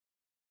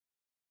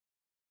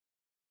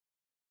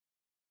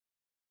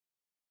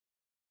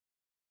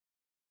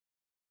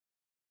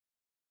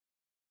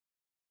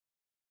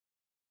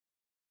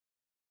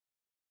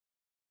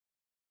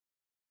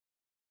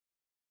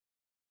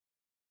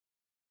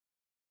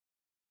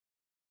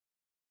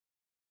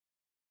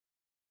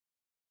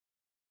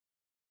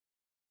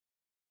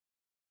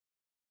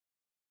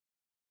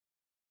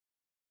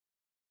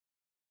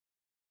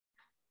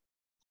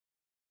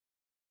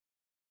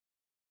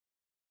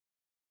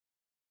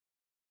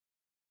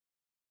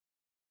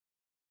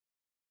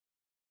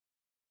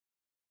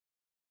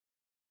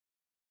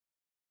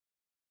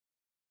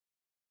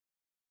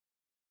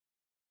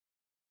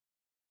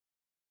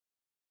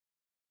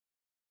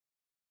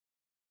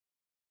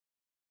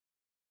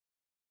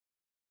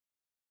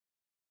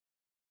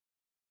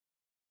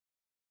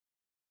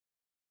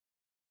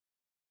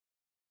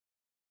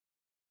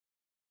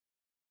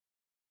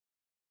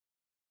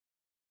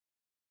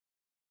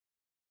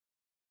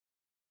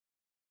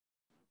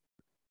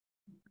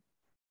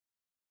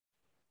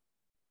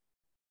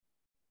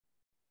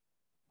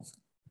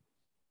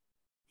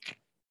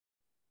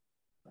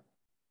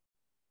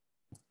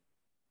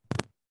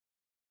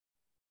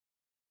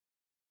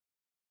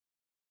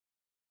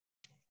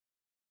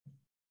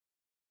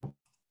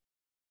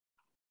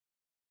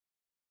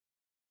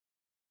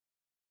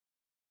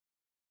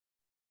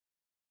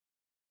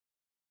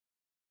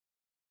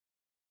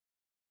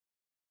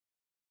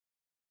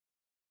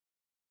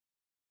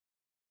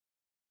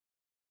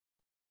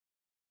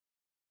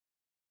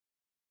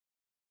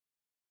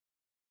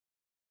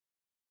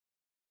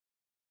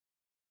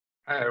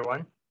Hi,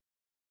 everyone.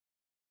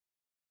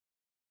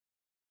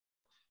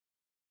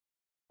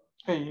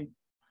 Hey.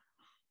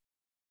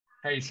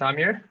 Hey,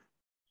 Samir.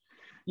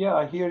 Yeah,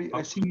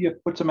 I see you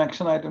have put some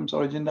action items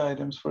or agenda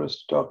items for us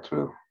to talk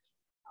through.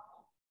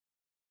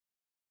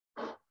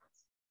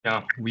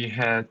 Yeah, we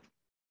had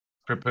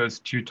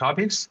proposed 2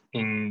 topics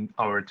in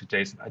our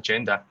today's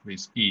agenda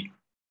with E.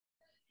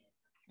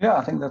 Yeah,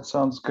 I think that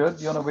sounds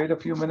good. You want to wait a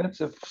few minutes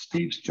if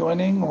Steve's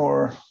joining,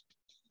 or?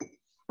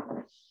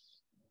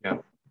 Yeah,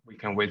 we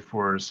can wait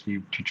for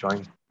Steve to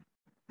join.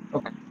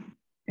 Okay.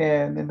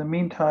 And in the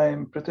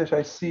meantime, Pratish,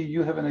 I see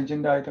you have an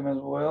agenda item as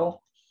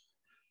well.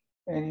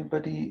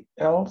 Anybody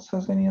else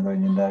has any other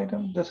agenda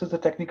item? This is a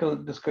technical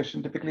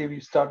discussion. Typically, we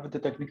start with the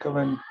technical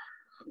and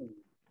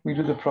we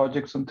do the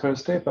projects on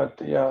Thursday, but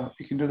yeah,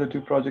 we can do the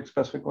 2 project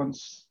specific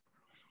ones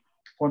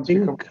once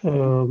we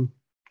cover.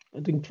 I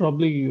think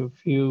probably a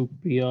few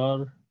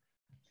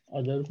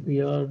other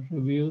PR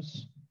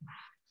reviews,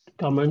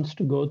 comments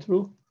to go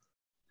through.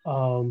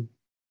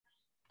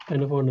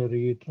 Kind of want to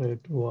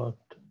reiterate what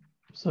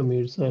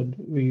Samir said.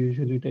 We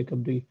usually take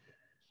up the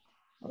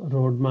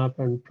roadmap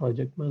and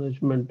project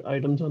management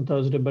items on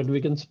Thursday, but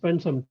we can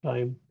spend some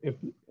time if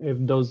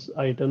those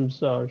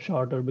items are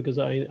shorter, because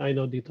I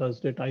know the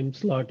Thursday time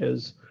slot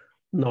is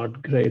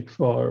not great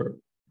for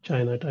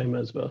China time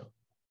as well.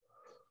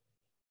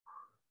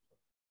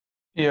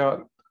 Yeah,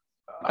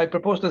 I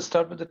propose to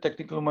start with the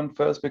technical one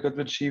first, because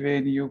with Shive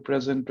and you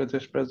present,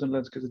 Pratish present,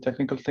 let's get the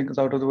technical things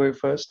out of the way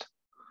first.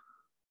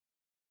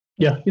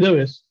 Yeah, either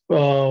ways.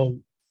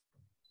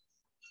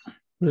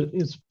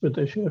 Is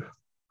Pratish here?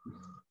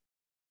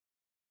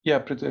 Yeah,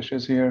 Pratish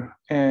is here.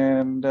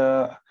 And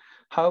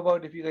how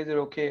about if you guys are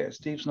okay?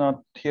 Steve's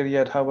not here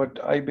yet. How about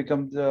I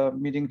become the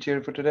meeting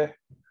chair for today?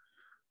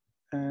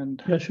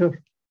 And yeah,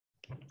 sure.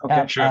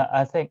 Okay, sure.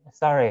 I think,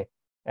 sorry,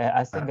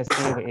 I think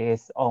Steve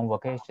is on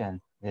vacation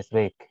this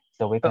week,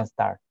 so we can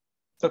start.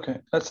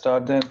 Okay, let's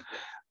start then.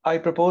 I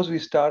propose we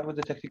start with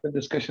the technical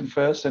discussion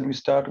first, and we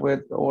start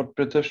with what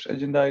Pratish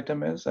agenda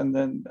item is, and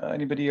then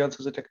anybody else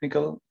has a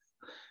technical,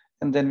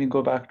 and then we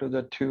go back to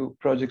the 2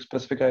 project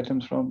specific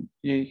items from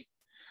Yi.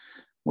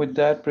 With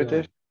that,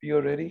 Pratish,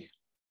 you're ready?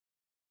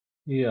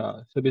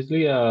 Yeah, so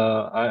basically,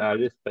 I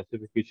added a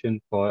specification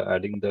for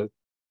adding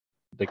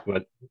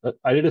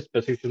I did a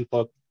specification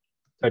for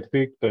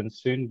certificate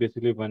constraint.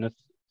 Basically, when a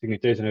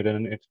signature is generated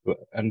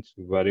and it's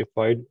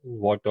verified,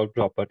 what all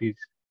properties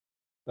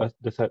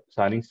the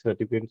signing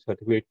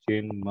certificate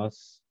chain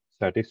must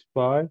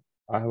satisfy.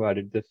 I have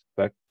added the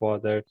spec for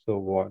that, so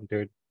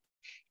wanted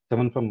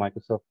someone from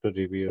Microsoft to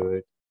review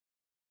it.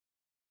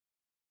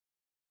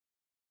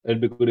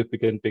 It'd be good if we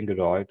can ping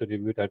Roy to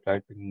review it. I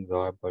tried pinging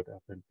Roy, but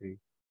apparently,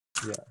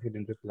 yeah, he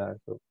didn't reply.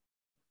 So,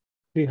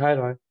 hey, hi,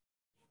 Roy.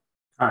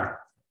 Hi.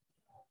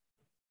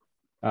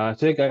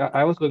 So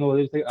I was going over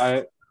this thing.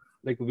 I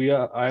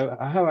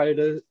have added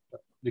a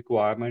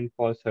requirement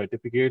for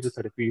certificate, the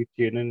certificate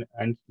chain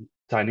and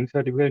signing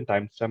certificate and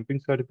time stamping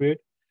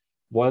certificate.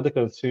 What are the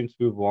constraints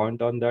we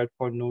want on that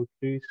for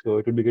Notary? So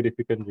it would be good if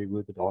you can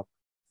review the doc.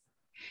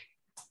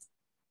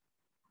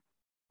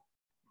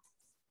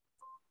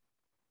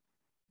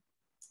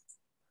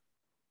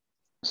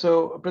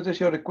 So, Pratish,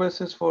 your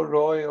request is for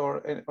Roy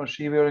or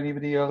Shiva or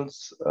anybody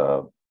else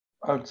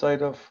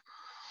outside of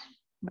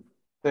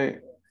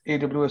the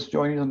AWS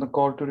joining on the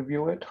call to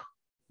review it?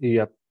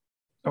 Yep.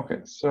 Okay,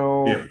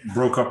 so It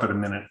broke up at a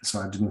minute, so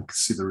I didn't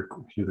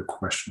hear the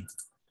question.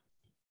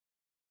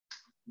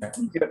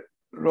 yeah,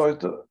 Roy,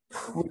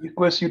 we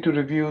request you to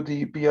review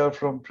the PR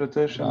from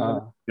Pratish.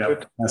 Yeah,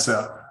 I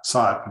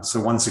saw it. So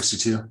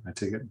 162, I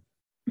take it.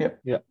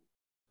 Yeah.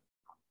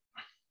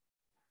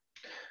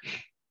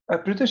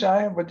 Pritish,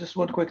 I have just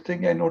one quick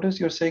thing. I noticed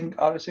you're saying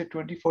RSA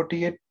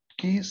 2048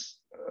 keys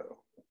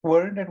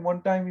weren't at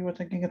one time. You were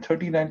thinking of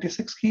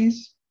 3096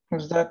 keys.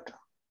 Was that?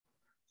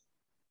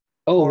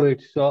 Oh,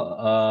 wait.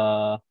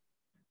 So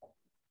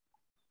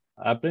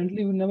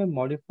apparently we never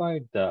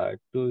modified that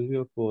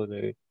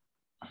 2048.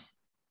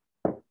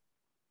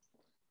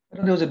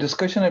 There was a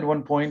discussion at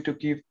one point to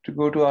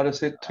go to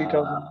RSA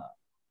 3000.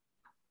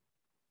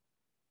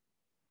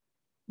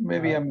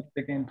 Maybe I'm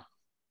mistaken.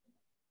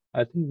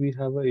 I think we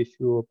have an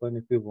issue open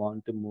if we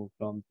want to move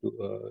from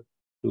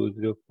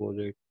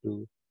 2048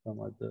 to some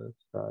other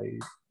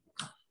side.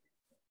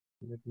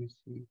 Let me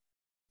see.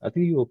 I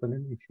think you open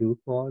an issue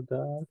for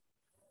that.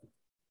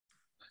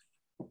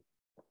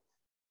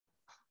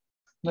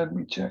 Let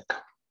me check.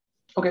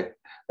 Okay,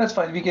 that's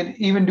fine. We can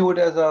even do it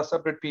as a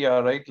separate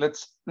PR, right?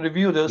 Let's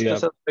review this, the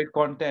separate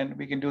content.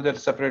 We can do that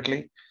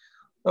separately.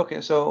 Okay,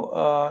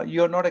 so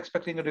you're not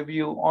expecting a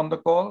review on the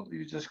call.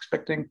 You're just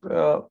expecting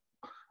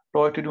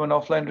Roy to do an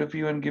offline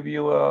review and give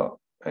you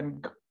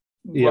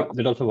yeah,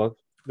 that also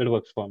works. That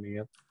works for me.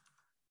 Yeah.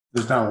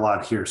 There's not a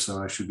lot here,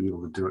 so I should be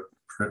able to do it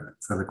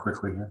fairly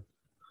quickly here.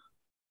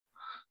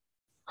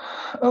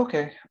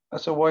 Okay,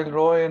 so while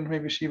Roy and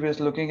maybe Shiva is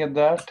looking at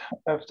that,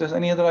 if there's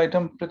any other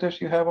item, Pritish,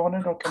 you have on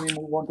it, or can we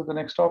move on to the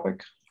next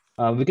topic?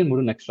 We can move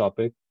to the next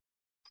topic.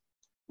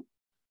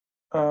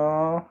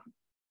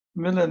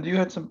 Milan, you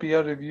had some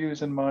PR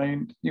reviews in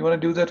mind. You want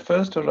to do that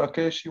first, or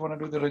Rakesh, you want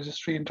to do the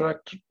registry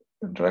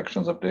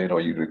interactions update, or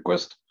you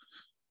request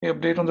an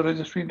update on the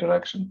registry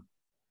interaction?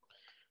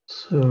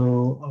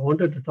 So I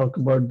wanted to talk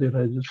about the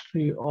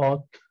registry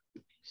auth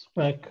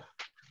spec.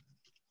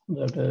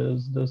 That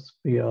is this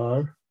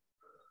PR.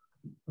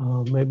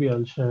 Maybe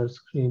I'll share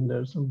screen.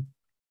 There's some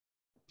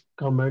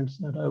comments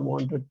that I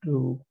wanted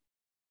to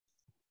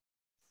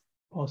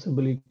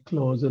possibly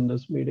close in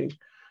this meeting.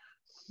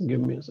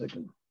 Give me a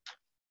second.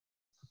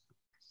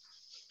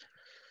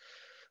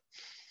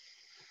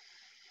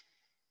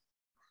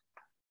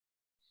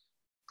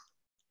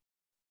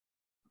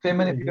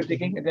 Payman, if you're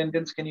taking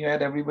attendance, can you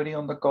add everybody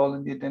on the call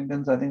in the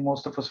attendance? I think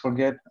most of us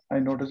forget. I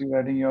noticed you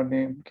adding your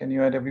name. Can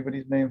you add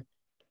everybody's name?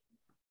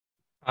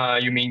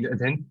 You mean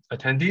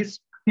attendees?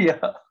 Yeah.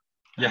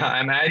 Yeah,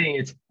 I'm adding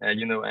it.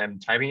 I'm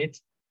typing it.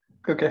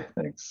 Okay,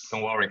 thanks.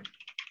 Don't worry.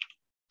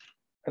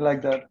 I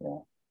like that. Yeah.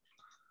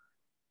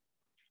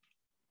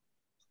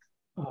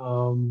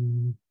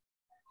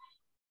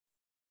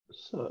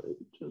 Sorry,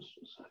 just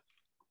a second.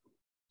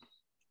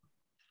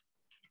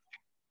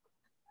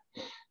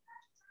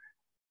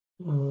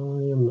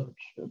 I am not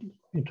sure.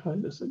 Let me try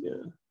this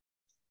again.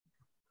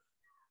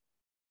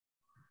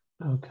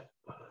 Okay.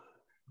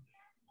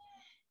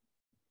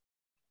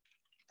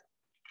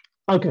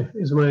 Okay,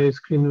 is my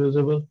screen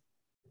visible?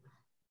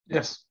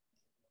 Yes.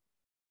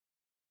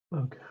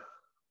 Okay.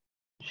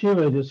 Shiv,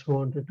 I just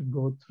wanted to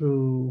go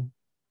through.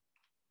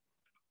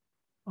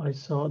 I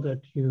saw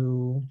that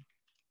you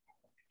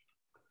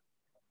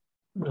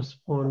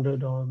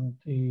responded on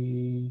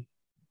the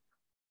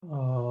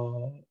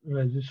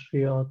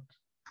registry auth.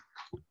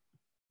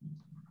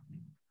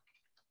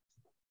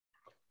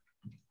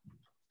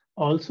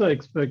 Also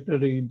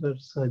expected either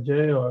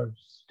Sajay or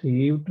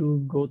Steve to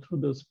go through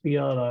this PR.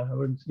 I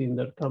haven't seen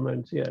their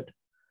comments yet.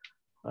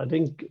 I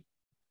think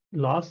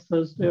last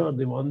Thursday or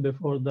the one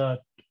before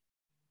that,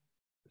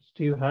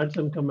 Steve had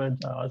some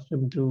comments. I asked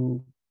him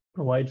to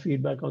provide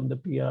feedback on the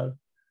PR.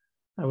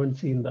 I haven't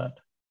seen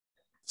that.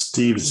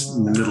 Steve's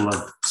in the middle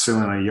of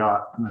sailing a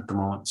yacht at the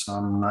moment, so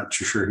I'm not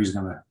too sure he's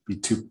going to be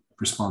too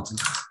responsive.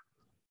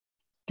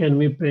 Can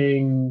we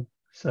ping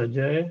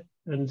Sajay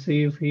and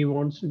see if he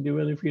wants to give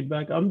any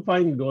feedback? I'm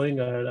fine going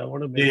ahead. I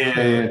want to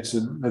make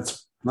sure.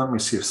 Let me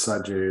see if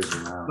Sajay is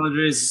around.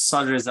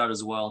 Sajay's out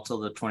as well until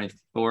the 24th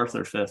or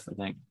 5th, I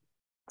think.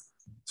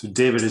 So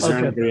David, is there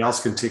anybody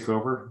else can take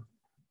over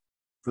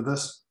for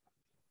this?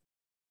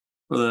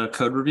 For the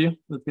code review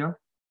with PR?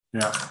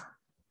 Yeah.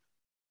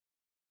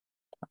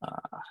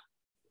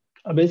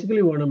 I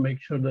basically want to make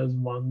sure there's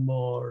one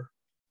more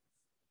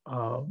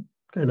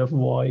kind of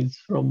voice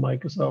from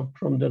Microsoft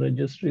from the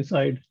registry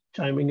side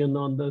chiming in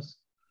on this.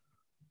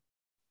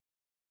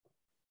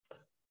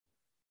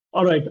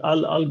 All right,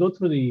 I'll go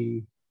through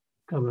the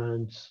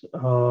comments.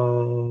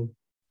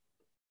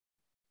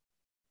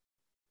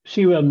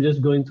 Shiva, I'm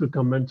just going through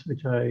comments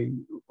which I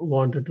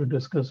wanted to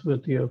discuss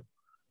with you.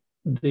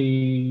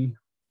 I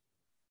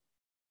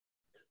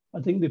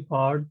think the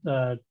part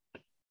that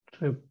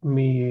tripped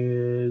me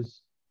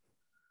is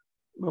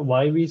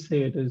why we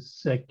say it is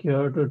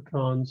secure to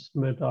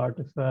transmit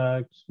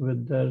artifacts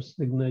with their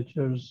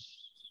signatures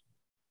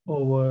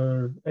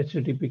over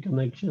HTTP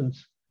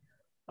connections.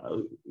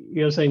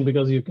 You're saying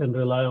because you can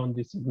rely on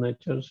the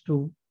signatures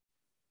to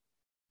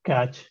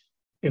catch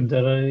if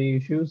there are any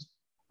issues.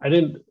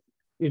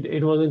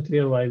 It wasn't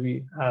clear why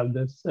we have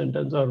this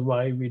sentence or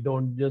why we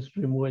don't just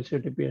remove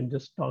HTTP and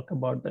just talk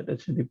about that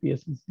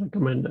HTTPS is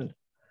recommended.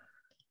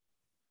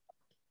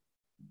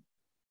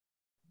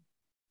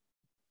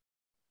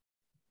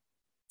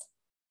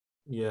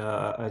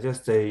 Yeah, I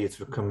just say it's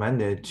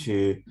recommended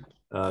to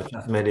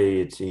transmit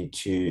it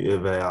to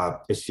via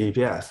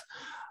HTTPS.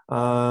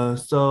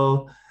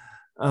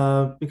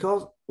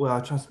 Because we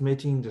are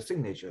transmitting the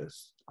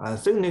signatures,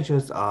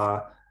 signatures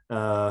are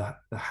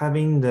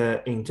having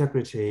the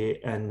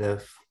integrity and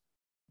the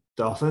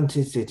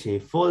authenticity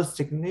for the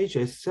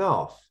signature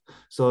itself.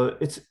 So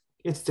it's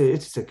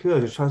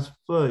secure to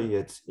transfer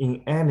it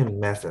in any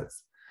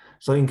methods.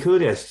 So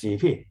including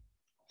HTTP.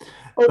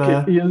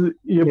 Okay,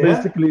 you're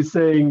basically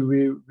saying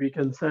we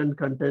can send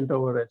content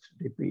over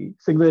HTTP.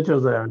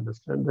 Signatures, I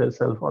understand, they're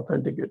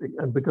self-authenticating.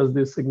 And because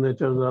these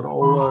signatures are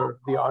over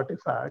the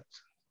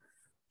artifacts,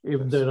 if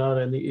there are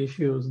any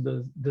issues,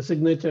 the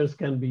signatures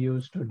can be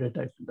used to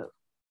detect them.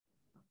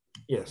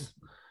 Yes.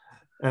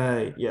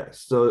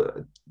 Yes.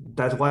 So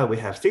that's why we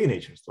have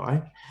signatures,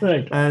 right?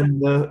 Right.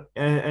 And for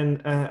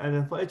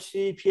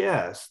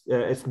HTTPS,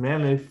 it's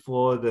mainly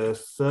for the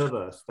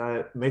servers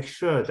that make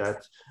sure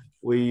that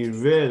we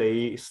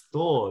really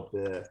store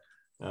the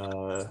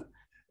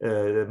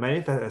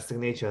manifest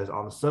signatures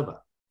on the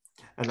server.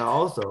 And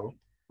also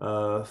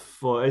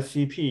for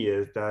HTTP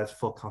is that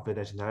for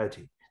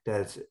confidentiality,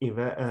 that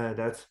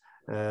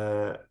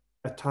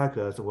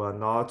attackers will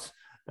not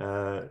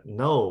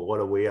know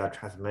what we are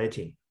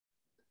transmitting.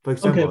 For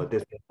example,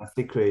 this is a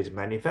secret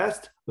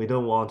manifest. We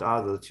don't want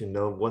others to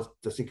know what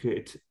the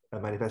secret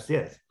manifest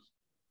is.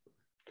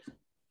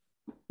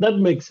 That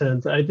makes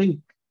sense. I think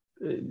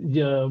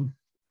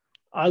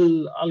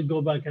I'll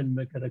go back and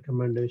make a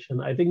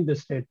recommendation. I think the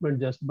statement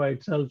just by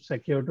itself,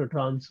 secure to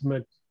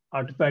transmit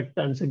artifact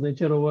and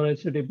signature over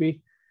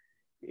HTTP,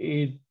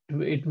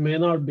 it may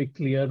not be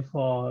clear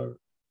for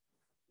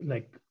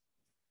like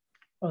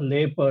a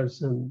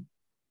layperson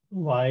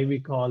why we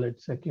call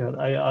it secure.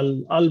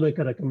 I'll make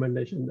a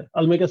recommendation there.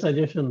 I'll make a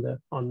suggestion there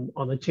on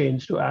a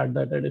change to add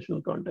that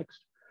additional context.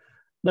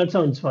 That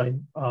sounds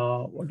fine.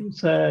 What you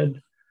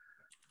said,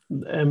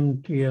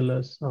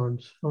 MTLS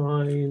sounds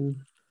fine.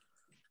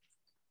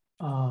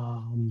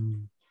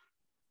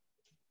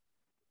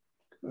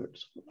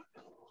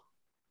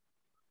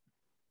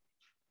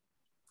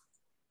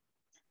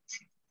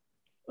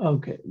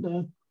 Okay,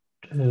 that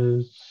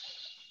is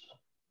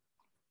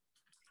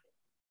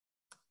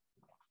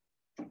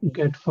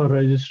get for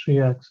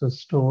registry access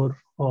store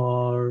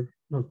for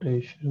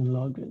notation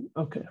login.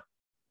 Okay.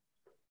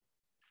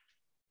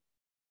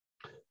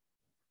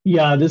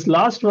 Yeah, this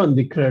last one,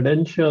 the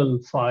credential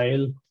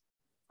file,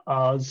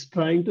 I was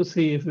trying to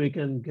see if we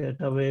can get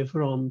away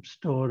from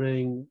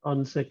storing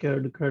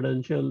unsecured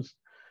credentials.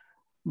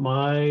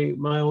 My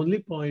only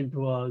point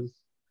was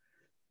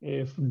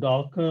if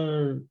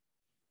Docker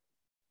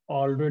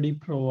already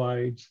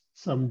provides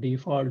some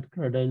default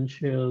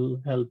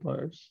credential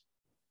helpers,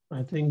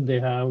 I think they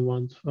have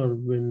ones for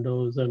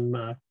Windows and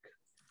Mac.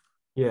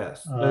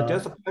 Yes,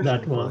 there's a question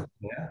that for one.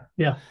 it,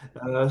 Yeah.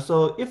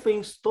 So if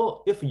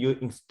you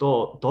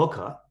install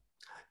Docker,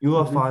 you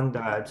will find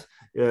that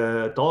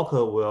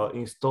Docker will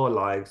install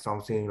like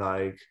something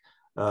like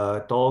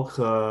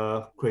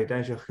Docker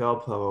credential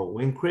helper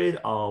WinCred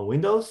on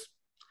Windows.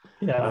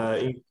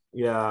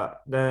 Yeah.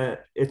 Then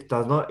it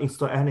does not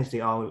install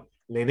anything on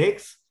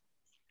Linux.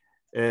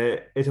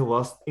 It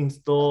was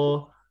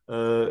install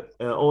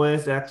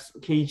OS X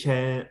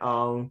keychain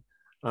on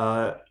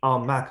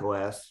Mac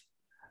OS.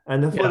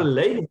 And for the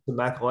latest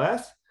Mac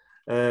OS,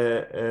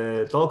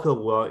 Docker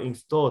will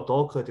install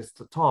Docker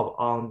desktop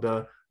on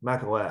the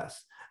Mac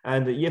OS.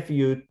 And if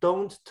you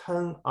don't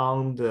turn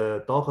on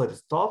the Docker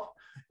desktop,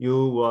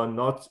 you will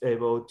not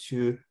able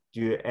to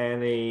do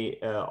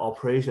any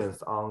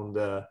operations on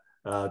the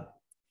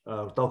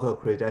Docker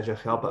credential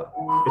helper.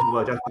 It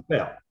will just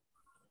fail.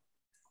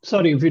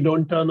 Sorry, if you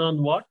don't turn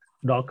on what?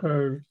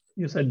 Docker,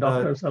 you said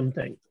Docker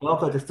something.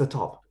 Docker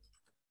desktop.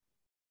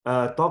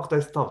 Docker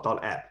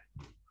desktop.app.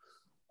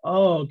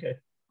 Oh, okay.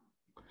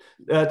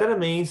 That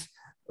means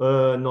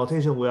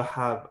notation will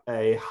have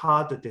a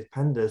hard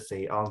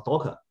dependency on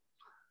Docker.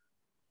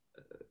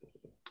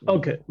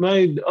 Okay,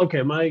 my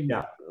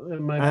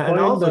and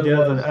also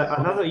there's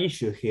another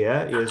issue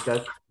here is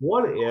that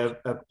what if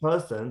a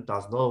person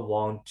does not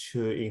want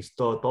to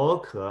install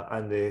Docker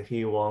and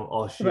he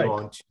want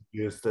to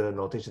use the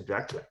notation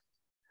directly?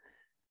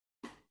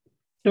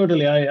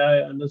 Totally,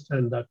 I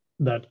understand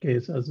that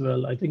case as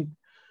well. I think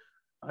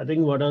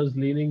what I was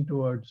leaning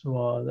towards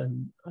was,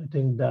 and I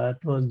think that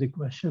was the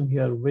question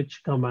here,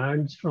 which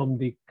commands from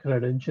the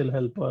credential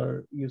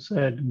helper, you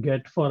said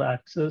get for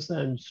access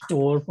and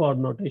store for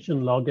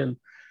notation login.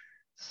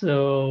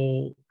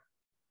 So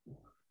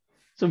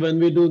when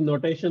we do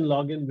notation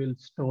login, we'll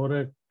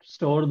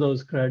store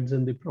those creds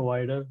in the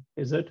provider,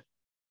 is it?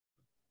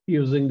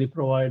 Using the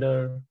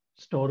provider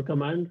store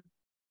command?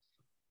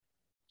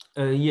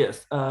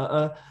 Yes,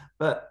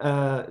 but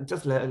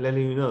just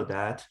letting you know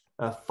that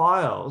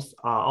files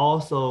are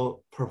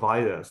also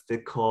providers. They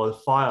call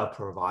file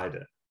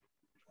provider.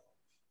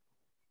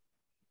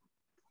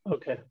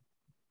 Okay.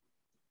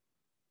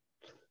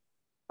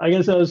 I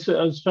guess I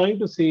was trying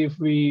to see if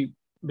we,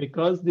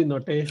 because the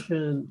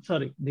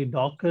the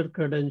Docker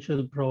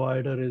credential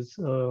provider is,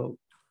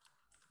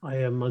 I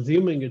am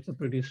assuming it's a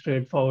pretty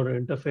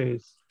straightforward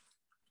interface.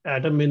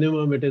 At a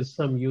minimum, it is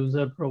some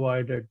user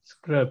provided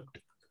script.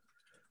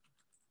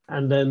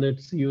 And then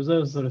it's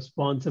user's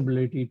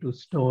responsibility to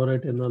store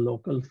it in a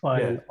local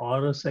file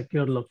or a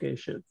secure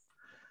location.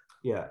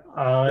 Yeah.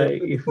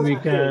 If we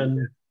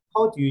can.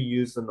 How do you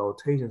use the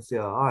notation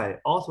CLI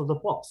out of the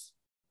box?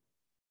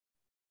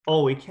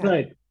 Oh, we can.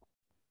 Right.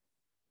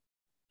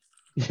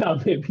 Yeah,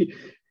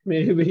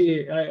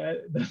 maybe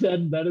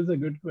that is a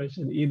good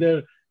question.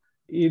 Either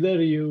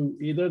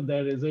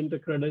there isn't a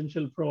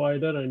credential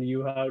provider and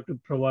you have to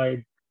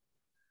provide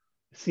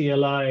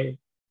CLI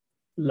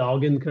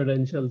login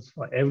credentials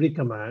for every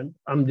command.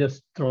 I'm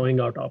just throwing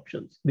out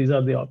options. These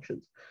are the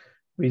options.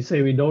 We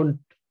say we don't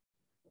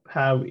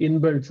have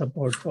inbuilt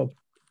support for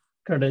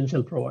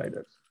credential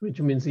providers, which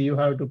means you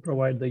have to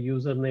provide the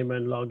username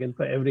and login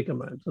for every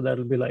command. So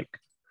that'll be like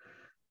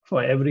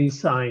for every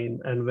sign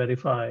and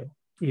verify,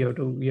 you have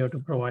to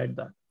provide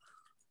that.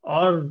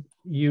 Or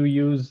you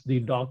use the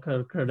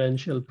Docker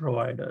credential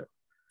provider.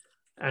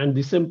 And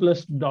the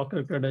simplest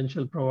Docker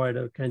credential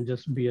provider can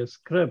just be a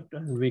script,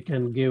 and we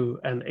can give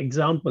an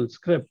example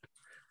script,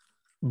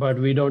 but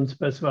we don't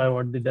specify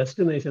what the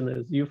destination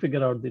is. You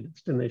figure out the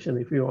destination.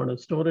 If you want to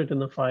store it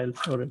in a file,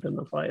 store it in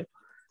a file.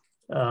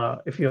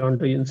 If you want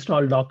to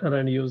install Docker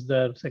and use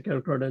their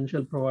secure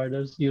credential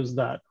providers, use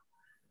that.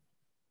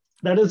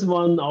 That is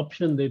one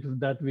option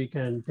that we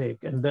can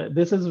take. And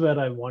this is where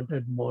I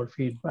wanted more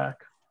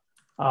feedback.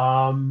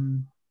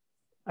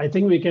 I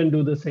think we can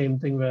do the same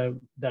thing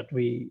that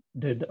we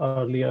did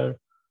earlier.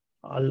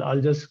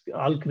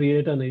 I'll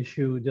create an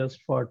issue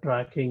just for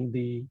tracking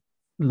the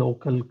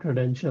local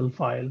credential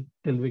file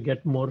till we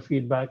get more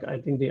feedback. I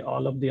think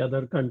all of the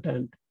other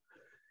content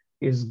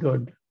is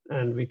good,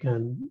 and we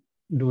can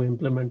do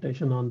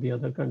implementation on the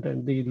other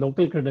content. The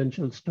local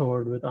credentials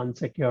stored with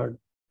unsecured,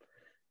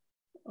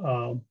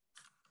 one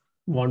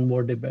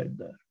more debate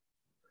there.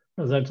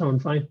 Does that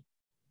sound fine?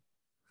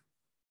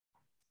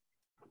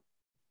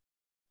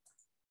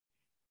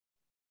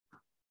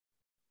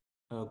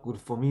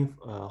 Good for me.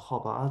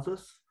 How about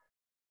others?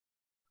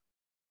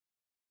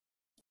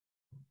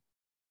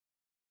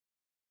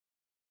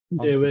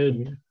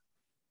 David,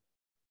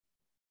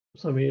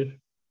 Samir.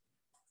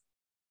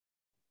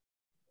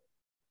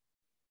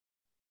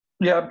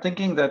 Yeah, I'm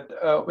thinking that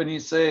when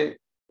you say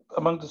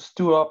among these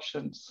two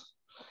options,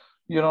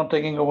 you're not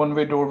taking a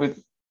one-way door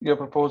with your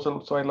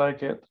proposal, so I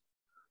like it.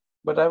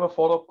 But I have a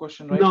follow-up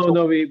question, right? No,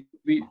 no,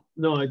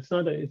 no, it's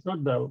not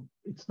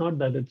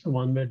that it's a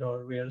one-way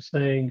door. We are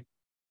saying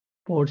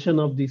portion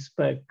of the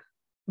spec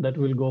that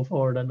will go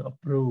forward and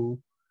approve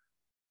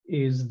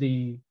is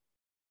the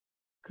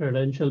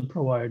credential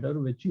provider,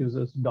 which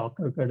uses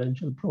Docker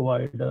credential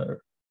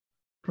provider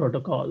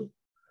protocol.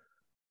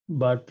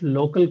 But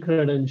local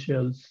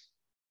credentials,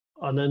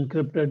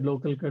 unencrypted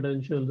local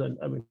credentials, and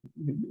I mean,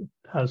 it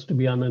has to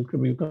be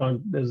unencrypted. You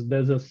can't,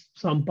 there's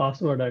some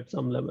password at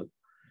some level.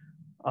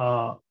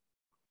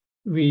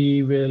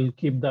 We will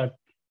keep that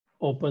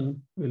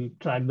open. We'll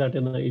track that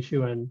in an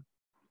issue and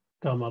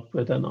come up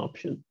with an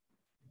option.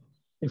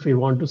 If we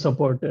want to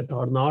support it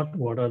or not,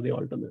 what are the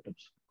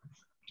alternatives?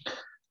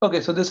 Okay,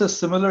 so this is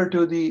similar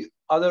to the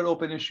other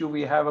open issue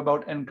we have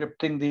about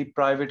encrypting the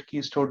private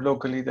key stored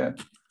locally then.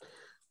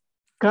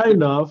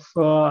 Kind of.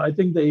 I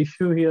think the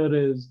issue here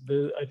is,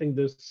 I think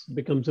this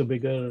becomes a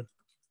bigger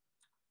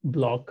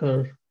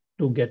blocker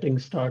to getting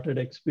started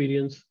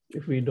experience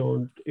if we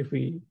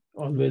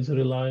always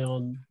rely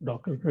on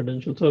Docker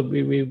credentials. So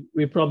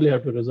we probably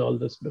have to resolve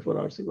this before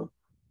RC1.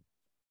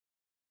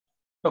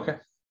 Okay.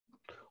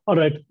 All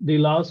right, the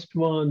last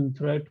one,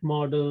 threat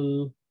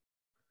model.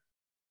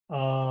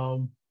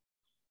 So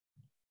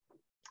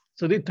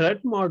the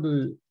threat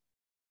model,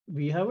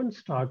 we haven't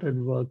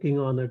started working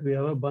on it. We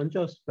have a bunch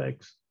of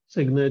specs: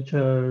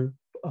 signature,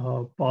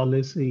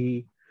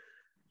 policy,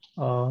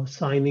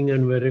 signing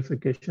and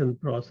verification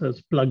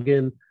process,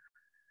 plugin.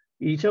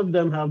 Each of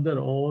them have their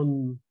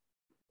own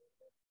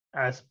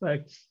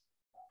aspects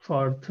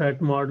for threat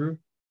model.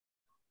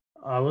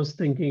 I was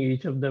thinking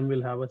each of them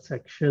will have a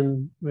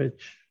section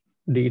which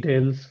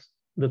details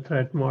the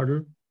threat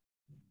model.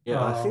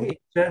 Yeah, I think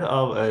instead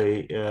of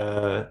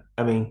a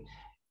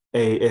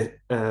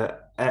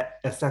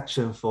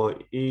section for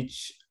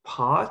each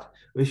part,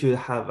 we should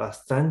have a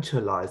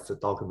centralized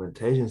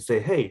documentation. Say,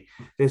 hey,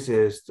 this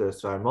is the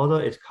threat model.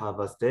 It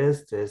covers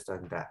this, this,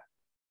 and that.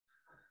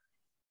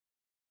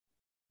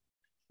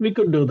 We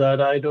could do that.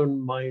 I don't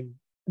mind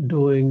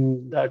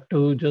doing that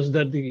too. Just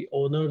that the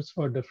owners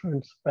for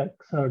different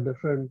specs are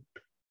different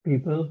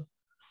people,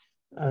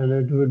 and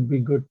it would be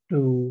good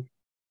to.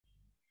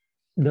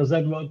 Does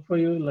that work for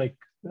you? Like,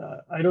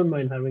 I don't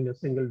mind having a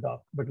single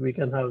doc, but we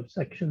can have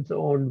sections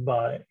owned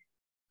by,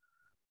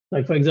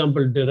 like, for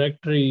example,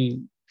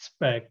 directory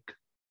spec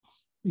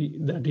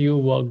that you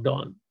worked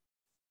on.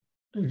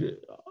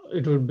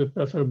 It would be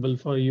preferable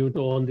for you to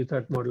own the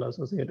threat model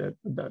associated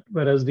with that.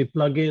 Whereas the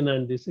plugin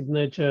and the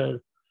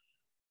signature,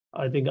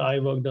 I think I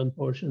worked on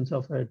portions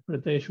of it.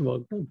 Pritesh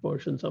worked on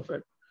portions of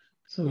it.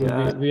 So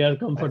yeah, we are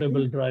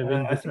comfortable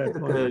driving the threat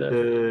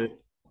model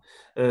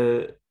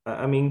there.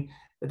 I mean,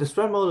 the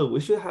threat model, we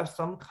should have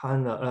some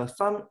kind of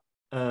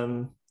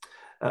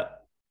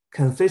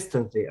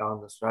consistency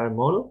on the threat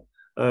model,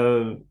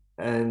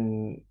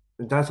 and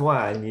that's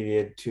why I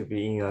needed to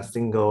be in a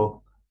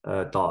single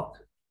doc,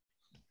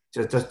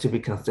 just to be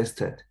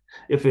consistent.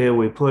 If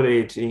we put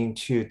it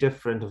into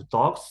different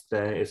docs,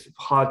 then it's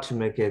hard to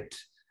make it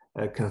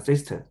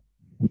consistent.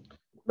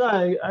 No,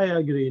 I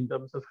agree. In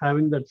terms of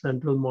having that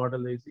central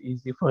model is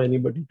easy for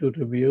anybody to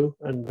review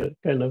and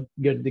kind of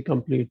get the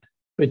complete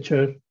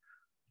picture.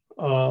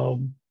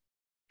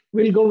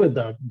 We'll go with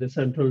that, the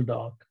central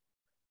doc.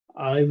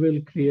 I will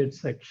create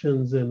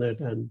sections in it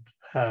and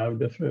have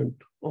different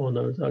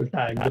owners. I'll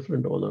tag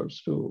different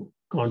owners to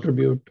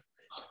contribute.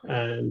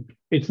 And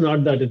it's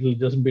not that it'll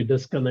just be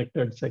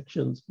disconnected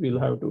sections. We'll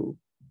have to,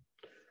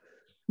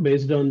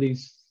 based on the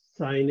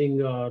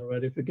signing or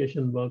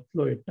verification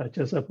workflow, it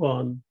touches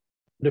upon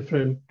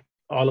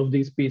all of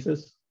these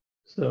pieces.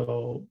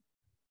 So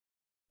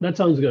that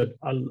sounds good.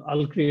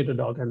 I'll create a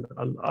doc and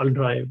I'll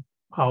drive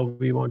how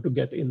we want to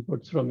get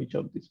inputs from each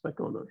of these spec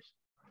owners.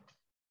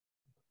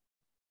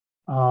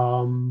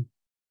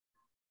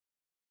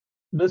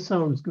 This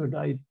sounds good.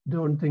 I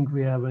don't think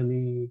we have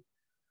any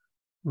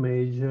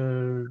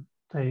major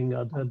thing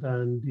other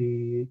than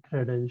the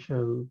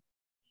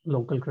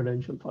local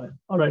credential file.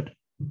 All right.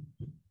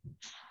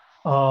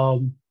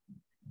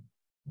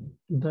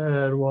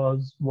 There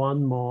was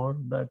one more,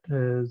 that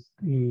is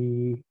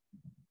the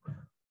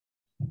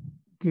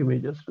Give me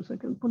just a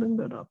second, pulling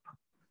that up.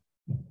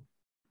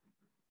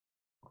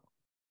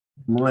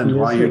 Melinda,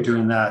 Yes, while you're sir.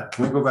 doing that,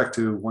 can we go back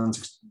to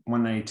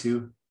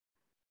 192?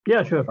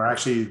 Yeah, sure. Or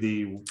actually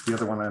the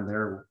other one on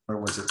there, where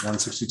was it,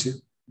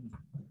 162?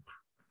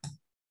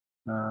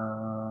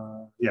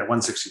 Yeah,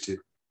 162.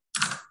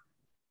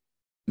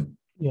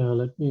 Yeah,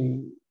 let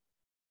me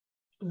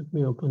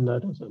open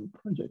that as a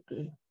project.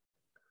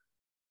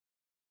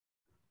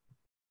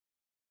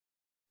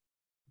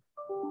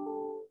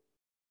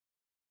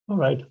 All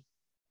right.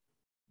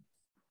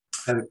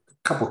 I had a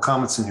couple of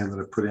comments in here that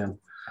I put in.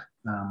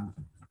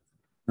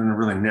 They're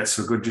really nit,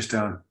 so go just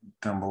down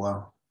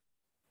below.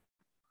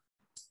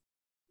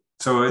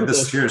 So Okay.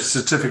 this here,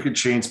 certificate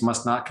chains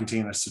must not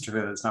contain a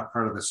certificate that's not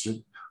part of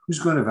the. Who's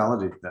going to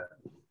validate that?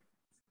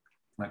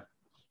 Like,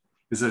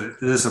 is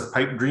this a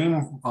pipe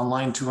dream on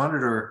line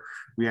 200, or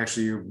we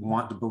actually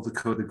want to build the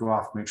code to go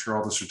off, make sure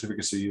all the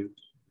certificates are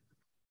used?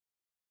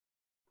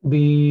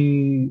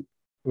 The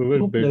We will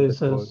two build the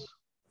code. places,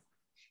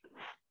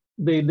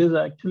 they does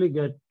actually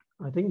get,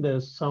 I think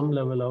there's some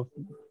level of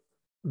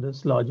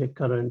this logic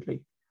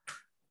currently.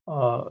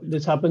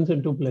 This happens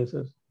in two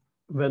places.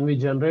 When we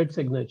generate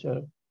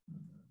signature,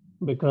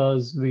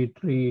 because we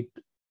treat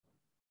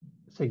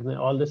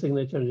all the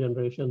signature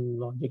generation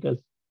logic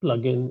as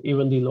plugin,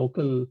 even the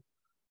local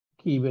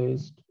key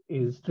based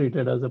is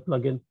treated as a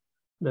plugin.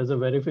 There's a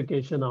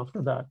verification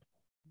after that,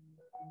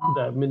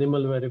 the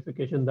minimal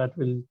verification that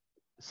will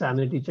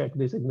sanity check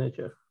the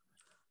signature.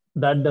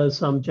 That does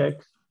some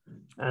checks,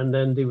 and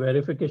then the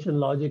verification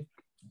logic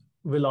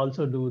will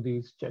also do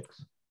these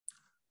checks.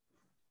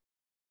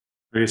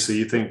 Okay, so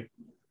you think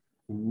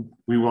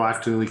we will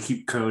actively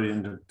keep code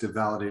in to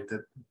validate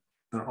that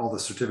all the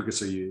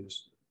certificates are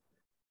used?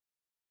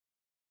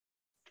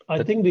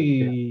 I think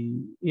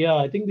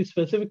I think the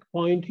specific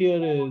point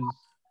here is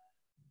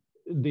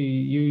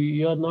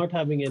you are not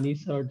having any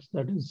certs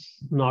that is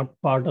not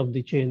part of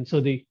the chain.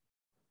 So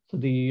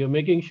you're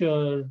making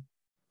sure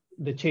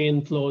the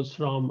chain flows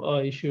from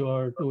a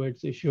issuer to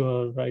its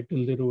issuer right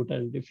till the root.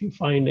 And if you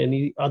find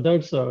any other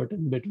cert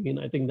in between,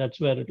 I think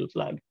that's where it'll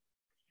flag.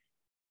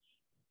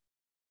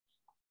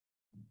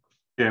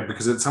 Yeah,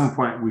 because at some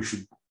point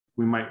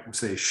we might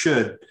say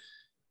should,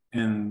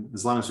 and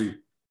as long as we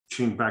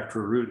chain back to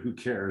a root, who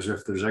cares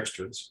if there's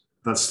extras?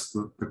 That's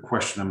the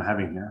question I'm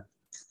having here.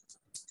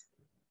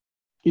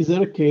 Is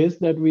there a case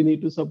that we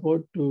need to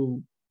support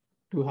to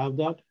have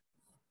that?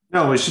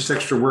 No, it's just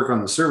extra work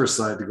on the server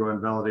side to go and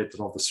validate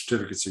that all the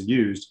certificates are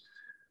used.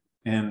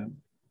 And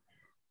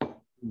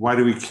why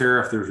do we care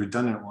if there's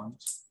redundant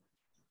ones?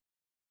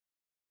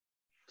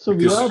 So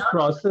we are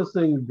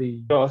processing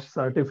the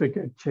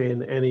certificate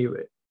chain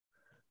anyway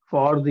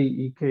for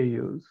the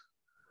EKUs.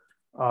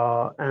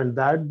 And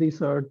that the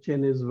cert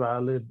chain is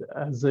valid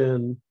as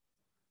in.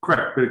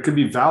 Correct, but it could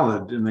be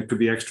valid and there could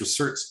be extra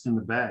certs in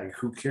the bag.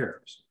 Who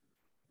cares?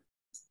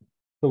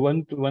 So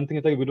one thing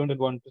is like we don't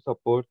want to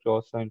support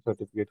cross-signed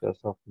certificates as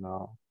of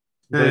now.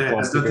 It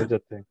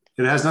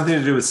has nothing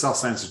to do with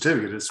self-signed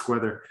certificate. It's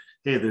whether,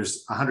 hey,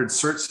 there's 100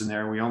 certs in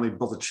there. We only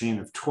built a chain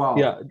of 12.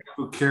 Yeah.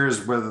 Who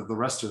cares whether the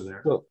rest are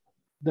there? So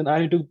then I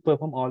need to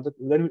perform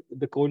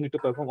the code need to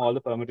perform all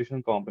the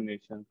permutation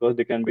combinations because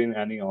they can be in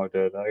any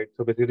order, right?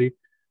 So basically,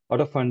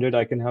 out of 100,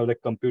 I can have like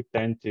compute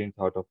 10 chains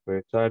out of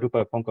it. So I have to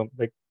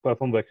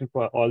perform version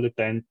for all the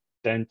 10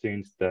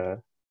 chains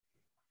there.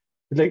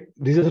 Like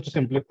this is to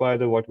simplify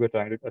what we're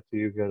trying to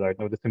achieve here right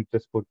now, the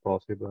simplest code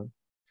possible.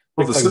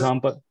 Like, Well, for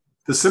example,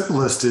 the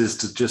simplest is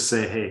to just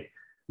say, hey,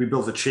 we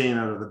built a chain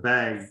out of the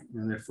bag,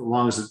 and as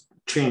long as it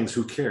chains,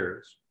 who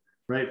cares,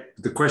 right?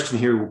 The question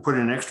here, we'll put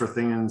in an extra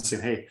thing and say,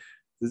 hey,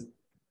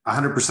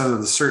 100% of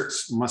the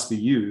certs must be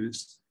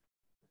used.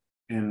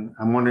 And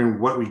I'm wondering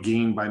what we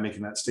gain by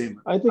making that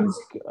statement. I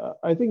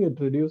think it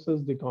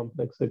reduces the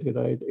complexity,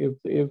 right?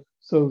 If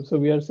so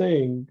we are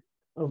saying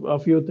a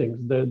few things.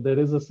 There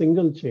is a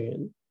single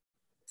chain,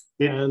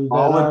 and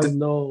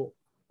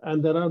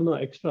there are no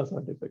extra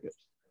certificates.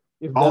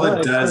 If all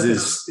it does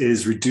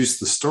is reduce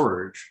the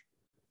storage.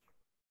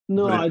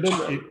 No, I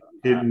don't.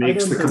 It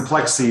makes the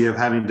complexity of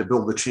having to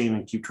build the chain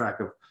and keep track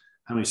of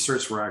how many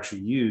certs were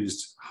actually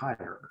used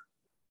higher.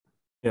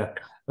 Yeah,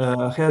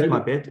 here's my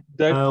bit.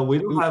 We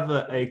do have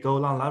a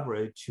Golang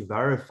library to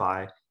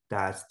verify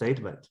that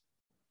statement.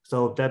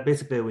 So that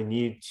basically we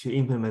need to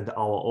implement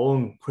our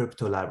own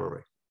crypto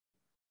library.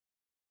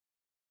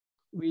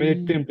 We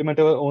need to implement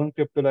our own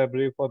crypto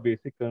library for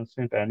basic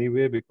constraint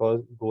anyway,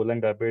 because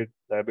Golang library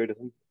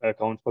doesn't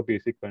account for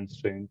basic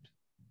constraint.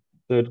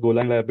 So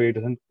Golang library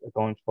doesn't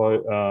account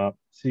for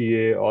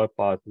CA or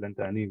path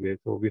length anyway.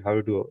 So we have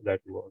to do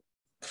that work.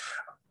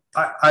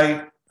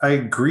 I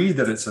agree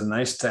that it's a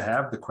nice to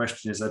have. The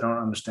question is, I don't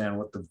understand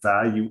what the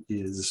value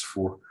is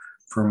for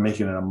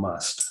making it a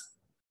must.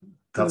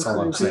 That's all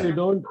I'm saying.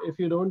 If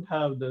you don't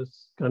have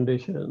this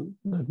condition,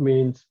 that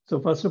means, so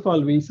first of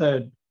all, we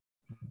said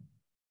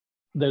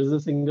there's a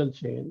single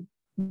chain.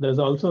 There's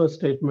also a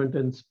statement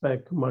in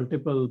spec,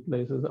 multiple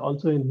places,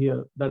 also in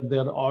here, that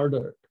they're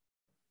ordered.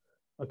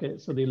 Okay,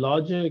 so the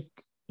logic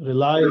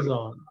relies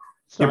on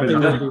starting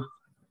with the.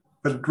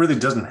 But it really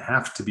doesn't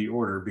have to be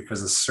ordered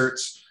because the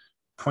certs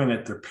point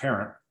at their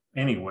parent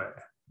anyway.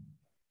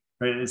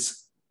 Right?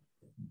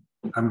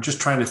 I'm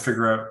just trying to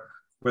figure out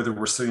whether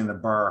we're setting the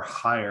bar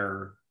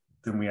higher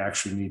than we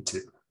actually need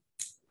to.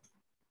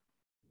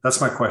 That's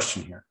my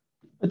question here.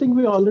 I think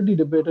we already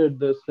debated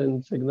this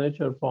in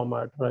signature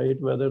format, right?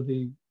 Whether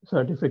the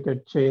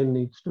certificate chain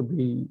needs to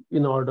be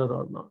in order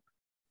or not.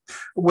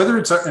 Whether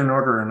it's in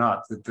order or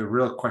not, the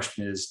real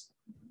question is,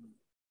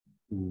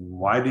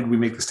 why did we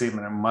make the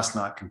statement it must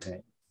not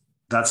contain?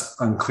 That's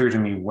unclear to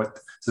me what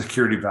the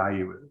security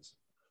value is.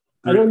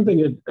 I don't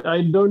think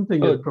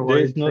it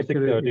provides no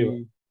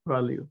security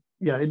value.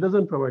 Yeah, it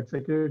doesn't provide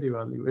security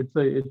value. It's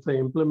a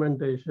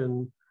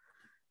implementation.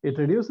 It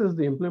reduces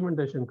the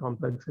implementation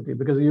complexity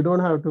because you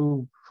don't have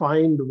to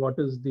find what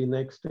is the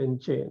next in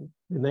chain.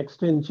 The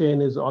next in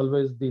chain is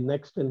always the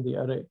next in the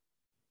array.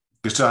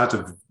 You still have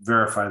to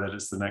verify that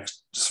it's the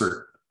next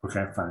cert.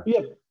 Okay, fine.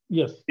 Yeah.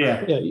 Yes.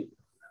 Yeah. Yeah.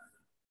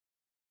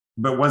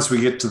 But once we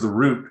get to the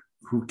root,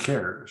 who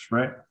cares,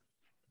 right?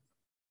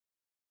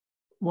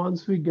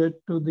 Once we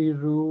get to the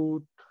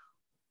root,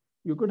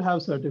 you could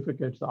have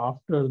certificates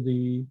after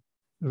the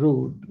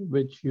root,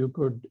 which you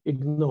could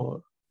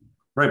ignore.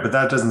 Right, but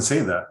that doesn't say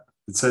that.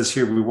 It says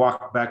here, we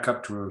walk back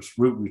up to a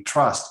root we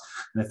trust.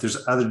 And if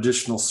there's other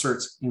additional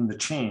certs in the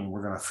chain,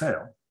 we're going to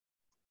fail.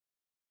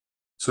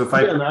 So if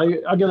I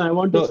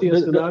want to see a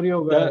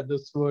scenario where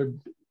this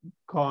would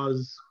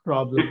cause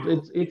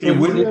problems. It's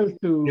easier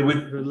to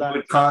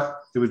relax.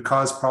 It would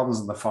cause problems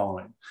in the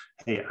following.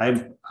 Hey, I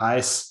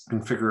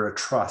configure a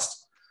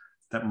trust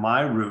that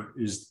my root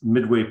is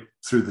midway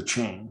through the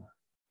chain.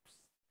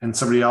 And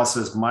somebody else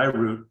says my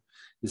root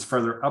is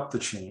further up the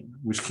chain,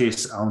 in which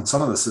case on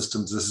some of the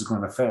systems, this is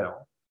going to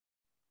fail.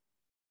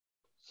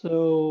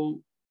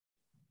 So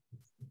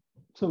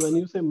when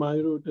you say my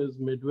root is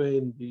midway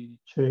in the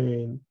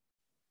chain,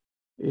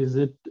 is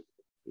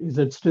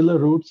it still a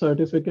root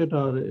certificate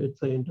or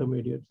it's an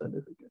intermediate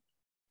certificate?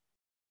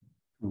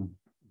 Do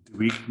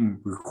we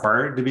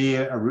require it to be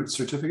a root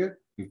certificate?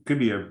 It could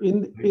be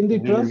in the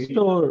trust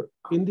store.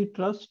 In the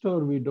trust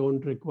store, we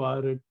don't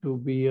require it to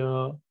be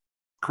a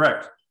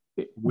correct.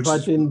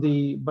 But in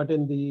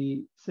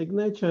the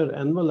signature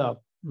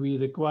envelope, we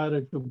require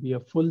it to be a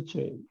full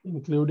chain,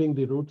 including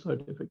the root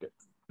certificate,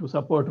 to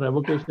support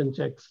revocation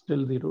checks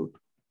till the root.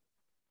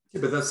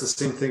 Yeah, but that's the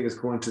same thing as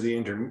going to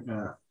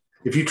the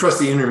if you trust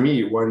the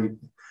intermediate, why do you?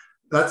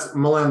 That's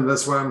Milan.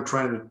 That's why I'm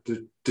trying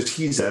to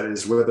tease at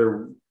is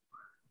whether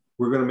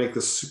we're going to make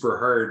this super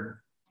hard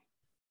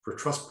for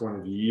trust point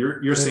of view.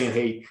 You're saying,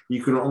 hey,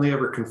 you can only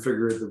ever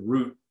configure the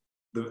root,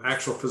 the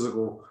actual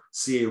physical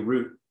CA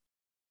root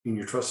in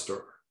your trust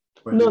store.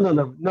 No,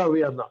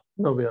 we are not.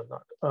 No, we are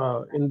not.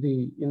 In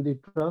the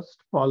trust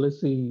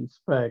policy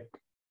spec,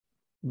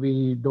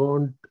 we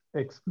don't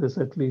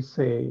explicitly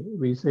say.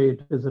 We say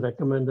it is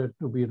recommended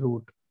to be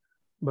root,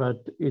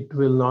 but it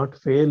will not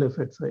fail if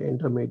it's an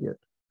intermediate.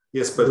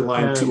 Yes, but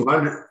line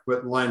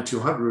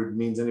 200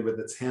 means anybody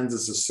that hands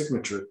us a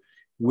signature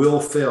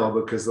will fail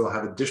because they'll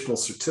have additional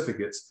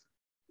certificates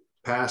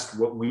past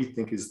what we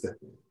think is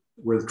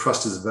where the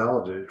trust is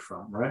validated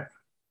from, right?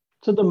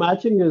 So the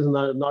matching is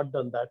not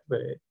done that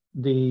way.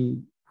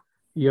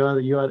 You are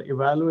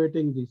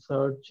evaluating the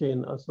cert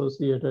chain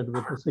associated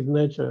with the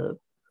signature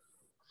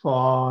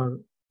for,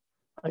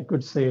 I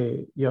could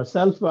say, you're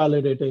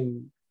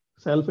self-validating,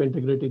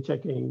 self-integrity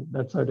checking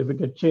that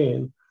certificate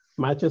chain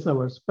matches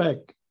our spec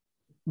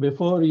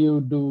before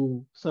you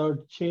do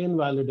cert chain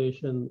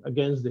validation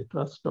against the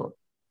trust store.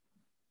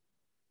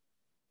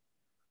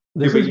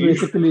 This is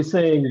basically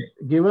saying,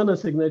 given a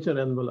signature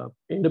envelope,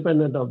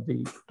 independent of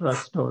the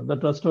trust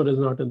store is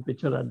not in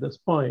picture at this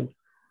point.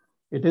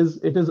 It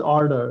is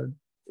ordered,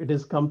 it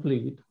is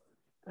complete,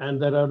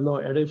 and there are no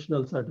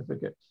additional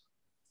certificates.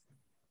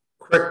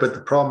 Correct, but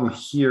the problem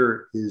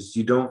here is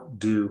you don't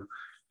do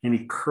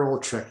any curl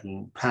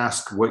checking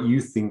past what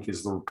you think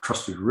is the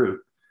trusted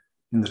root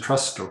in the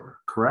trust store,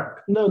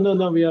 correct? No,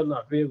 we are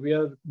not. We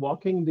are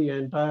walking the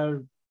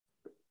entire,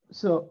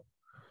 so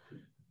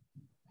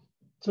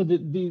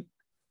the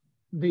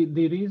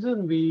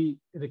reason we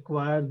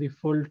require the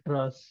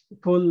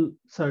full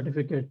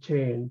certificate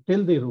chain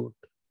till the root,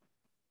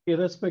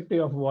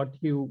 irrespective of what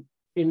you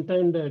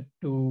intended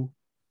to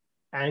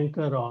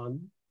anchor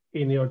on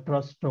in your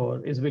trust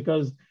store, is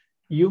because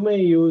you may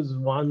use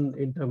one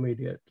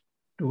intermediate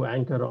to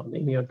anchor on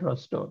in your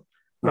trust store,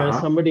 whereas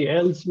somebody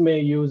else may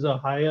use a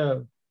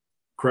higher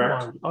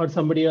one, or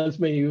somebody else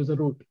may use a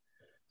root.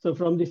 So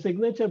from the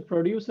signature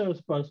producer's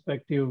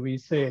perspective, we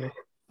say,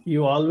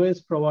 you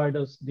always provide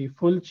us the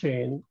full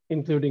chain,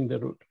 including the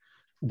root.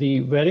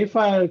 The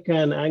verifier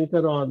can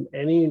anchor on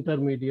any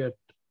intermediate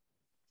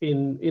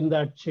in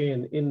that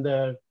chain, in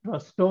the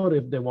trust store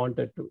if they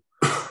wanted to.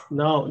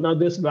 Now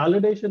this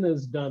validation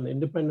is done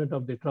independent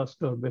of the trust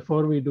store.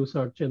 Before we do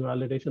cert chain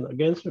validation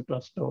against a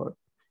trust store,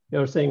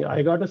 you're saying,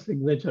 I got a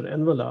signature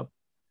envelope.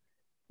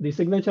 The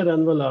signature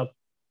envelope,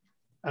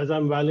 as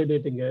I'm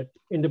validating it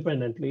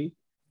independently,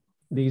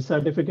 the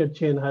certificate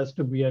chain has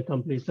to be a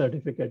complete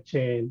certificate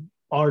chain,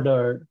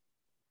 ordered,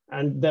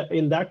 And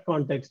in that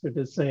context, it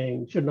is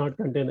saying should not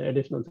contain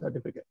additional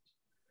certificates.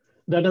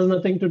 That has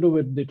nothing to do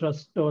with the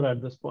trust store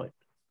at this point.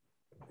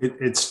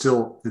 It's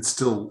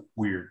still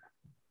weird.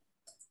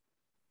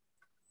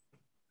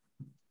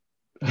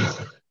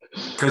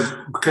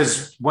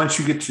 Because once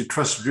you get to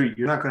trusted root,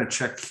 you're not going to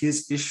check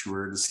his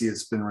issuer to see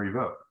it's been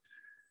revoked.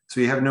 So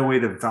you have no way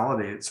to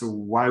validate it. So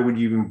why would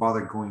you even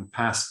bother going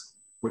past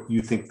what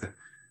you think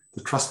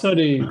the trust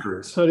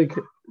is?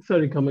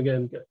 Sorry, come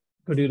again.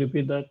 Could you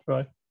repeat that,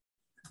 Roy?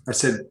 I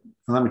said,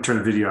 let me turn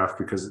the video off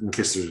because in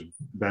case there's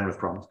bandwidth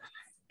problems.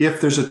 If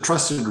there's a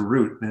trusted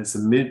root and it's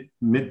the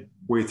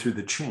midway through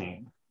the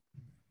chain,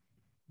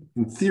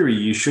 in theory,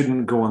 you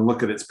shouldn't go and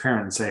look at its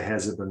parent and say,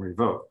 has it been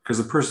revoked? Because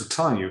the person's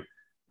telling you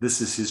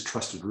this is his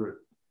trusted root.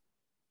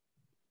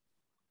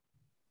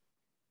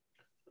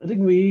 I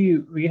think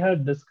we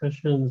had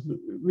discussions.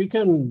 We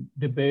can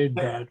debate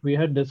that. We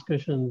had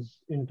discussions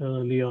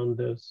internally on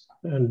this,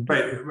 and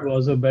it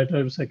was a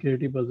better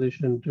security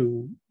position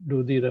to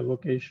do the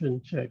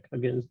revocation check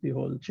against the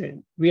whole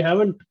chain. We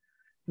haven't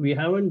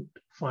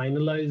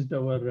finalized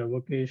our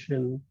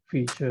revocation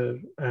feature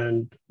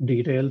and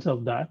details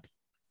of that.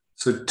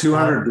 So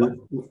 200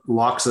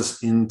 locks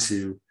us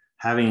into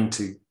having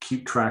to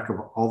keep track of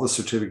all the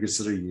certificates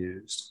that are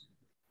used.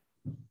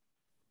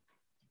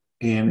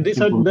 And this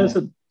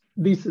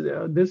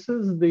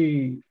is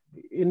the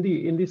in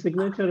the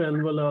signature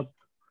envelope,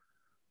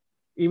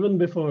 even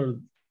before,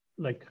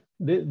 like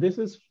this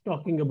is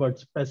talking about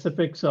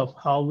specifics of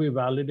how we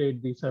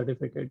validate the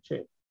certificate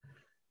chain.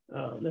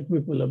 Let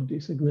me pull up the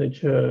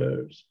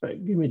signature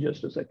spec. Give me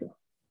just a second.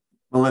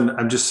 Well, then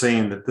I'm just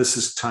saying that this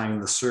is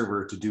tying the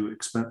server to do a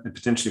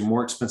potentially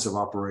more expensive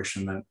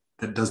operation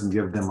that doesn't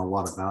give them a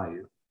lot of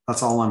value.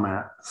 That's all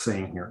I'm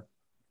saying here.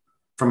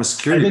 From a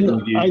security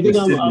point of view,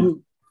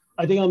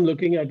 I think I'm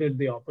looking at it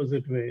the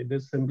opposite way.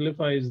 This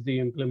simplifies the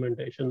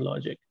implementation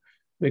logic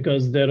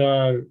because there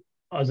are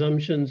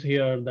assumptions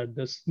here that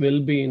this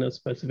will be in a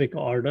specific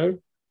order,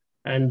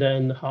 and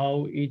then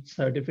how each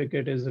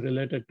certificate is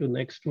related to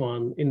next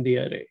one in the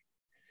array.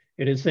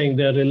 It is saying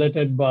they're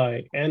related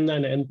by n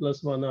and n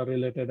plus 1 are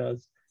related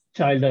as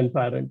child and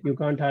parent. You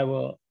can't have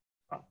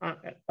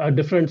a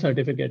different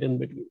certificate in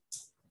between.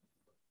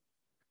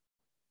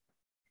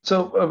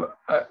 So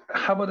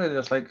how about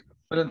this? Like,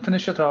 well,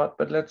 finish your thought,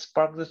 but let's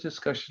park this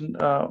discussion.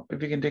 If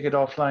we can take it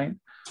offline.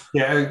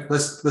 Yeah,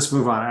 let's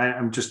move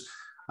on.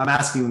 I'm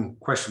asking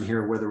a question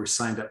here whether we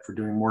signed up for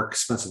doing more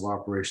expensive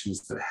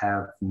operations that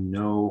have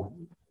no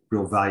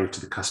real value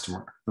to the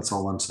customer. That's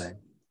all I'm saying.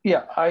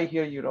 Yeah, I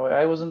hear you, Roy.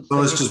 I wasn't. So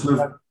let's just move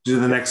to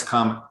the next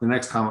comment. The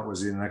next comment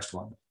was the next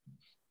one.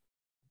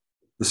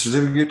 The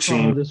certificate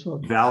chain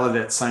valid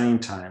at signing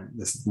time.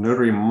 The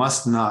notary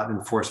must not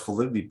enforce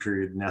validity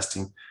period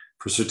nesting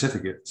for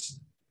certificates.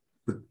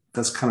 But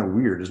that's kind of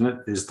weird, isn't it?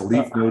 Is the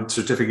leaf node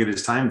certificate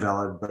is time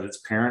valid, but its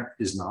parent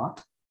is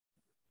not?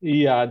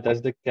 Yeah,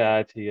 that's the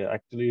catch here.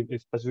 Actually, the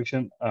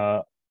specification,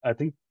 I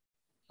think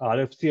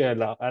RFC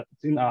allow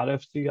in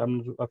RFC,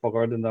 I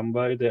forgot the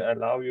number. They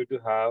allow you to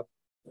have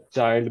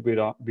child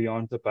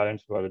beyond the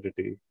parent's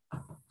validity.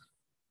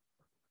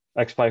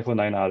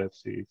 X509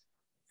 RFCs.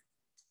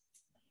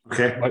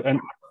 Okay. But,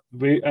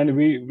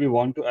 we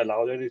want to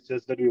allow that. It's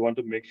just that we want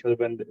to make sure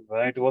when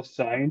it was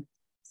signed,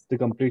 the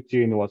complete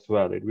chain was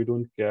valid. We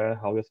don't care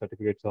how your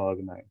certificates are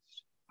organized.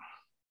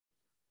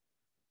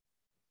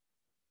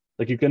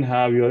 Like you can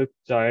have your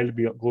child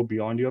go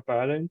beyond your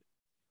parent,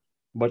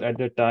 but at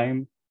the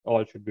time,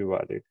 all should be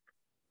valid.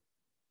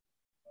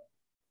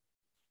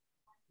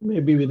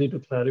 Maybe we need to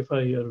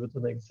clarify here with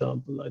an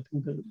example. I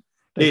think that.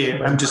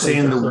 Yeah, I'm just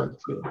saying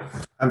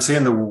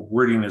the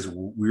wording is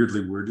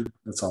weirdly worded.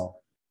 That's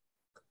all.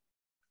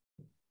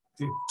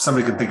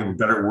 Somebody could think of a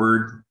better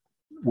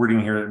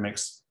wording here that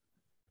makes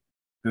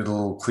it a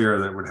little clearer.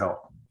 That would help.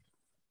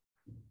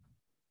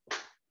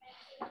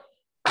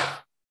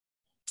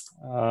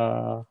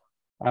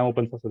 I'm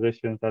open for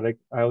suggestions.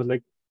 I was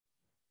like,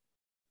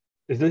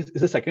 is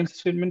the second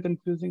statement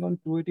confusing on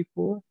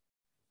 284?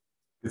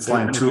 It's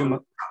line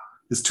 2.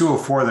 It's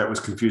 204 that was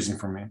confusing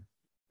for me.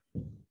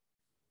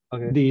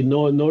 Okay. The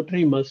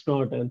notary must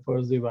not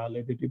enforce the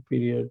validity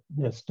period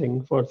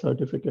nesting for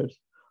certificates.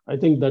 I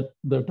think that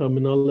the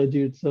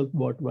terminology itself,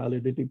 what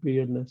validity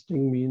period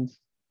nesting means,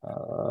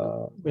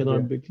 may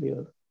not be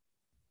clear.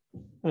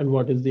 And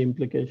what is the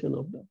implication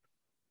of that?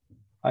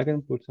 I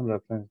can put some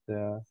reference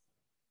there.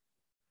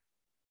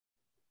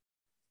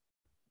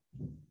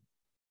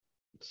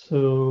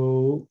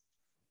 So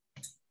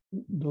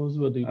those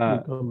were the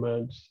two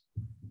comments.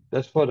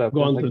 Just for reference,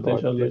 go on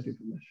to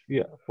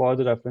yeah, for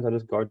the reference, I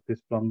just got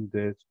this from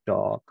this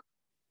talk.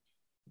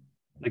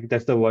 Like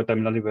that's the word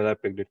terminology where I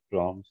picked it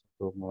from.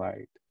 So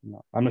right,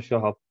 no, I'm not sure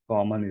how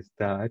common is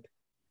that.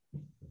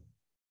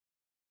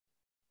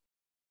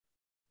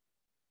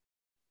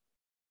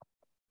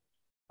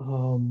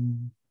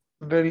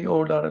 Very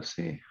old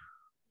RFC.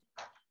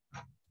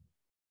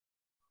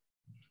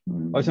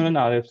 It's not an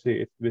RFC.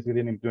 It's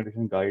basically an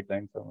implementation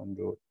guideline someone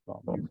wrote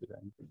from New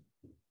Zealand.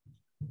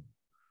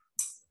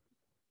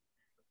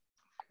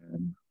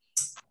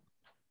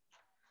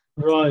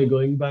 Roy,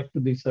 going back to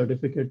the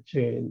certificate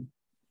chain.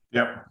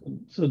 Yep.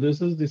 So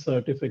this is the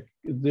certificate,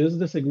 this is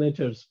the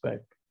signature spec,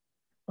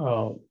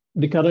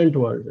 the current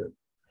version.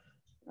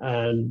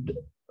 And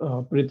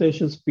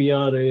Pritesh's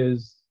PR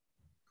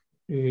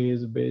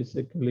is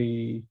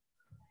basically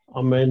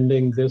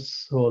amending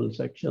this whole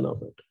section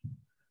of it.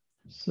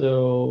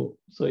 So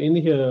in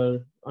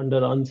here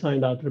under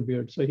unsigned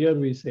attributes, so here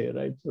we say,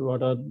 right, so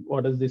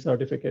what is the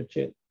certificate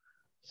chain?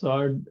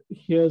 So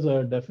here's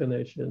our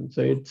definition.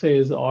 So it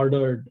says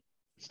ordered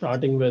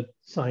starting with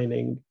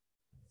signing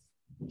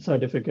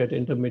certificate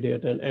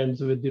intermediate and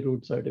ends with the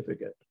root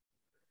certificate.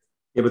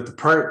 Yeah, but the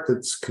part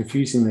that's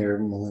confusing there,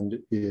 Melinda,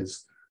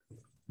 is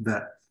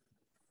that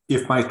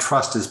if my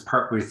trust is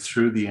partway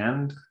through the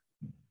end,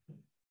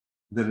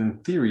 that in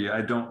theory,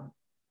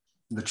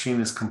 the chain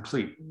is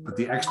complete, but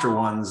the extra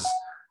ones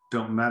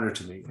don't matter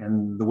to me.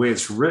 And the way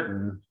it's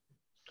written,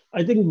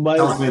 I think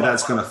tells me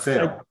that's going to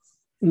fail.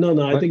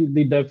 I think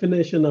the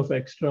definition of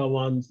extra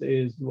ones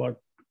is what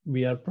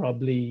we are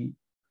probably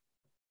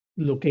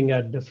looking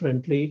at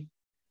differently.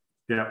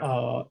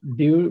 Yeah.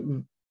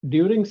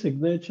 During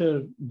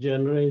signature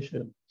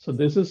generation, so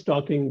this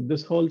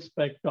whole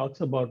spec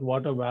talks about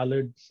what a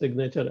valid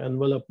signature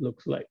envelope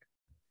looks like.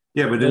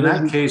 Yeah, but in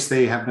that case,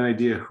 they have no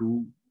idea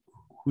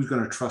who's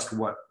going to trust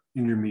what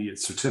intermediate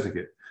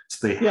certificate.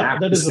 So they have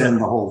to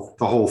send the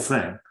whole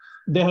thing.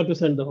 They have to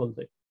send the whole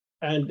thing.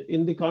 And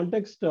in the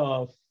context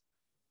of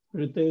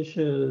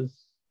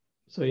Pritesh's,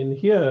 so in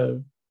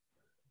here,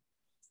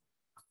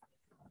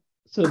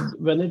 so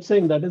when it's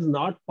saying that is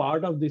not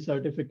part of the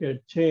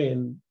certificate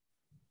chain,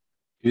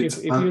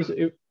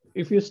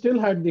 if you still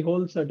had the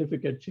whole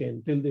certificate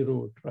chain till the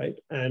root, right,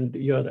 and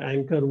your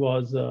anchor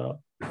was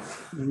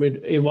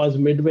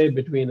midway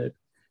between it,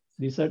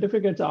 the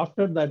certificates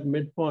after that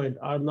midpoint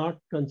are not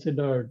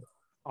considered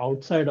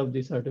outside of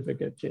the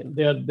certificate chain.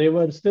 They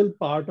were still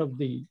part of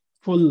the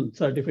full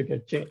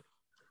certificate chain.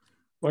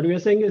 What we are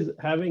saying is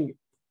having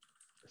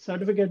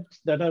certificates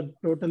that are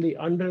totally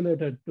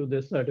unrelated to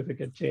this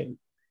certificate chain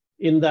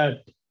in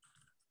that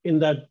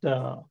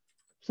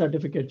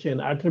certificate chain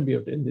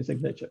attribute in the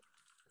signature.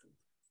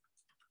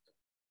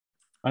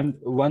 And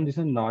one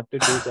reason not to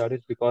do that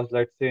is because,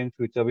 let's say in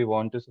future we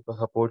want to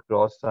support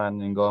cross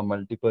signing or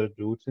multiple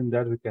routes in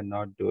that, we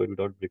cannot do it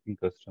without breaking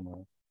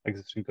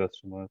existing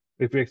customers.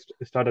 If we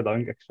start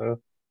allowing extra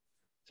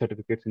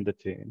certificates in the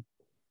chain,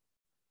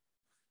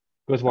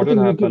 because what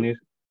will happen is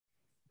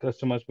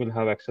customers will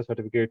have extra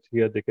certificates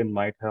here. They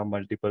might have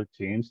multiple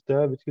chains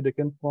there which they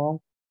can form.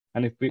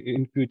 And if we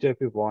in future, if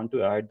we want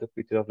to add the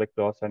feature of like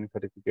cross signing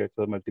certificates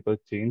or multiple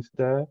chains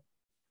there,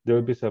 they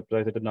will be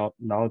surprised that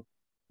now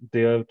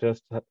they are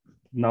just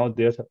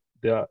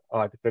their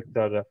artifacts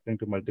are referring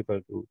to multiple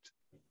routes.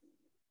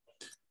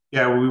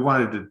 Yeah, well, we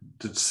wanted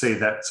to say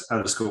that's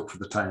out of scope for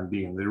the time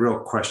being. The real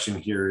question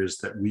here is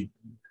that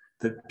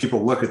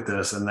people look at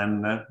this and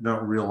then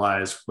don't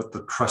realize what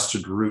the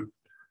trusted root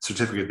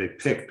certificate they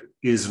picked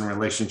is in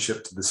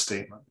relationship to the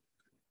statement.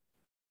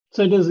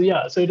 So it is,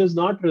 yeah. So it is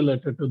not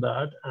related to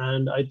that,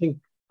 and I think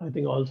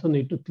also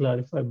need to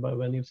clarify by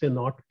when you say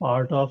not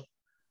part of,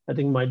 I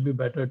think might be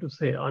better to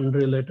say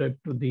unrelated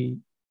to the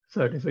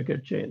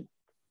certificate chain.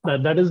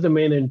 That is the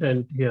main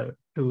intent here,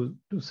 to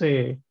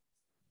say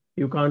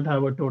you can't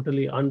have a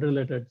totally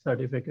unrelated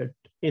certificate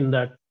in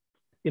that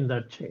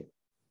chain.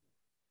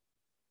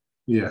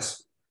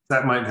 Yes,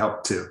 that might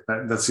help too.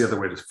 That's the other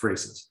way to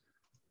phrase this.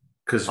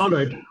 Because all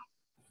right,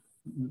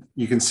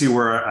 you can see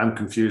where I'm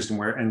confused and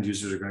where end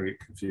users are going to get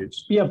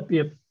confused. Yep.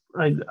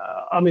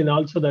 I mean,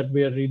 also that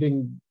we are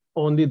reading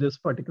only this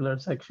particular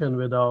section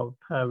without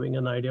having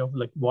an idea of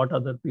like what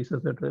other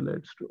pieces it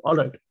relates to. All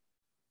right.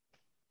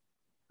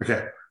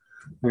 Okay,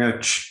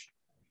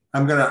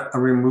 I'm gonna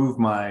remove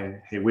my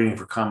waiting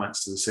for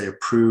comments to say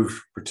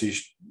approved,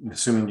 Pratish,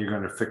 assuming you're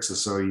going to fix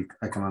this so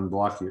I can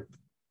unblock you.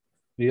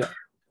 Yeah.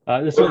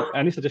 So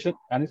any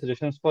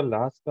suggestions for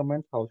last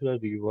comment? How should I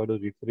reword or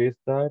rephrase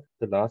that?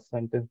 The last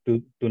sentence,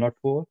 do not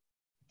for.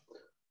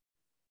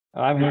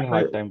 I'm having a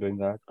hard time doing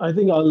that. I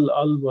think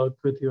I'll work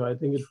with you. I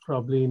think it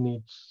probably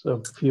needs a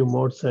few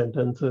more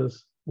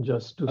sentences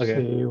just to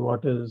say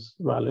what is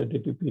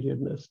validity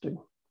period nesting.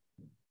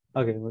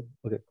 Okay.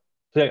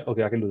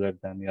 So I can do that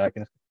then. Yeah, I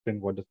can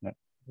explain what does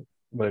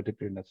validity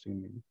period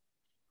nesting mean.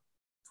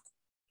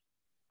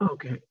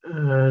 Okay,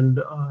 and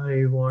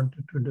I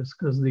wanted to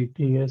discuss the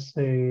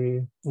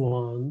TSA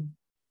one,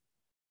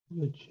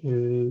 which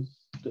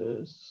is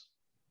this.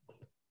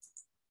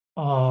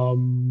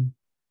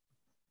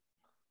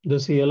 The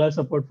CLI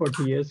support for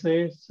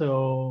TSA.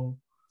 So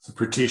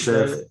Pratish,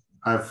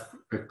 I've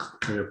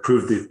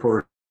approved the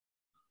report.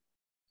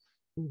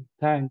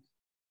 Thanks.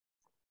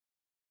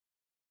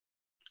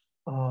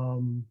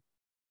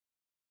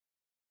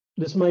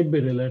 This might be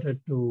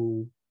related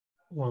to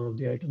one of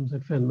the items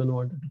that Fenman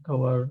wanted to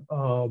cover.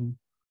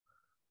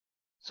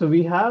 So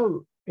we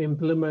have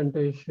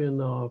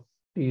implementation of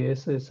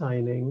TSA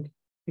signing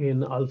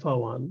in Alpha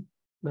 1.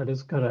 That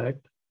is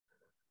correct.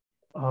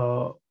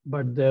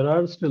 But there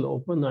are still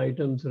open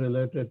items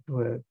related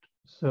to it.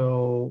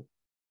 So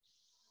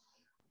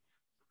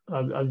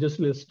I've just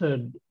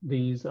listed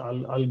these.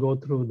 I'll go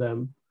through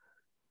them.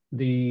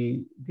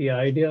 The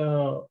idea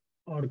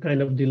or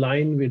kind of the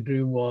line we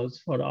drew was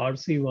for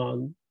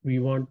RC1, we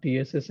want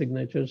TSA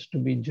signatures to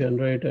be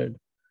generated,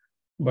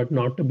 but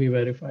not to be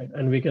verified.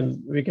 And we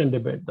can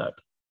debate that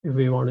if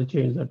we want to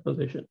change that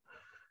position.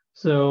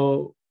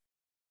 So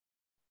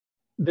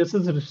this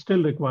is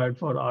still required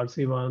for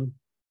RC1.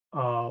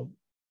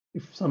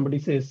 If somebody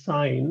says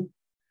sign,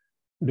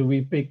 do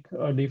we pick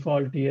a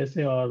default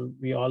TSA, or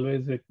we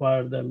always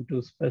require them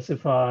to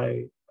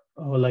specify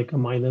like a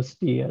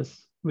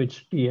 -TS,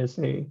 which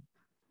TSA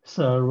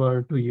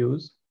server to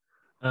use?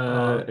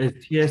 Is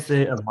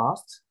TSA a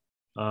must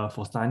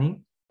for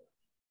signing?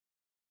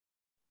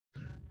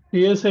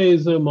 TSA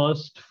is a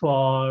must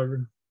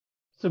for,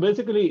 so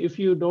basically if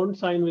you don't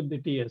sign with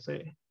the TSA,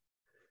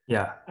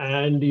 Yeah.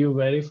 and you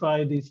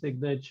verify the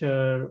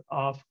signature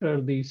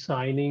after the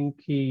signing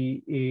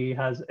key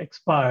has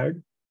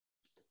expired,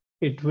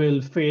 it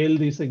will fail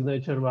the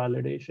signature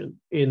validation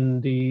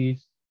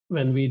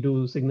when we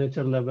do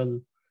signature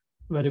level,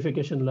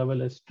 verification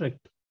level is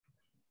strict.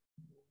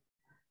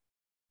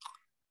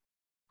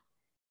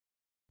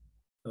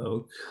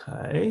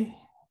 Okay.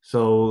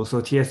 So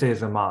TSA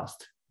is a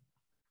must.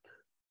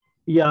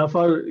 Yeah,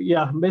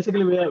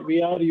 basically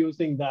we are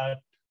using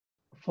that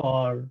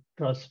for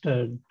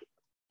trusted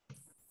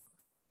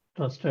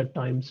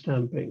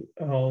timestamping.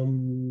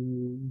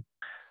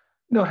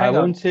 No, I hang on.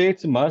 wouldn't say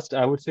it's a must.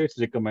 I would say it's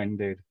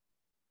recommended.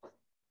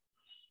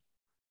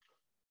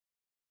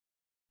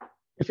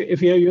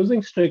 If you're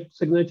using strict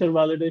signature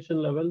validation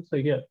level, so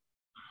here,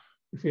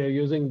 if you're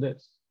using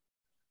this,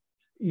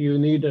 you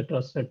need a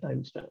trusted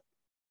timestamp.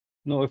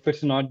 No, if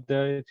it's not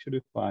there, it should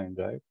be fine,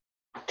 right?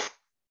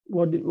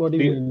 What do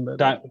you mean by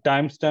that?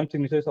 Timestamp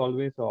signature is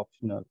always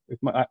optional. If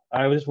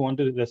I just want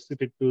to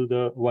restrict it to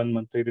the 1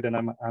 month period, and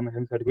I'm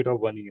having certificate of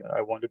 1 year,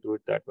 I want to do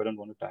it that way. I don't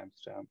want to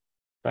timestamp.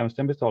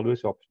 Timestamp is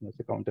always optional. It's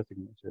a counter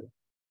signature.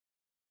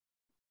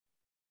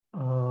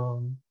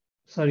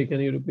 Sorry, can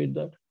you repeat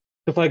that?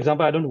 So, for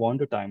example, I don't want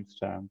to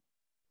timestamp.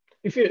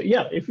 If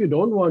you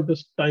don't want to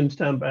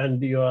timestamp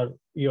and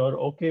you're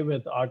okay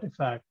with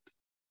artifact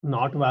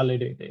not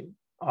validating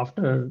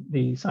after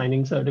the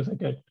signing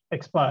certificate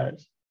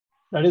expires,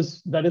 that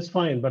is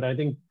fine. But I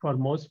think for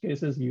most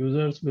cases,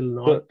 users will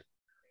not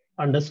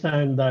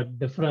understand that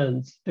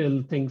difference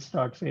till things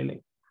start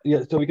failing.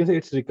 Yeah, so we can say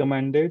it's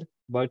recommended,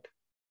 but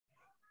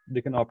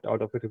they can opt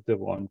out of it if they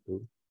want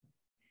to.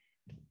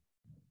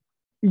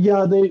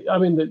 Yeah,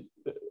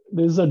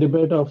 there's a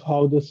debate of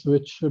how the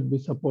switch should be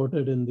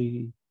supported in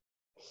the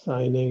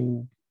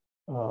signing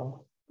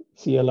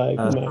CLI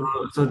command.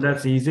 So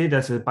that's easy.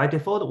 That's by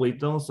default, we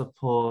don't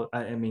support,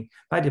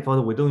 by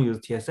default, we don't use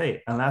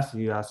TSA unless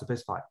you are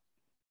specified.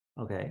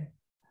 Okay.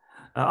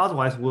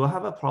 Otherwise, we'll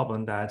have a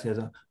problem that is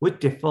with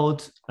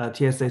default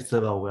TSA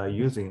server we are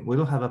using, we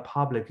don't have a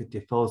public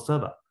default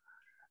server.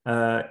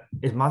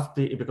 It must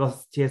be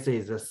because TSA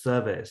is a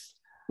service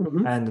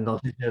and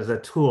not as a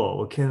tool.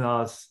 We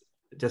cannot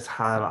just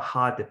have a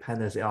hard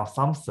dependency on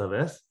some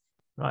service,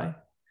 right?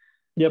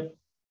 Yep.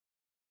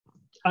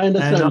 I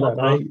understand that.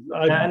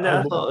 And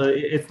also,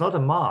 it's not a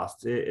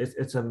must.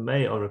 It's a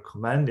may or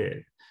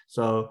recommended.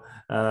 So,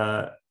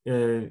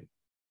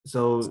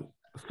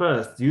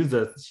 first,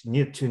 users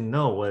need to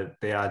know what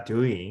they are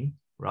doing,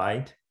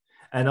 right?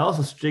 And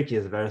also, strict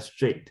is very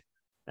strict.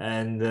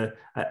 And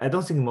I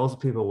don't think most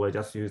people will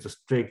just use a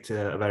strict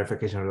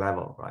verification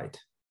level, right?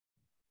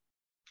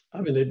 I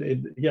mean,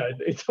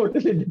 it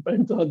totally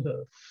depends on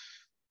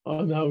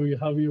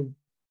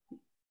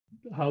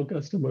how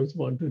customers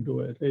want to do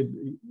it.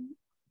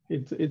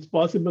 It's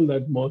possible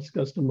that most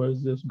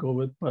customers just go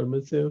with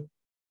permissive,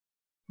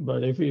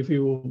 but if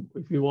you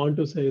want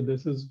to say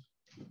this is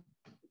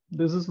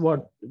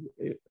what,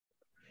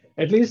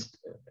 at least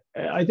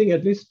I think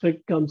at least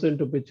strict comes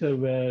into picture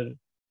where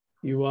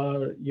you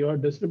are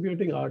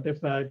distributing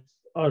artifacts,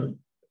 or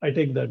I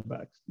take that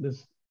back.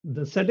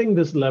 The setting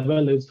this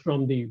level is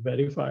from the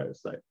verifier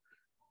side.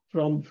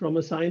 From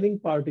a signing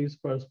party's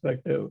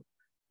perspective,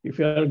 if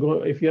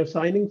you're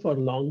signing for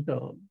long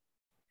term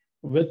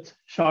with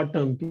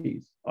short-term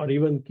keys or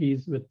even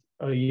keys with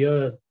a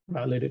year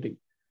validity,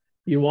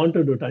 you want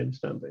to do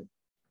timestamping.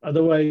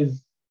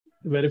 Otherwise,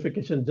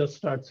 verification just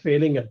starts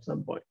failing at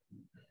some point.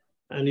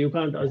 And you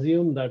can't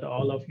assume that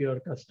all of your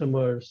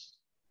customers,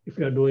 if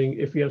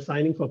you're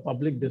signing for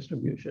public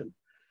distribution,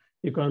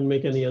 you can't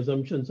make any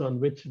assumptions on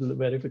which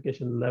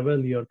verification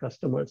level your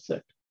customers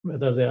set,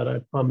 whether they are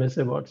at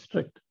permissive or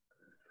strict.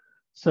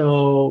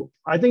 So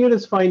I think it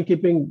is fine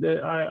keeping,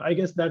 I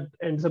guess that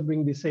ends up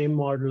being the same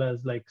model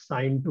as like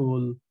sign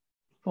tool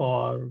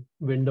for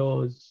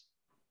Windows,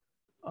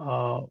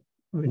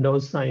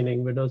 Windows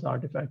signing, Windows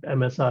artifact,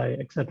 MSI,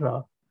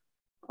 etc.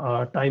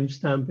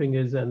 Timestamping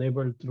is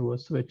enabled through a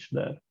switch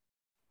there.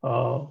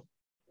 Rakesh,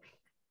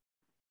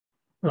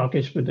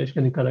 Pritesh,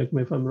 can you correct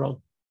me if I'm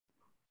wrong?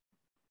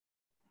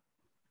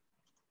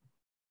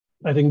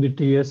 I think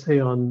the TSA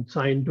on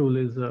sign tool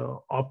is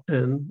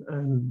opt-in,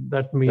 and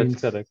that means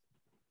that's correct.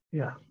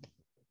 Yeah.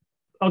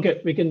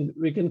 Okay, we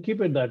can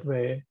keep it that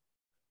way.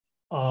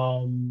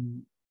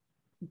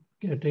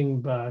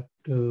 getting back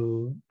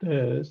to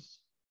this,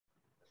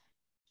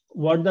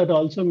 what that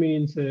also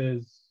means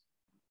is,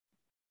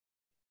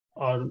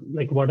 or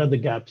like, what are the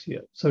gaps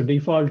here? So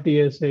default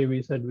TSA,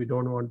 we said we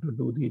don't want to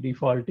do the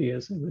default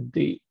TSA with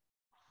the,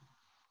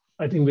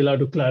 I think we'll have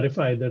to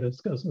clarify the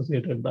risk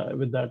associated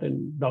with that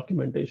in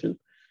documentation.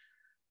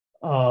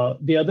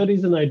 The other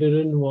reason I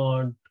didn't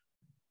want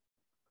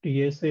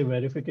TSA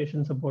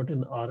verification support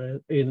in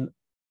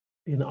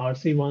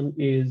RC1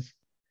 is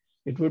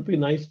it would be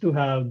nice to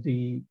have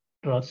the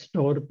trust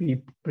store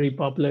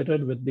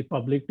pre-populated with the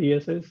public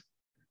TSAs.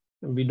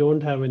 And we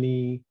don't have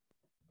any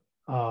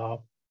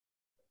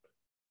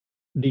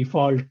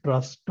default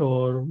trust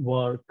store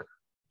work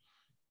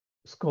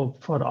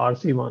scope for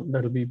RC1.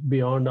 That'll be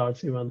beyond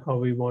RC1, how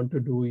we want to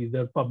do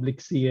either public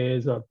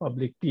CAs or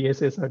public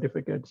TSA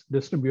certificates,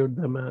 distribute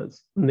them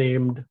as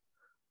named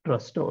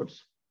trust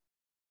stores.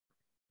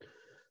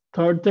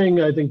 Third thing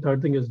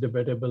is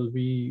debatable.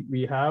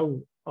 We have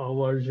a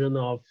version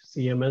of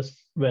CMS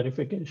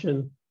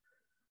verification,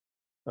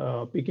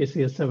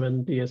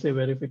 PKCS7 TSA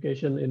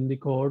verification in the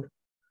code.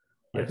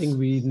 Yes. I think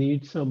we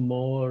need some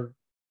more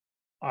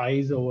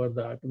eyes over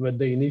that. With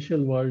the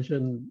initial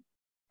version,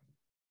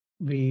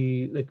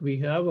 we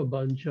have a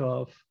bunch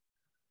of,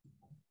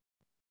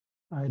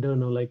 I don't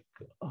know, like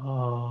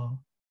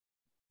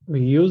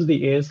we use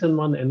the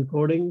ASN1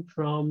 encoding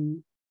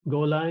from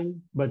Golang,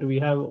 but we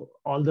have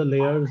all the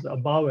layers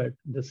above it,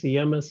 the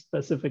CMS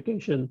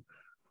specification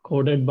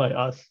coded by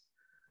us,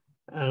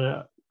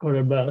 as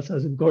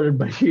in coded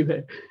by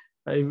eBay.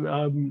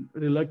 I'm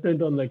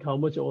reluctant on like how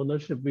much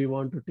ownership we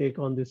want to take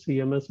on the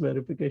CMS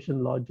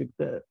verification logic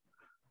there.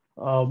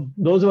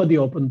 Those are the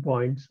open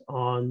points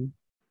on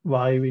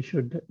why we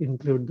should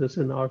include this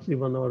in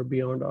RC1 or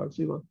beyond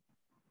RC1.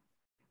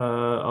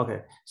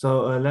 Okay,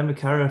 so let me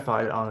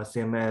clarify on the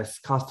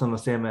CMS, custom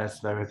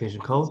CMS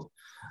verification code.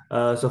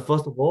 So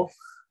first of all,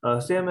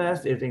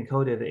 CMS is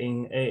encoded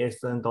in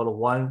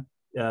ASN.1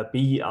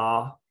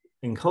 BER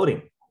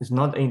encoding. It's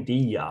not in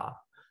DER.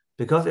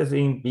 Because it's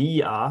in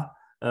BER,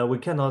 we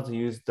cannot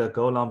use the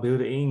Golang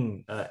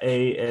built-in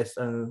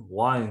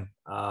ASN1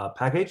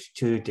 package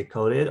to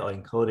decode it or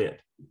encode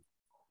it.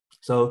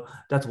 So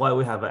that's why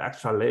we have an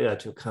extra layer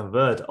to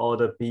convert all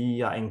the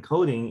BER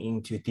encoding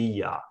into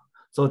DER,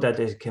 so that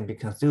it can be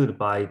consumed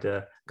by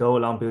the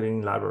Golang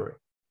built-in library.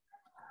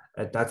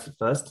 That's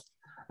first.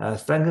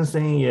 Second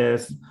thing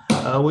is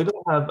we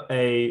don't have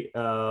a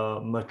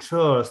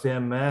mature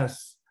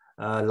CMS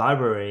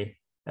library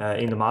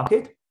in the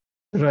market.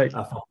 Right.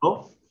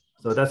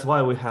 So that's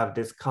why we have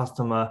this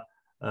customized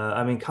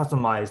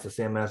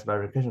CMS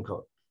verification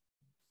code.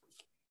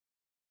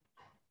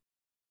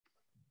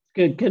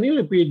 Can you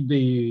repeat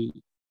the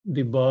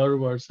BER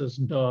versus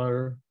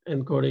DER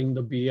encoding,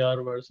 the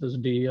BER versus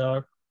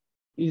DER?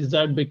 Is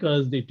that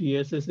because the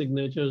TSA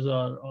signatures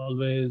are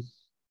always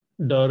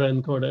DER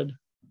encoded?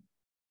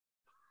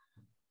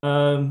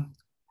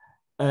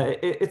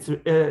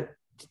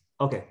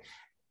 Okay.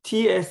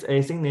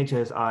 TSA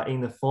signatures are in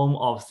the form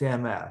of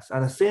CMS,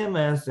 and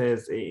CMS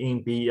is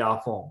in BER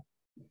form.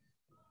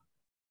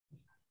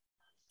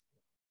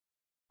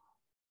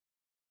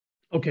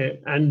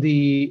 Okay, and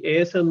the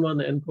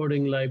ASN1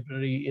 encoding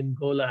library in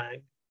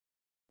Golang,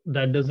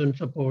 that doesn't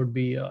support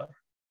BER.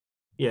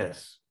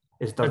 Yes,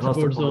 it does not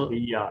support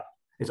BER.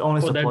 It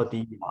only supports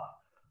DER.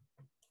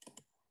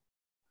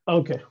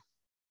 Okay.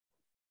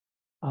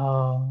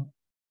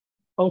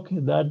 Okay,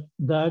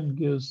 that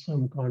gives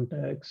some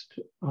context.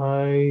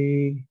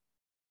 I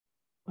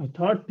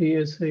thought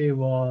TSA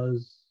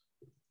was,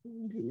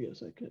 give me a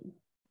second.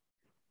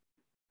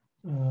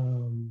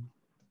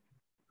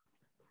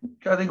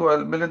 I think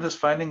while Melinda's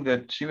finding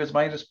that,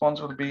 my response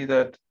will be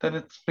that then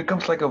it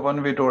becomes like a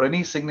one-way door.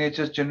 Any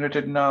signatures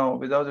generated now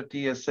without a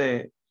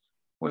TSA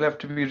will have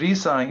to be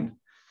re-signed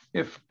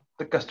if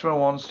the customer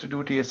wants to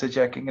do TSA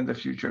checking in the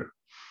future.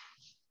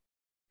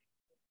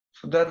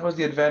 So that was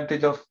the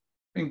advantage of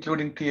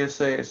including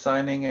TSA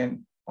signing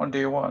in on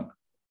day one.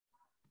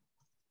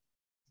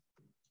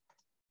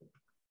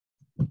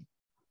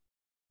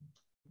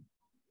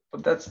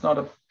 But that's not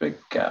a big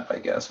gap, I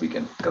guess.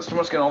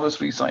 Customers can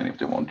always re-sign if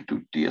they want to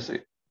do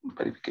TSA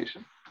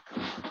verification.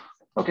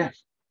 Okay.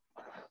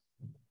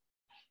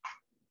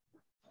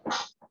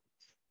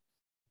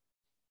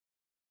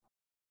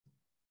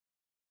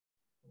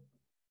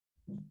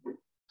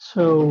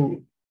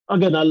 So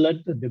again, I'll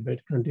let the debate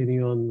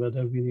continue on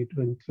whether we need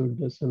to include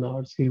this in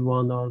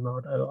RC1 or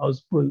not. I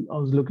was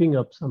looking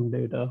up some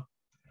data.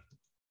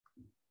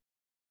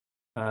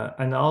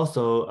 And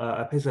also,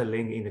 I paste a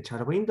link in the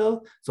chat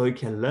window so you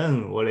can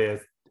learn what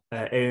is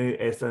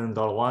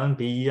ASN.1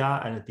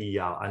 BER and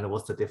DER and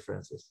what's the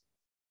differences.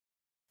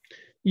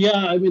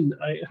 Yeah, I mean,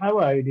 I have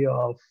an idea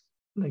of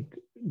like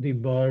the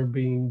BER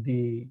being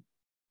the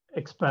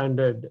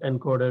expanded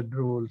encoded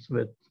rules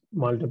with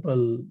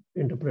multiple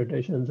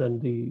interpretations,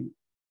 and the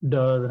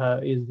DER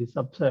is the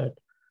subset,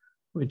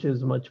 which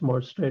is much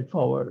more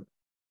straightforward.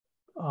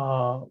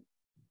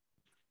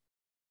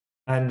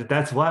 And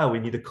that's why we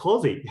need a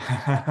COSI.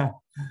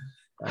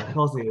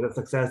 COSI is the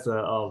successor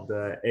of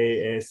the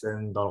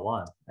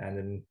ASN.1 and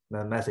then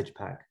the message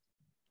pack.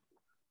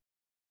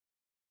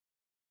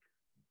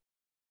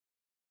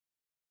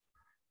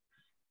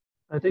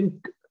 I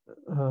think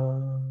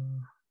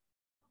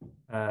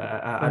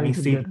I mean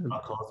C,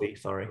 not COSI,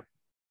 sorry.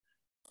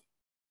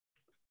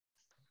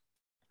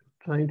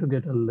 Trying to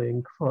get a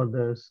link for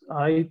this.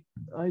 I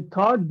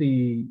thought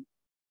the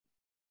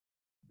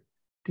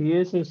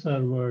TSA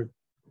server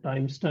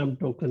timestamp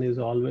token is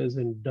always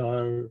in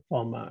DIR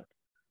format.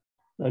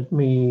 Let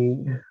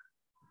me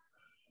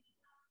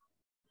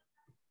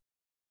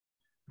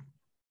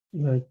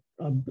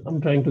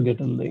I'm trying to get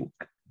a link.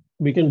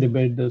 We can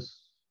debate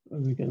this.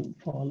 We can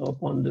follow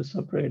up on this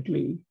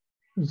separately.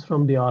 It's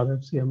from the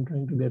RFC. I'm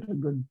trying to get a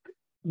good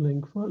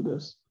link for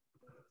this.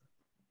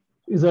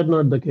 Is that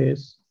not the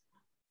case?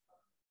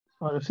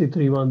 RFC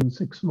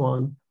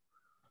 3161.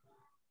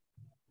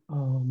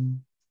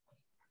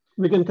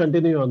 We can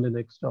continue on the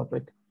next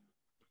topic.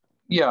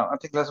 Yeah, I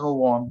think let's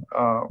move on.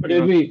 But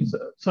did we,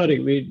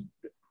 sorry,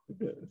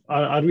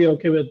 are we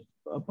okay with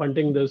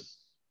punting this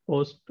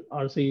post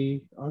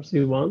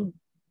RC1?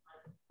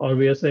 Or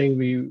we are saying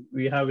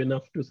we have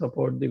enough to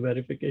support the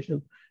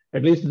verification?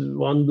 At least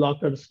one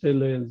blocker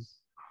still is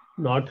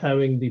not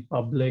having the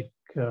public,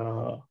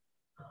 not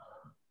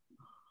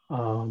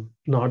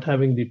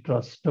having the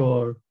trust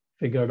store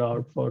figured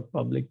out for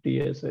public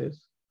TSAs.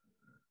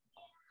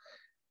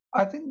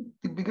 I think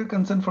the bigger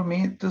concern for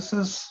me, this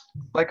is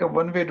like a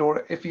one-way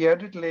door. If we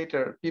add it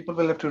later, people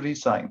will have to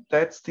re-sign.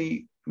 That's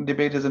the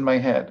debate is in my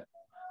head.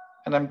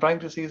 And I'm trying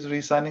to see is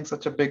re-signing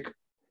such a big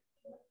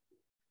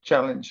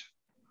challenge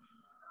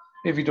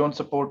if we don't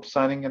support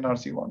signing an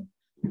RC1.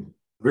 The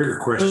bigger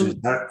question is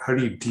how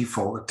do you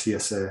default a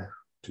TSA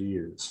to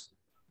use?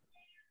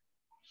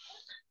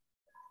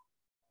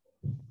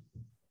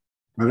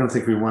 I don't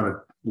think we want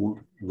to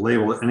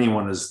label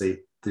anyone as the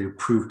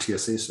approved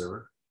TSA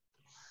server.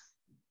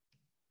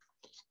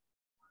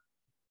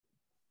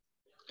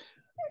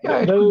 Yeah,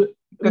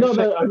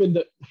 I mean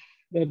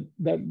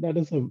that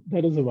is a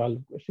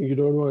valid question. You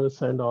don't want to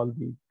send all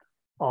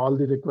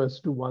the requests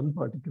to one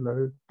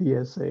particular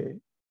TSA,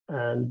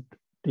 and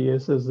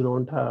TSAs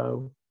don't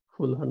have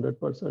full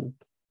 100%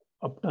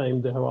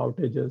 uptime. They have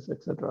outages,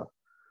 etc.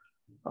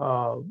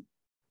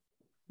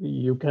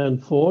 You can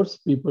force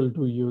people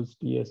to use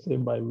TSA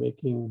by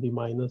making the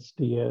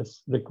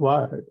 -TS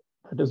required.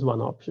 That is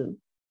one option,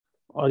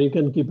 or you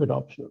can keep it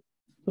optional.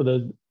 So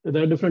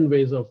there are different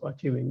ways of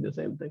achieving the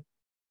same thing.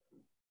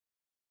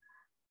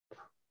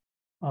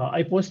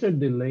 I posted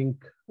the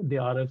link, the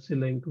RFC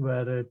link,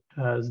 where it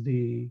has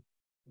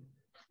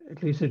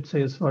at least it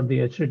says for the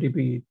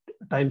HTTP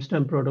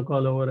timestamp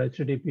protocol over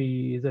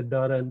HTTP is a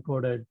DIR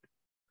encoded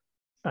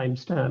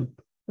timestamp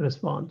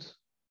response.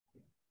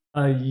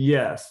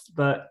 Yes,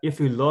 but if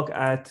you look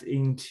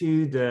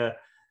into the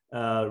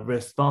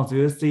response,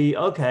 you'll see,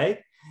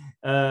 okay,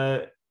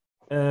 the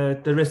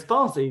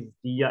response is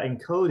BIA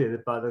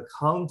encoded, but the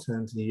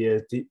content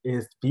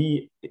is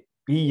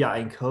BIA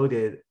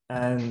encoded,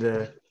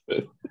 and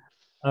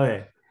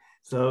okay,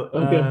 so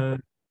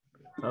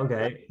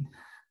okay.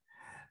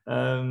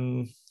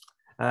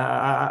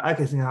 I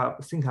can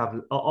think of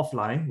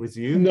offline with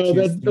you. No,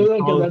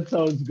 that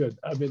sounds good.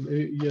 I mean,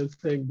 you're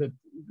saying that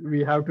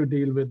we have to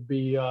deal with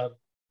BER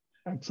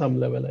at some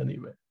level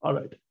anyway. All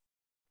right.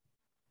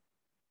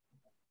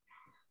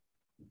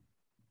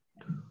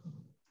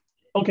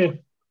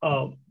 Okay.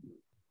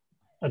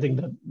 I think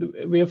that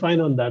we are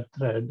fine on that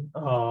thread.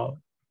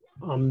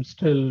 I'm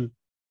still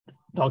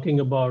talking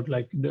about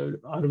like,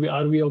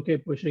 are we okay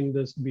pushing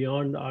this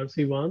beyond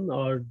RC1,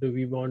 or do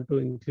we want to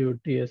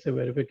include TSA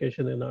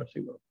verification in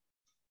RC1?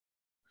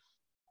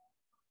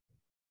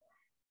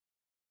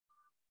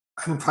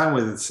 I'm fine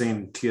with it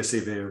saying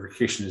TSA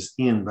verification is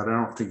in, but I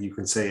don't think you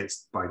can say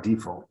it's by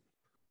default.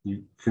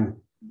 You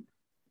can.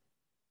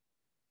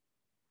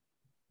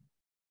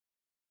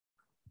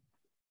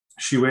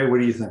 Shiwei, what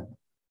do you think?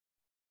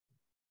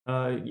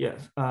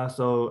 Yes,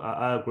 so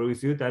I agree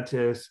with you. That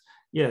is,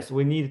 yes,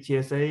 we need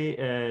TSA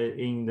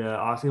in the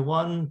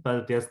RC1,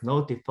 but there's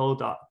no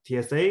default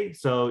TSA.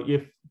 So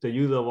if the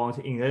user wants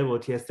to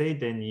enable TSA,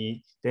 then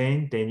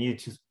they need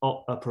to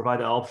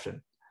provide an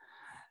option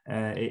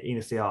in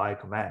the CLI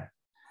command.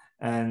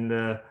 And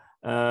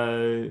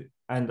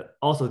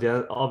also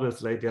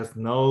there's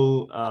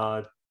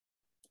no,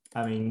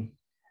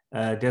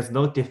 there's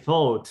no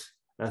default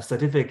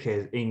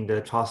certificate in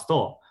the trust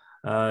store.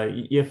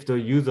 If the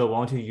user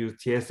want to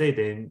use TSA,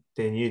 then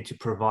they need to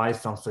provide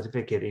some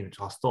certificate in the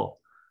trust store.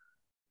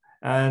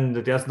 And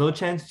there's no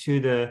change to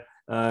the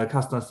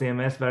custom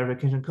CMS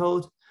verification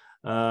code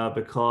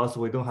because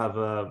we don't have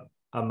a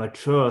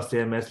mature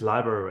CMS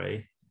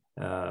library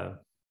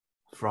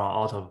from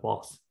out of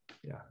box.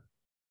 Yeah.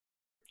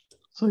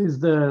 So is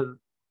there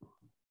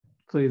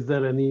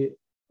any,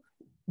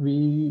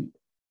 in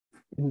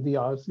the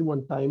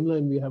RC1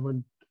 timeline, we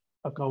haven't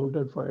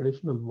accounted for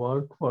additional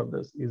work for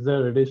this. Is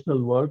there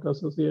additional work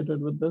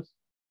associated with this?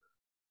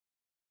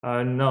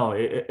 No,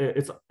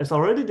 it's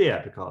already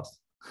there because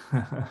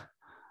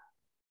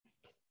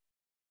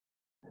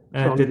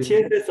And the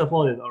TSA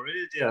support is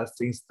already there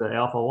since the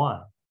Alpha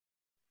 1.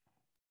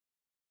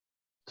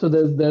 So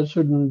there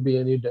shouldn't be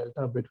any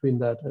delta between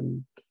that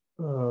and,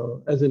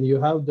 as in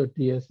you have the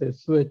TSA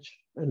switch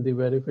and the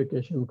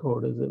verification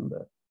code is in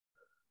there.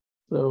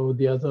 So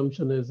the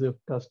assumption is if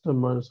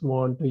customers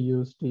want to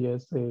use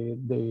TSA,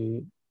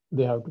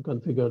 they have to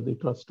configure the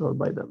trust store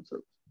by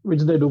themselves,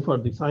 which they do for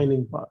the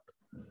signing part.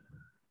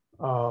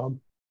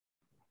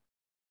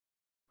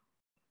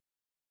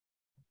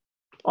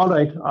 All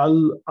right,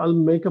 I'll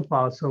make a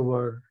pass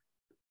over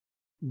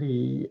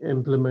the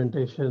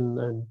implementation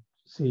and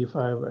see if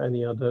I have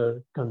any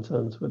other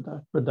concerns with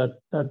that, but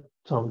that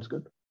sounds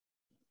good.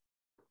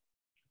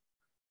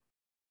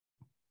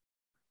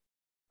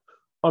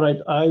 All right,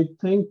 I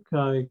think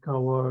I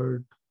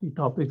covered the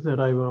topics that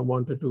I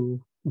wanted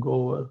to go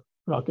over.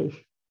 Rakesh.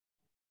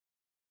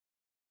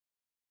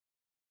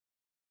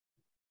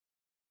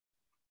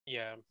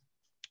 Yeah,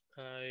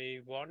 I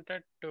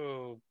wanted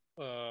to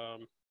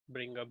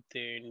bring up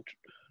the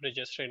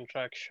register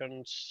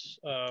interactions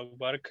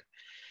work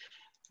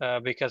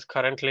because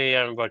currently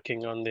I'm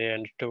working on the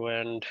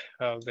end-to-end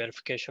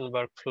verification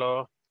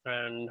workflow,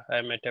 and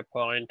I'm at a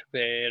point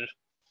where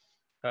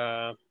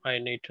I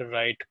need to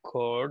write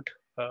code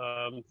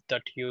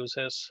that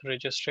uses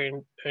registry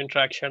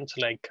interactions,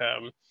 like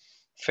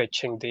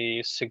fetching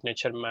the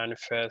signature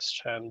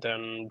manifest and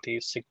then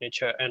the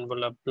signature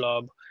envelope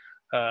blob.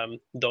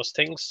 Those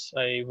things.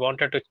 I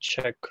wanted to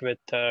check with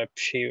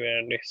Shiv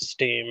and his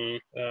team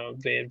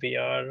where we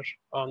are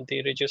on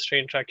the registry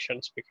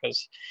interactions,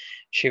 because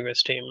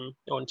Shiva's team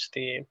owns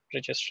the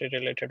registry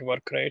related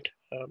work, right?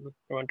 I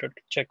wanted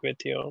to check with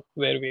you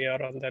where we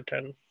are on that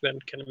and when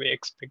can we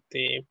expect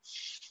the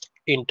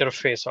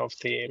interface of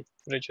the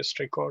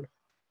registry code.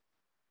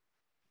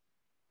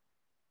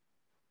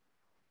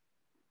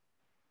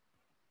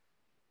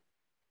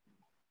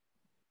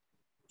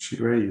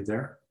 Shiva, are you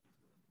there?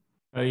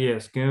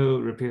 Yes, can you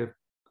repeat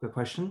the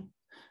question?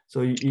 So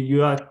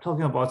you are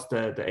talking about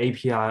the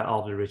API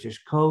of the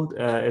registry code.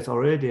 It's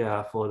already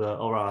there for the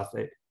ORAS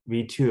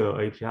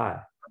v2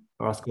 API,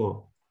 ORAS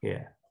Go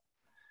here.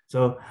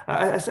 So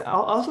I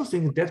also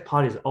think that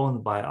part is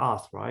owned by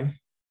us, right?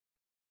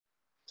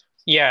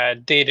 Yeah,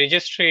 the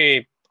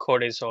registry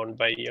code is owned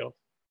by you.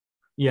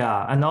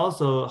 Yeah, and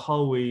also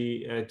how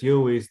we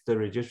deal with the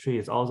registry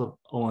is also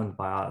owned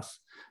by us.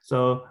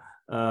 So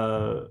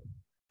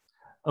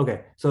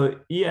okay, so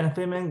Ian and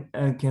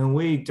Feynman, can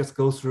we just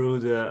go through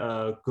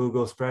the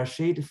Google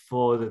spreadsheet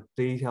for the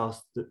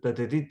details, the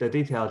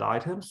detailed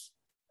items?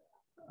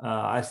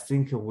 I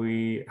think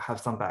we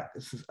have some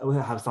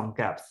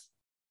gaps.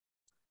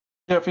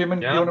 Yeah,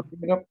 Feynman, do you want to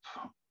bring it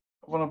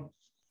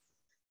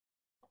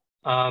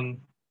up?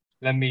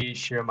 Let me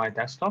share my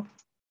desktop.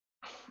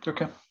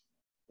 Okay.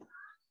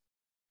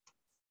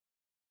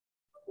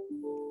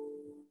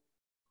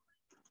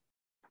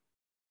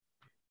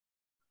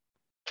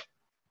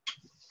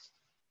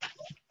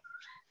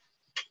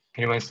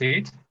 Can you see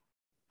it?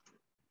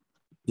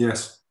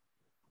 Yes.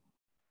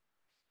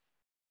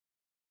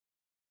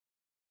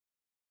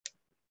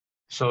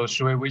 So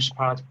Shui, which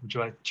part would you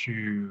like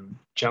to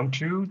jump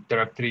to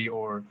directly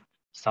or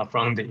start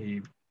from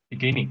the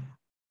beginning?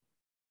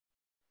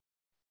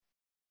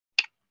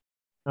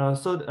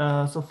 So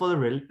for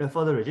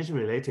the registry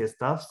related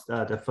stuff,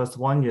 the first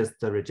one is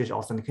the registry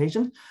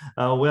authentication.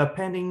 We are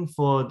pending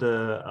for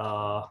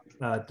the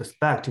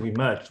spec to be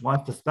merged.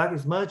 Once the spec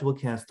is merged, we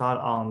can start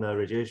on the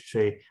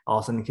registry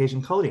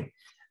authentication coding,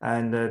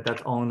 and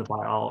that's owned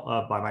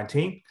by my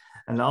team.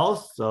 And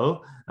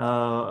also,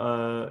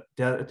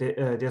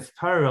 there's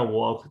parallel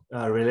work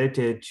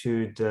related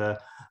to the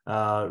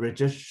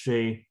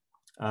registry,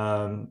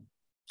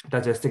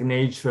 that's a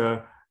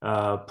signature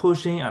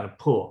pushing and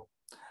pull.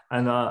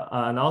 And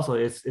also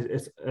it's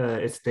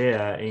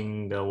there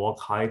in the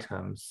work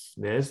items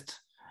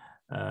list.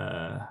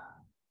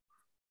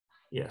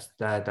 Yes,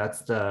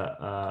 that's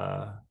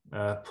the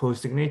pull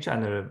signature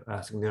and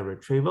the signature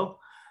retrieval,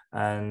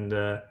 and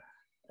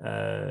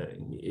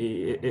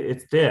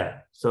it's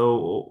there.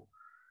 So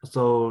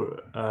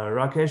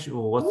Rakesh,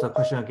 what's the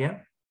question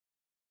again?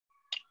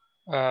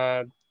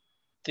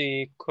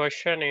 The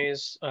question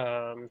is,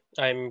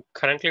 I'm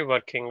currently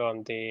working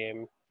on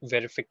the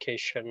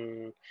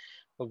verification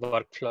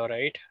workflow,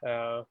 right?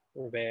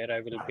 Where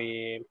I will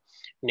be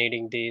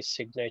needing the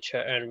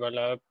signature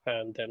envelope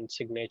and then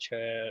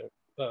signature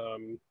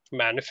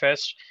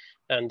manifest,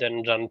 and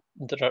then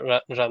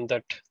run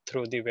that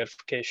through the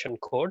verification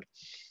code.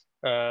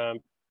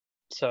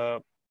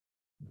 So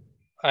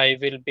I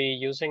will be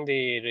using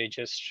the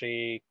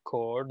registry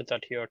code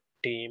that your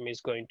team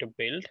is going to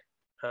build,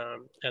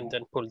 and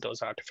then pull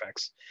those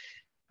artifacts.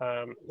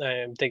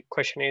 And the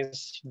question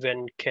is,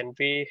 when can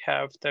we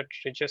have that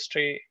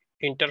registry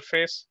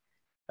interface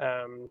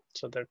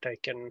so that I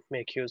can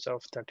make use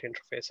of that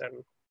interface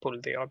and pull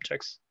the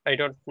objects? I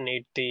don't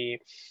need the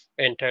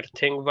entire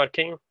thing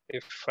working.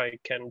 If I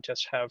can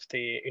just have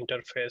the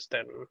interface,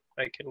 then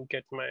I can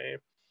get my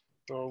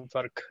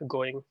work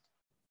going.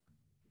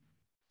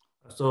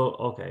 So,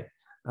 okay.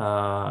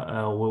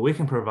 we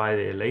can provide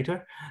it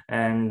later.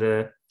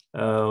 And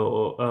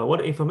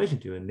what information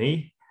do you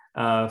need?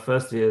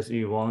 First is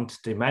you want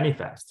the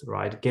manifest,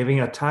 right?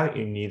 Giving a tag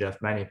in need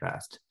of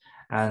manifest.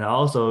 And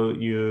also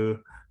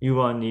you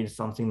will need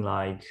something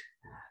like,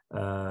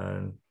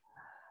 what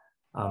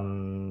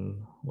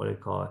do you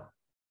call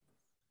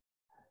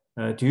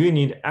it? Do you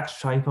need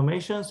extra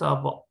information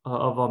of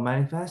a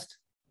manifest?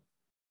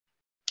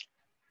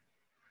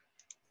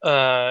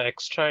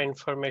 Extra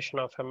information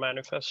of a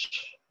manifest.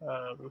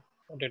 I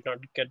did not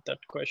get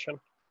that question.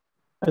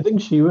 I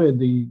think Shiva,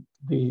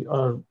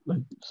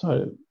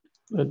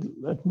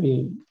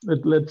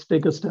 let's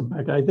take a step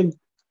back. I think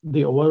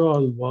the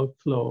overall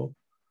workflow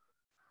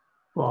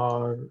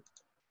for,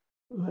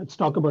 let's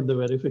talk about the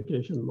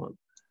verification one,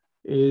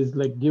 is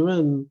like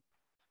given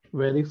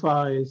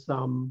verify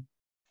some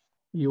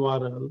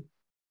URL,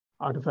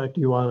 artifact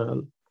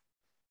URL.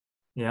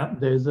 Yeah.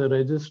 There's a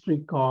registry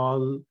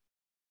call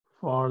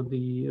for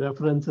the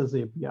references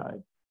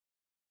API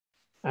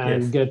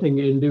and yes. getting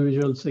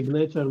individual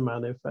signature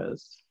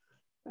manifests.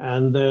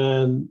 And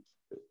then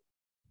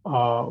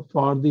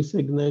for the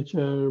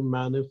signature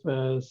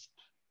manifest,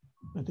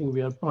 I think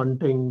we are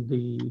punting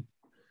the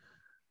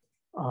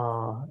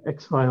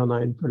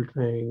X509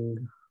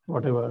 filtering,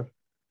 whatever.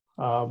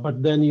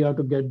 But then you have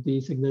to get the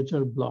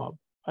signature blob.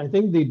 I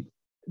think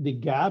the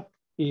gap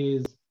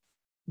is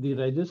the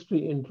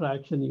registry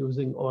interaction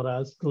using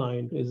ORAS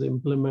client is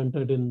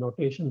implemented in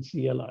notation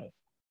CLI,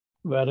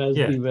 whereas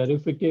the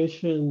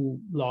verification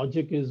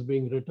logic is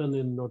being written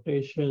in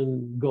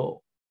notation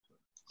Go.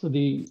 So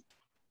the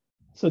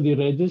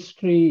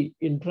registry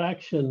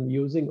interaction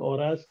using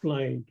ORAS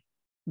client,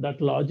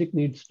 that logic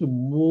needs to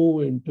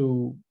move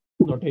into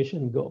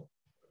notation Go.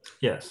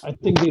 Yes. I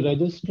think the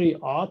registry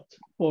auth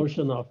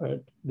portion of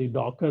it, the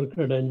Docker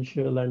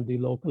credential and the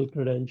local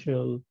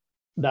credential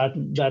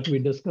that we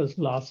discussed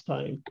last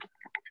time,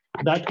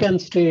 that can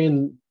stay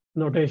in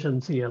notation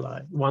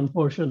CLI, one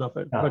portion of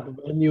it. But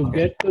when you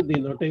get to the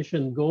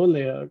notation Go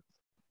layer,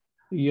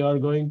 you are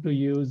going to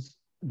use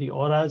the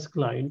ORAS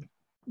client,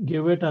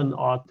 give it an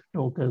auth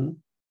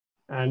token,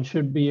 and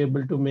should be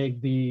able to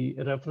make the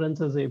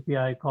references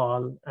API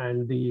call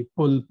and the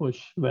pull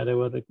push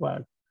wherever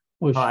required.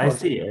 Push I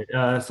see.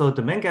 So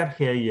the main gap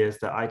here is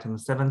the item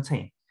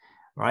 17,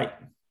 right?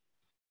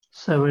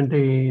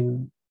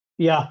 17.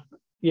 Yeah.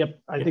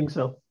 Yep. I think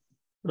so.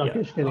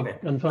 Rakesh, can you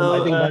confirm?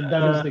 So, I think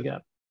that is the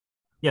gap.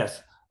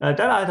 Yes. That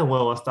item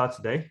will start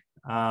today.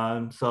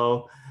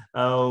 So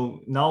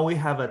now we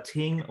have a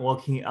team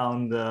working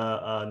on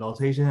the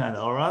notation and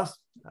ORAS,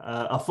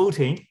 a full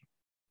team.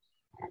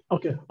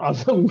 Okay.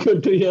 Awesome.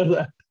 Good to hear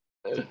that.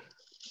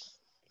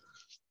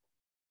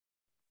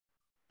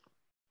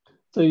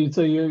 So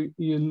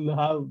you'll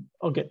have,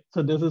 okay.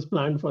 So this is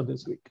planned for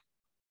this week.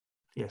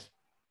 Yes.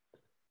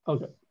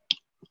 Okay.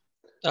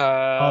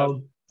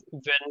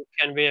 When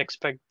can we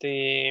expect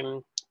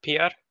the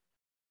PR?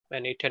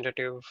 Any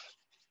tentative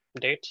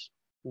dates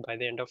by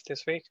the end of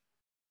this week?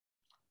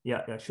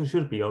 Yeah,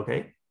 should be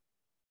okay.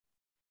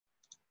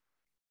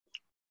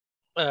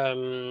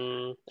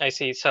 I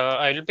see. So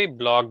I'll be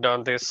blocked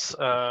on this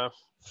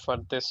for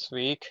this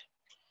week.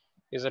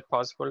 Is it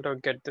possible to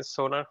get this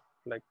sooner,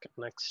 like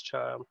next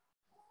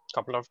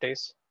couple of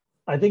days?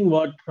 I think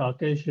what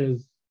Rakesh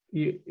is,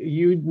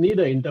 you need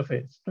an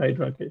interface, right,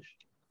 Rakesh?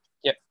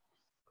 Yeah.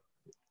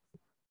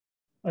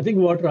 I think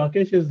what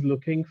Rakesh is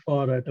looking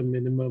for at a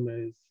minimum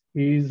is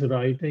he's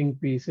writing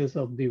pieces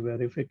of the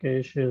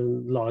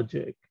verification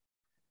logic,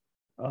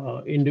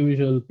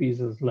 individual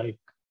pieces like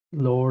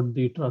load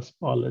the trust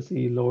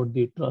policy, load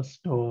the trust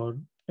store,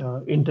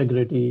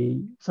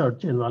 integrity,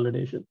 search and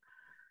validation.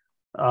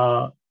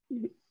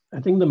 I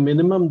think the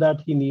minimum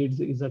that he needs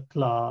is a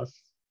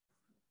class,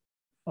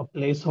 a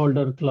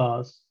placeholder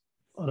class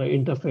or an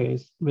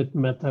interface with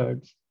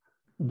methods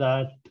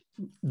that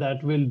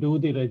will do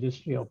the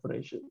registry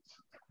operations.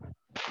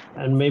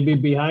 And maybe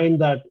behind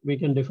that, we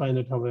can define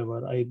it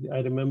however. I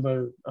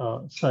remember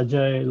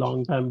Sajay a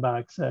long time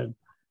back said,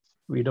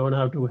 we don't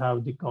have to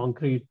have the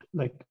concrete,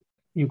 like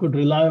you could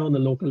rely on the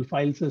local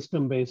file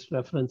system based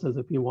references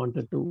if you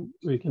wanted to.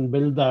 We can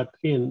build that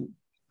in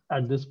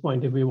at this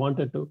point if we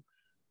wanted to,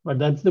 but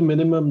that's the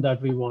minimum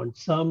that we want.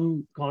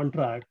 Some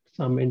contract,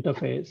 some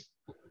interface,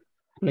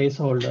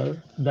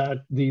 placeholder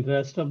that the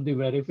rest of the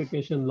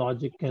verification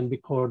logic can be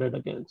coded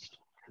against.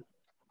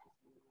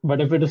 But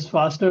if it is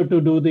faster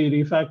to do the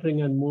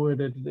refactoring and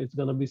move it, it's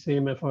going to be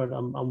same effort.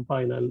 I'm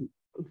fine.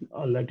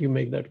 I'll let you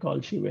make that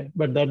call, Shiva.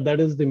 But that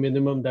is the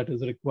minimum that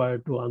is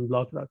required to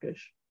unblock Rakesh.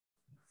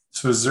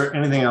 So is there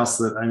anything else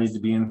that I need to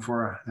be in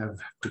for? I have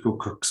to go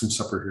cook some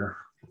supper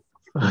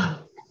here.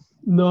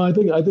 No, I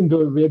think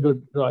we're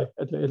good, right?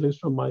 At least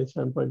from my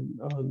standpoint.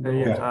 No,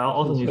 yes, I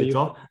also need to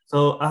drop.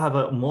 So I have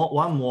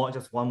one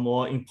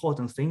more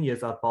important thing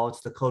is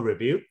about the code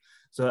review.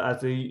 So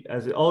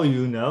as all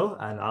you know,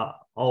 and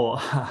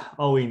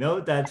all we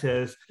know, that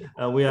is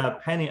we are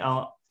planning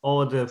on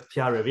all the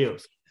PR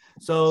reviews.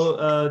 So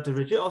the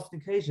review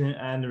authentication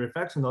and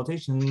reflection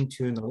notation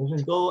to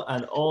notation Go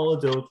and all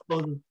the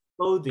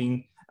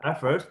coding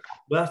effort,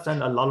 we'll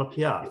send a lot of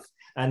PRs.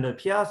 And the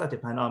PRs are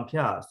dependent on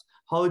PRs.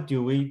 How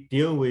do we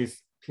deal with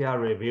PR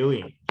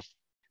reviewing?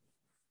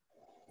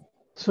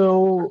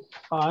 So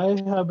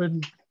I have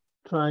been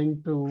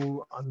trying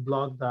to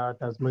unblock that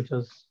as much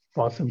as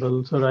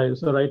possible. So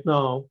right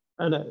now,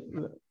 and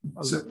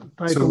I'll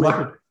try to make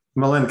it.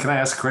 Malin, can I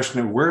ask a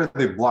question? Where are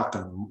they blocked,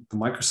 on the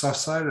Microsoft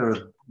side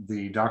or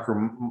the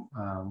Docker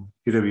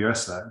AWS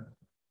side?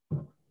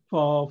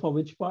 For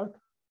which part?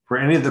 For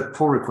any of the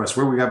pull requests,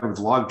 where we have with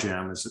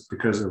Logjam, is it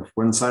because of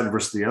one side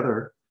versus the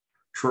other,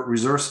 short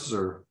resources,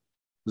 or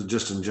is it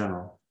just in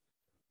general?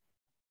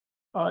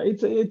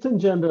 It's in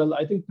general.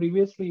 I think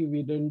previously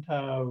we didn't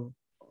have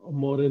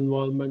more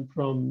involvement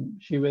from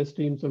Shive's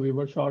team, so we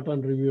were short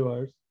on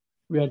reviewers.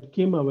 We had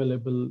Kim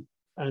available,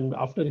 and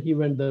after he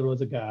went, there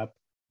was a gap.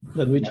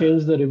 Then we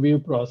changed the review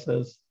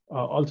process.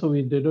 Also,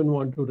 we didn't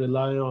want to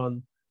rely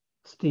on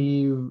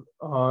Steve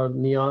or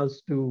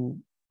Niaz to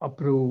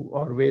approve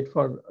or wait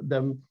for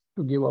them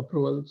to give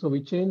approval. So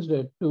we changed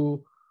it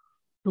to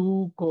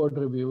 2 code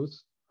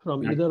reviews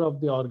from either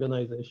of the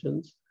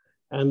organizations,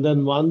 and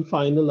then 1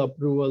 final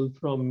approval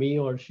from me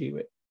or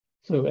Shive.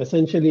 So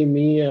essentially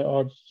me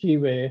or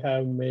Shive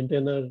have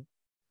maintainer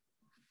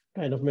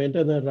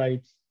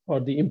rights for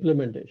the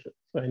implementation,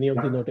 so any of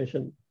the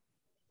notation.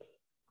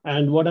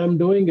 And what I'm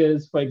doing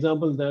is, for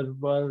example, there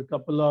were a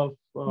couple of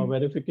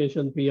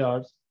verification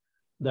PRs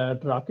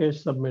that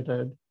Rakesh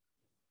submitted,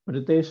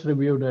 Pritesh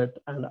reviewed it,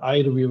 and I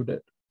reviewed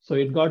it. So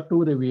it got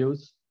 2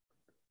 reviews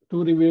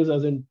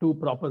as in 2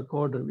 proper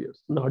code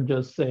reviews, not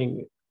just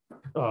saying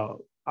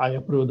I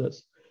approve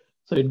this.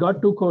 So it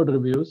got 2 code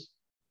reviews,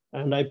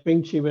 and I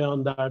pinged Shive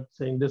on that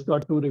saying this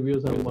got 2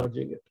 reviews, I'm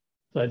merging it.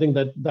 So I think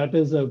that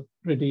is a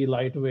pretty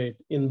lightweight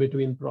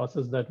in-between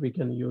process that we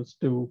can use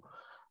to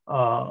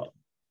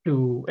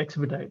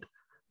expedite.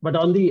 But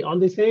on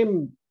the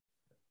same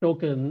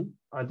token,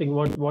 I think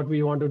what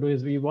we want to do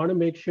is we want to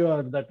make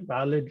sure that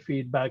valid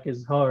feedback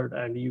is heard,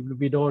 and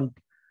we don't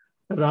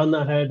run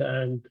ahead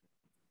and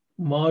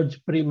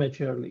merge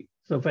prematurely.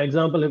 So for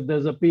example, if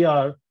there's a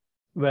PR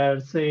where,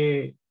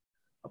 say,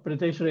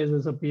 Pritesh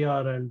raises a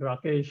PR and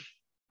Rakesh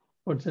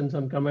puts in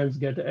some comments,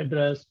 get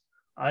addressed,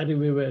 I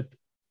review it,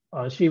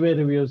 Shive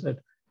reviews it.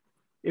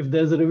 If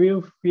there's a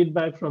review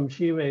feedback from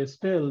Shive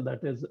still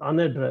that is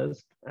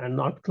unaddressed and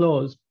not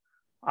closed,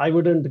 I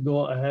wouldn't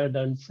go ahead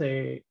and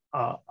say,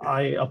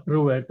 I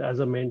approve it as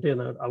a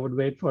maintainer. I would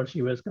wait for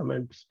Shive's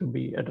comments to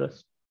be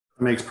addressed.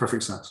 That makes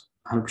perfect sense,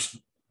 100%.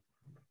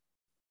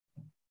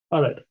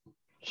 All right.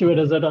 Shive,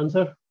 does that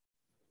answer?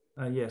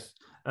 Yes.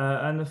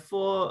 And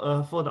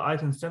for the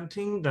item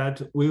 17,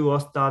 that we will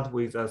start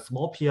with a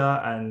small PR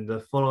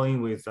and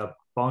following with a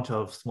bunch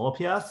of small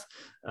PRs.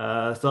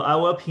 So I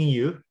will ping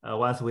you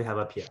once we have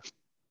a PR.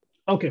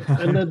 Okay,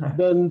 and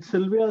then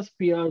Sylvia's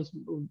PRs,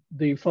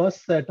 the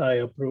first set I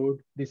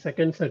approved, the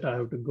second set I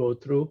have to go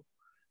through.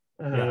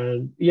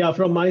 And yeah,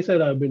 from my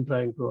side, I've been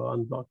trying to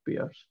unblock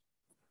PRs.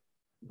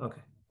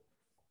 Okay.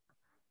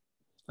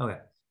 Okay,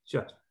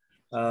 sure.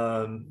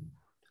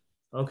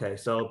 Okay,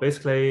 so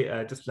basically,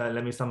 just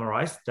let me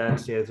summarize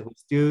that. Yes, we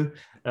still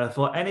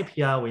for any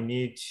PR we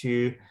need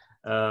to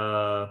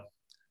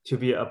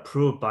be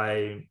approved by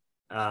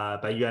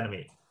you and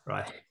me,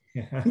 right?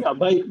 Yeah,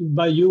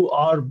 by you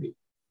or me,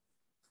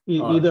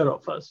 either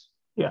of us.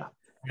 Yeah.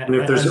 And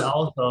if there's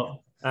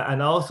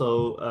and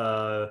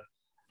also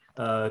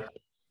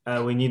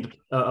we need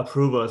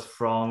approvals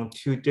from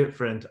 2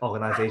 different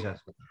organizations.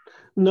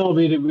 No,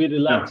 we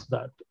relaxed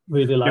that.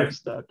 We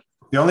relaxed that.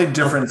 The only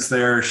difference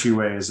there,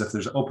 Shiwei, is if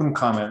there's open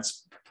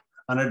comments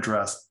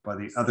unaddressed by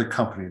the other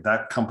company,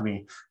 that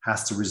company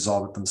has to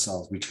resolve it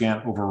themselves. We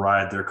can't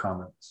override their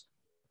comments,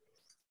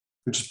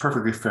 which is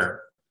perfectly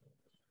fair.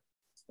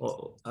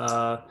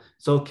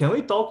 So can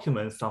we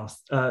document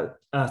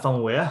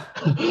somewhere?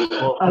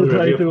 I'll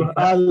try to.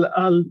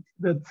 I'll.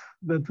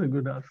 That's a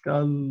good ask.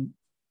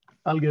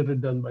 I'll get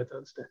it done by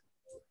Thursday.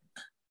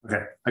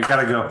 Okay, I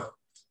gotta go.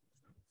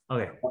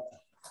 Okay.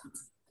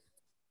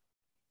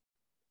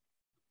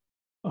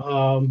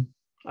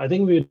 I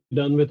think we're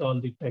done with all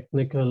the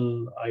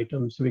technical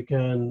items.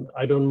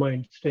 I don't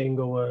mind staying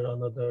over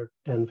another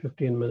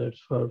 10-15 minutes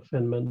for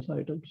Finman's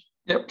items.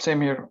 Yep,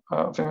 same here,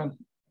 Finman.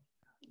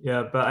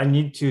 Yeah, but I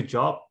need to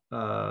job.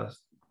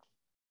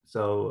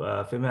 So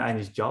Finman, I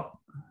need to job,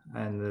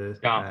 and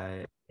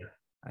I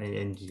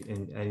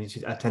need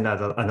to attend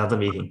another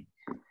meeting.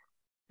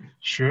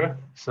 Sure.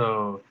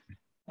 So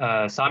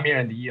Samir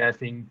and Yi, I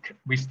think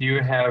we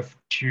still have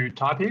 2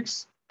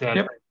 topics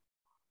that,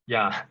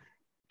 yeah.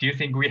 Do you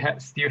think we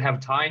still have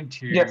time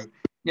to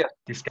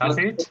discuss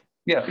it?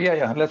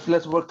 Yeah.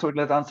 Let's work through it.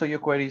 Let's answer your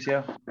queries.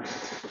 Yeah.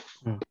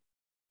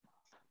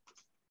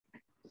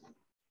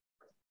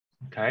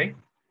 Okay.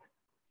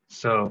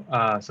 So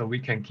we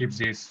can keep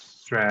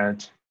this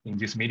thread in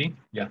this meeting.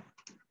 Yeah.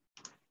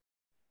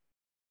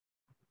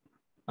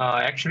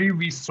 Actually,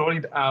 we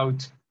sorted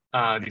out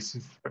this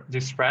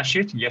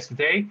spreadsheet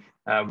yesterday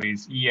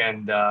with Yi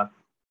and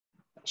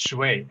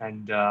Shui,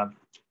 and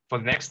for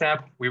the next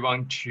step, we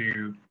want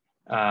to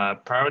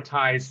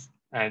prioritize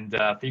and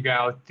figure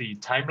out the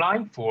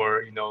timeline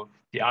for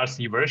the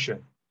RC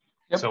version.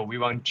 Yep. So we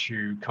want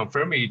to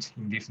confirm it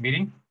in this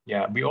meeting.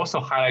 Yeah, we also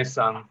highlight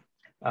some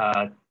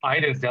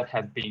items that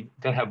have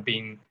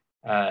been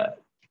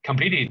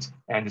completed,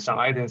 and some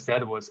items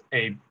that were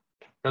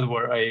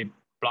a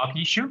block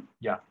issue.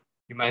 Yeah,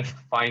 you might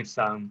find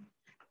some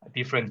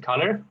different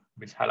color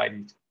with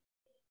highlighted.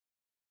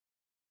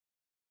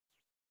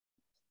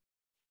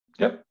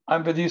 Yep,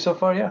 I'm with you so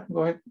far. Yeah,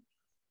 go ahead.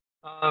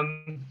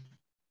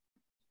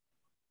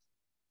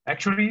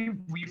 Actually,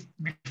 we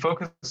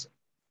focus.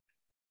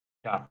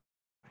 Yeah,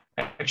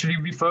 actually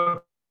we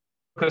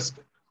focused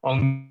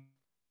on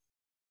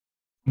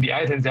the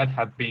items that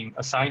have been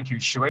assigned to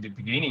Shui at the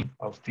beginning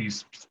of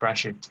this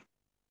spreadsheet.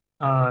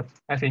 I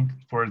think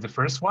for the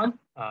first one,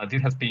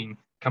 this has been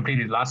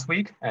completed last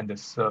week, and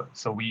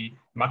so we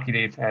marked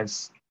it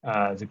as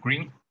the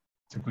green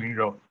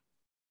row.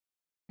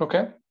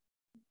 Okay.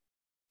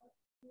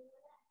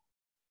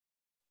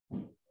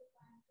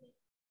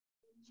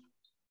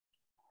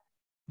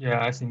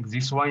 Yeah, I think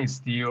this one is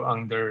still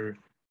under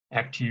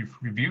active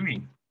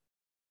reviewing.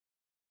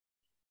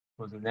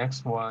 For the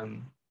next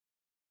one,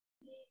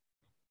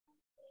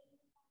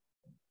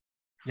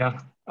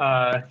 yeah,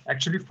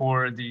 actually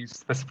for the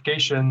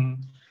specification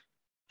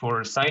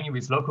for signing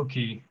with local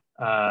key,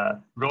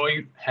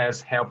 Roy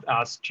has helped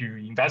us to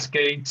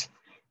investigate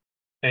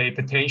a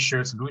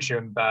potential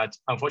solution, but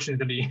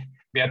unfortunately,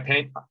 we are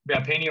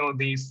painting on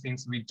these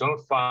since we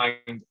don't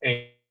find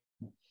a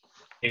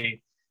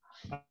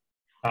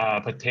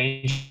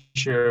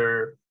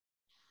potential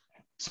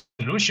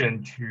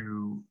solution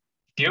to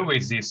deal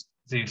with this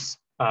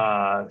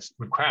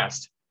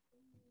request.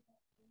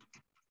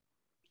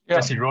 Yeah.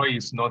 Jesse Roy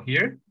is not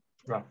here.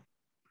 Right.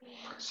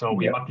 So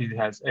we marked it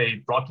as a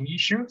blocking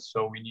issue.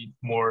 So we need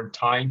more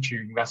time to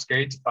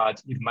investigate,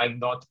 but it might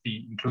not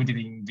be included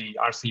in the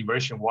RC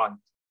version 1.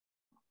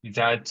 Does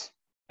that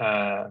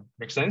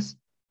make sense?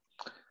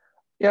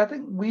 Yeah, I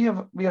think we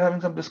are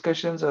having some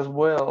discussions as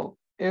well.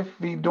 If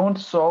we don't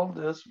solve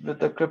this with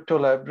the crypto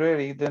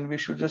library, then we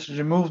should just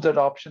remove that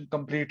option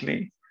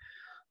completely.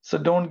 So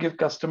don't give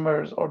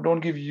customers or don't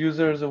give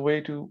users a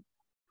way to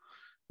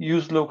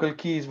use local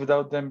keys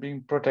without them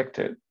being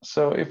protected.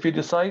 So if we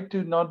decide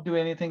to not do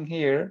anything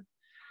here,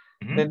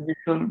 then we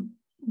should,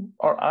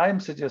 or I'm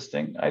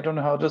suggesting, I don't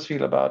know how others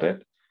feel about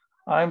it,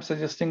 I'm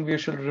suggesting we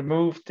should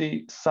remove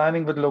the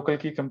signing with local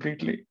key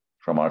completely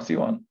from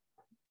RC1.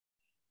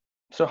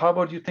 So how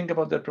about you think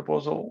about that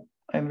proposal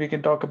and we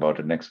can talk about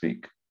it next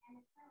week?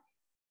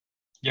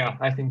 Yeah,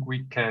 I think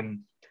we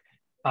can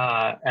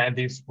add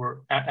this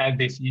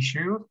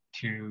issue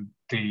to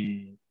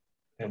the,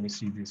 let me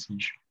see this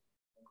issue.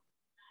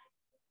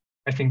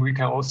 I think we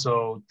can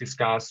also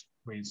discuss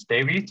with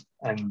David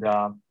and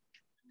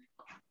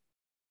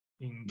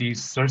in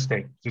this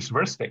Thursday.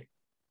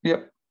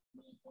 Yep.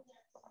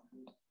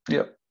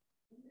 Yep.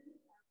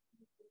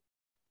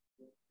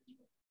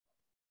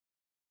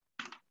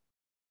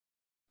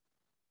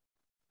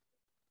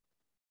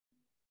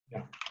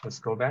 Yeah, let's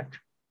go back.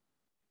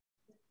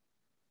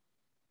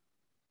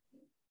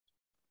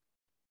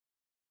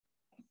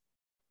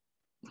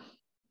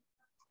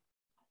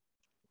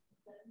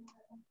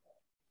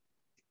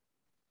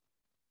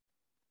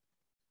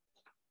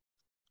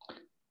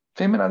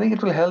 Feynman, I think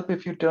it will help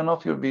if you turn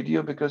off your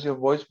video because your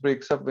voice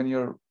breaks up when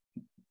you're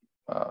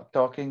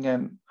talking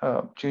and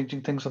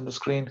changing things on the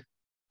screen.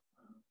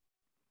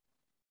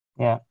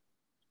 Yeah,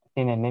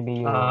 Feynman, maybe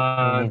you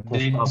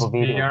need to stop a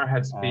video. VR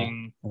has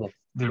been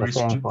the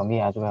same for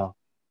me as well.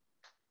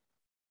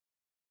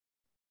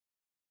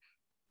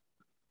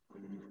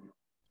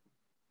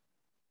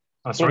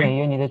 Sorry? Feynman,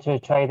 you need to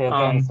try it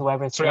again. So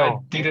every sorry, I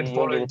didn't maybe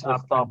follow you need it to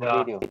up. stop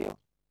the video.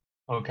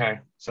 Okay,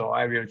 so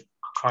I will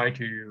try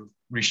to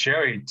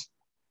reshare it.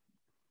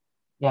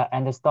 Yeah,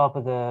 and stop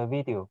the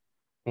video,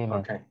 Feynman.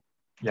 Okay,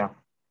 yeah.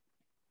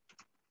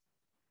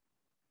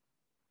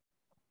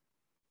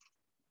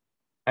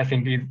 I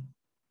think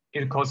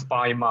it caused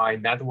by my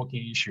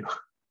networking issue.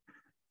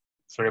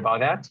 Sorry about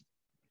that.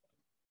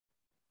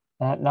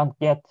 Not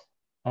yet.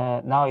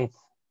 Now it's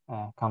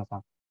comes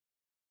on.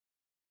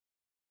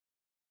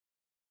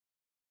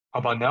 How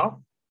about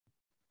now?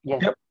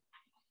 Yes. Yep.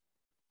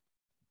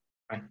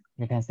 Right.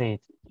 You can see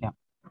it. Yeah.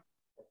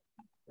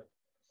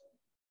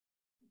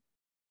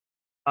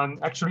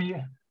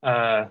 Actually,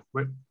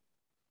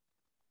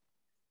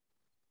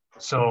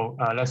 so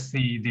let's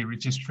see the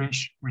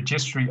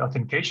registry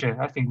authentication.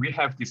 I think we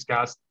have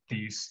discussed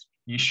this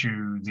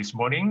issue this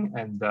morning,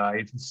 and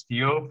it is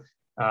still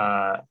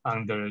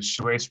under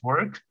Shui's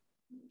work.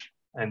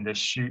 And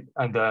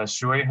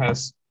Shui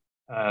has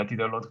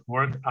did a lot of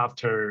work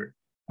after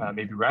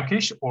maybe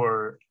Rakesh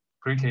or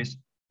Kritish,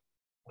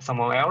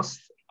 someone else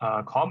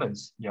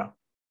comments. Yeah.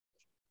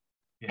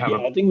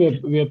 I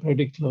think we are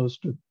pretty close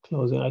to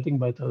closing. I think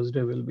by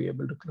Thursday we'll be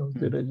able to close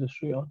the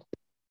registry out.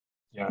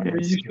 Yeah,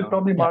 you should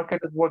probably mark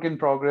it as work in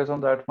progress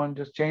on that one.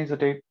 Just change the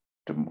date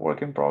to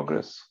work in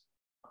progress.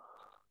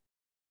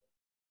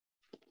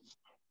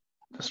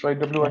 Just write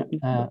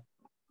WIP.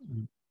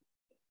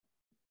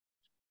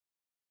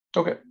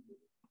 Okay.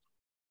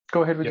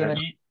 Go ahead with Yeah, the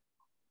next.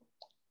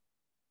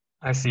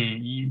 I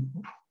see.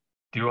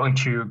 Do you want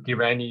to give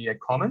any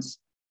comments?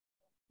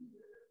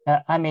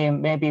 I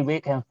mean, maybe we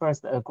can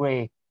first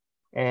agree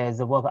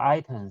the work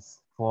items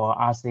for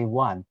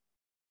RC1.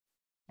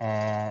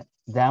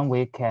 Then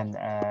we can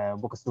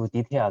walk through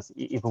details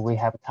if we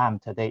have time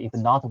today. If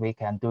not, we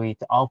can do it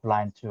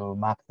offline to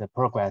mark the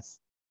progress.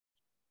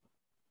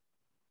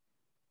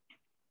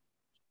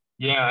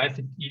 Yeah, I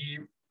think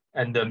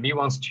me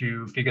wants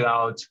to figure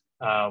out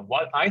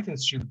what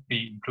items should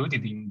be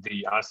included in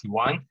the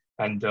RC1,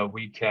 and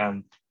we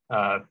can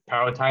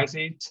prioritize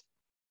it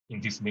in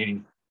this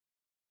meeting.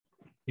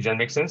 Does that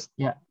make sense?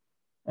 Yeah.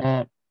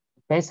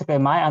 Basically,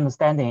 my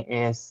understanding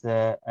is,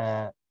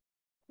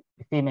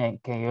 Female,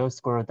 can you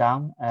scroll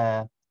down?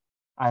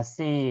 I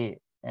see,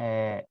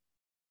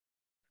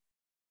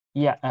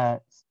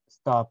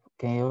 stop.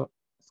 Can you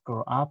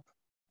scroll up?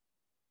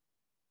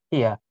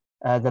 Here,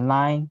 the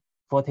line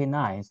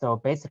 49. So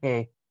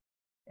basically,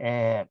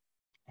 here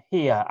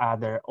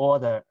are all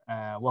the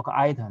work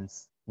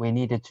items we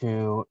needed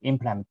to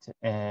implement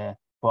for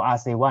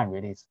RC1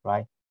 release,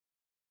 right?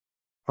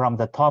 From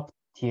the top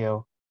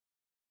till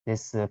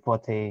this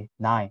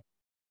 49.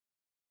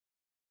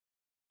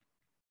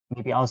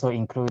 Maybe also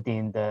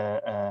including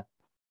the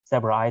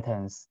several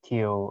items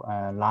till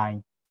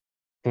line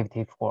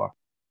 54.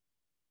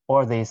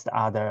 All these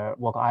are the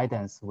work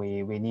items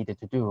we needed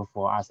to do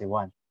for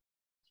RC1,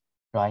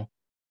 right?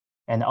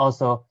 And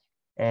also,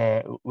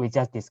 we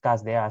just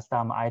discussed there are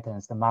some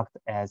items marked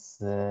as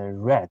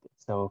red.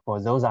 So for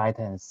those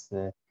items,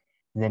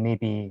 they may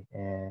be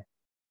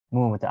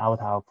moved out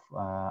of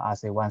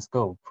RC1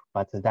 scope,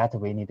 but that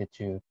we needed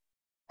to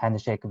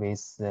handshake with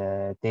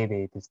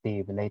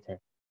Steve later.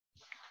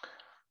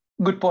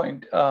 Good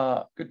point.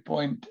 Good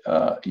point.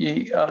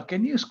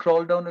 Can you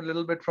scroll down a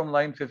little bit from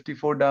line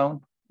 54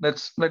 down?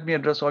 Let me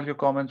address all your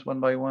comments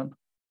one by one.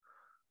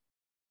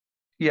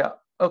 Yeah.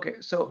 Okay.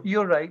 So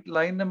you're right.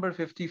 Line number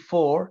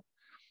 54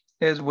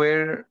 is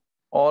where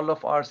all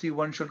of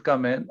RC1 should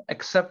come in,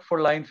 except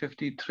for line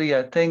 53.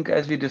 I think,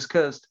 as we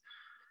discussed,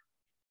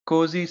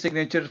 cozy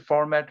signature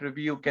format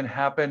review can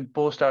happen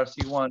post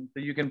RC1. So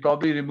you can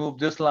probably remove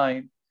this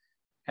line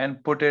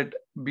and put it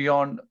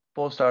beyond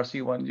post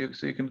RC1.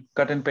 So you can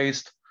cut and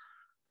paste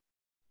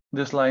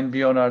this line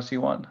beyond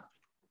RC1.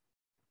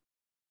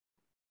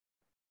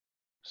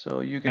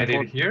 So you can add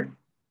it here?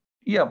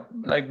 Yeah,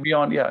 like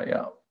beyond,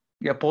 yeah,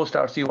 post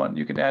RC1.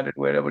 You can add it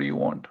wherever you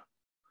want.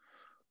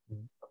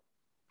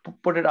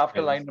 Put it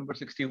after line number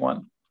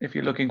 61 if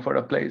you're looking for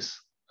a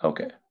place.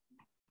 Okay.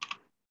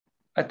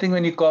 I think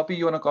when you copy,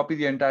 you want to copy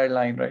the entire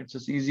line, right? So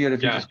it's easier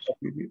if you just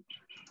copy it.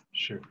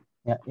 Sure.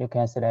 Yeah, you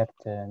can select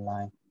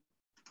line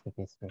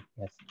 53,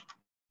 yes.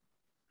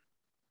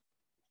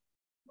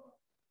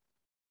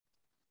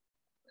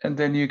 And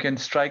then you can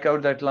strike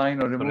out that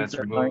line or remove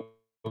that line.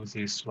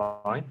 This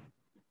line.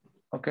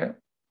 Okay.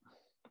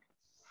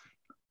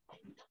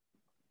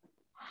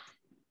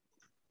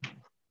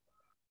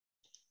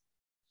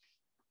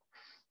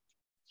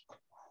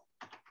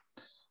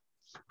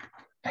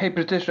 Hey,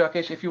 Pritish,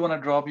 Rakesh, if you want to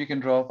drop, you can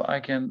drop. I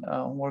can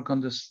work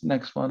on this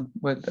next one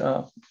with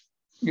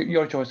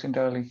your choice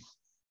entirely.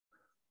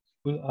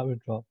 Well, I will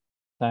drop.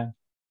 Thanks.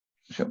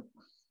 Sure.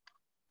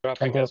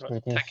 Thank you,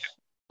 Pritish.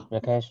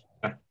 Rakesh.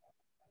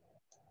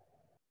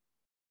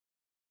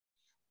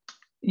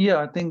 Yeah,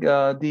 I think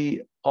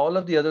all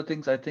of the other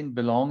things I think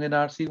belong in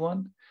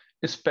RC1,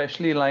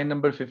 especially line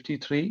number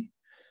 53.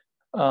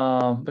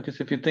 Because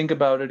if you think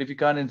about it, if you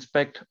can't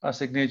inspect a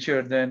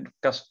signature, then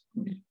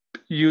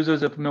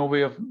users have no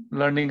way of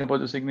learning about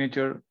the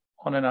signature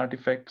on an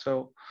artifact.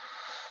 So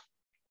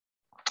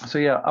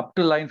yeah, up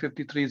to line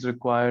 53 is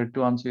required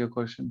to answer your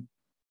question.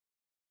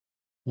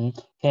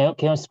 Can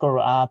you scroll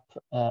up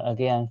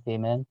again,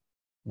 Feynman?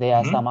 There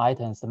are some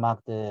items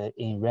marked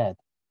in red.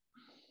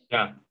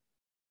 Yeah.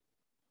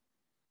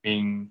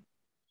 In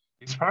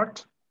this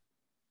part?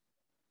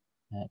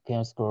 Can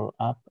you scroll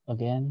up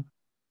again?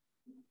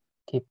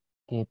 Keep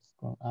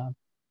scroll up.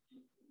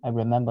 I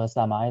remember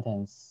some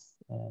items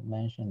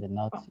mentioned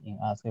not in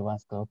RC1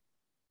 scope.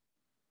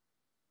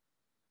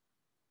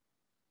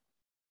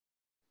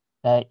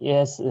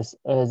 Yes,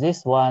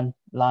 this one,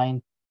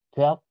 line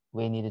 12,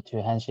 we needed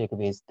to handshake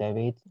with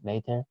David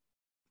later,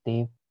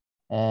 Steve.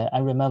 I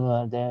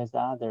remember there is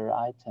other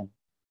item.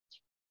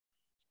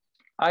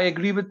 I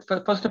agree with,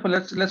 first of all,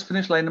 let's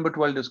finish line number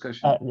 12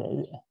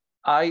 discussion.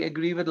 I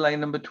agree with line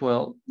number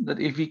 12 that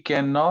if we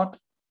cannot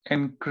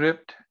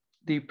encrypt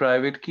the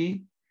private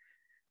key,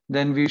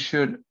 then we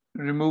should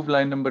remove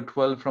line number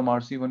 12 from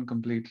RC1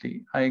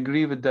 completely. I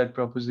agree with that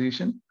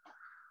proposition.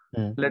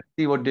 Let's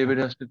see what David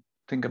has to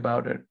think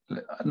about it.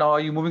 Now, are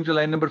you moving to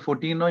line number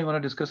 14 now? You want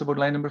to discuss about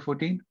line number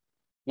 14?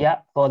 Yeah,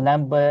 for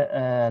number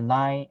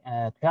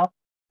 12,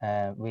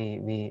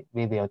 we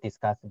will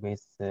discuss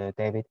with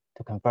David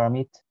to confirm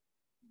it.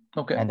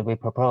 Okay. And we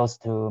propose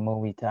to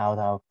move it out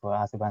of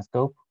RC1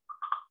 scope.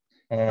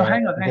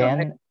 Hang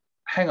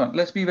on.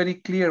 Let's be very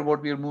clear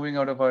what we are moving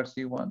out of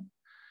RC1.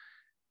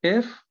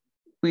 If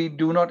we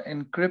do not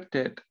encrypt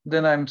it,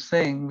 then I'm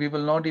saying we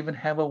will not even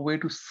have a way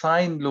to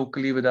sign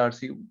locally with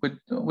RC with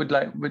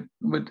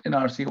in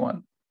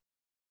RC1.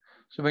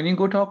 So when you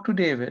go talk to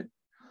David,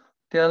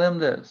 tell him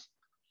this,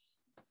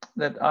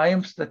 that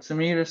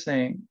Samir is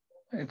saying,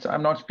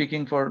 I'm not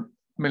speaking for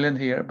Milind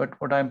here, but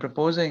what I'm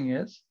proposing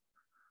is,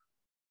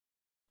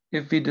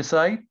 if we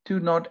decide to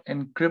not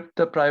encrypt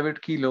the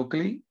private key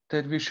locally,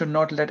 then we should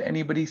not let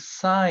anybody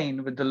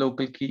sign with the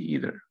local key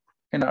either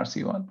in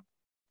RC1.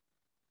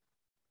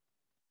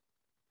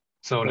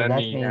 So that let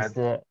me means,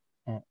 add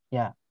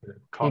yeah,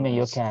 even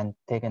you can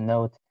take a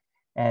note,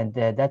 and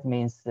that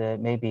means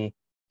maybe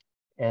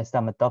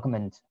some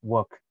document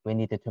work we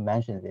needed to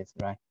mention this,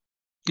 right?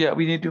 Yeah,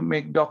 we need to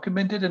make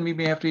documented, and we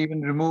may have to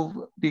even remove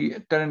the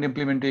current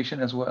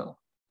implementation as well.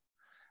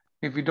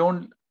 If we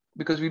don't,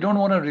 because we don't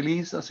want to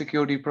release a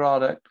security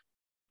product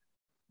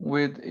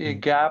with a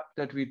gap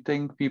that we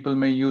think people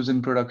may use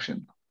in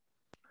production.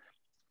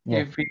 Yeah.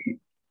 If we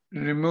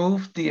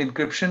remove the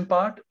encryption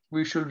part,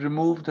 we should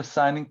remove the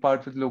signing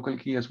part with local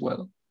key as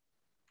well.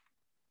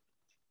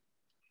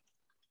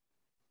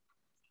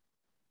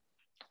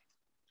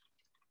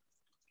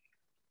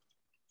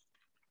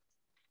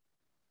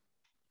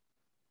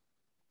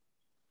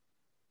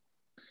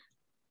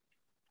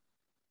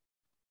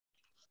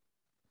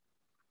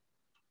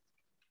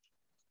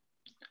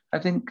 I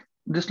think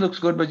this looks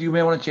good, but you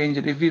may want to change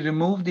it. If we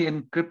remove the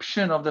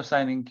encryption of the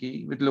signing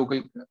key with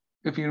local,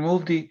 if you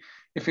remove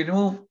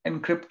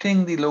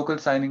encrypting the local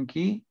signing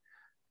key,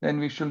 then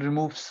we should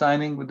remove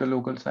signing with the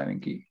local signing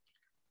key.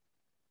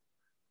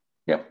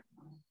 Yep.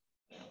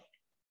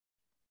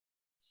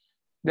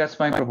 That's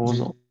my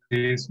proposal.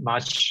 Is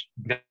much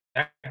better.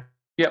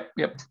 Yep.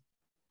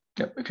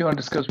 If you want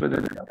to discuss with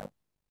it.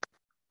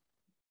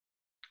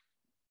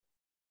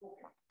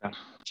 Yeah,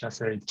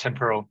 just a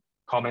temporal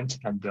comment,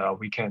 and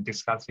we can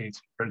discuss it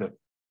further.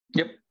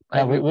 Yep.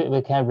 Yeah,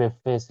 we can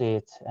reface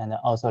it, and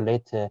also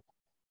later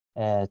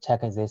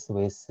check this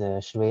with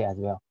Sri as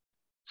well.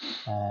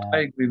 I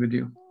agree with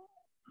you.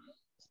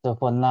 So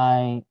for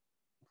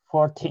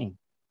 9.14.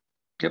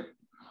 Yep.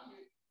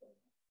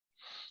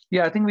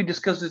 Yeah, I think we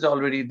discussed this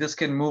already. This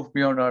can move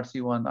beyond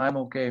RC1. I'm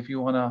okay if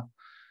you want to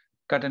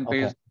cut and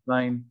paste the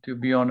line to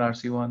beyond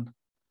RC1.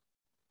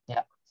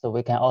 Yeah, so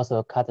we can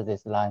also cut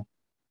this line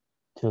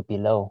to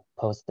below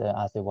post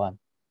RC1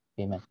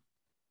 payment.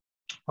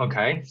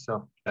 Okay,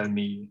 so let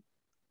me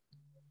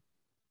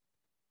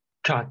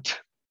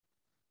cut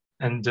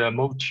and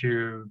move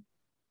to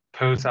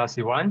post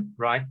RC1,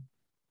 right?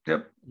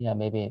 Yep. Yeah,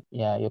 maybe,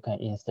 yeah, you can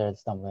insert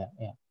somewhere,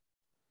 yeah.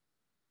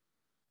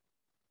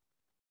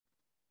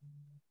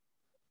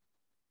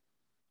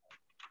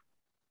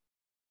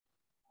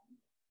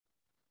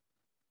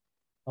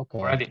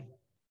 Okay. Ready.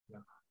 Yeah.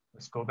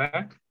 Let's go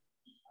back.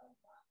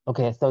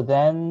 Okay, so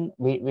then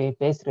we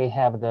basically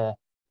have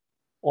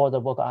all the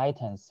work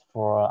items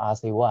for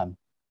RC1.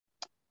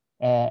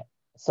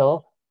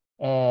 So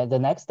the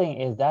next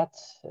thing is that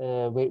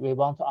we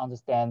want to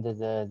understand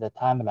the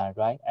timeline,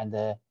 right?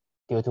 And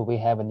due to we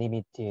have a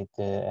limited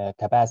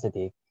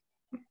capacity.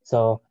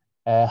 So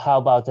how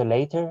about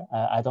later?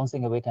 I don't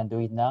think we can do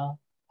it now.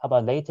 How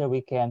about later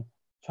we can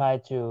try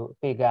to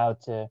figure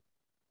out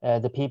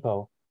the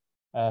people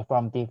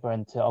from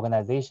different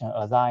organizations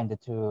assigned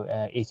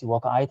to each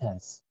work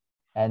items.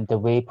 And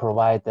we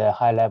provide the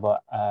high level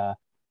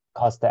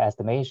cost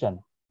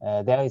estimation.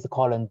 There is a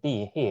column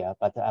D here,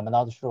 but I'm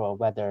not sure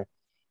whether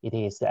it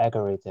is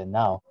accurate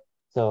now.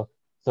 So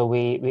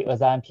we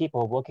assign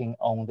people working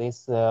on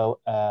these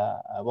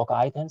work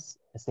items,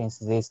 since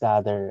these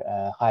are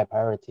the high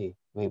priority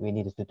we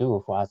need to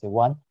do for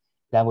RC1.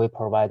 Then we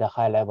provide a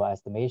high level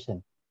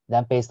estimation.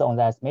 Then based on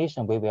the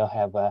estimation, we will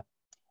have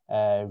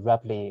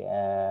roughly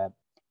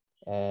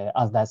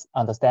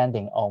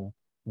understanding on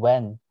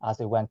when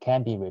RC1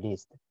 can be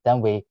released.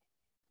 Then we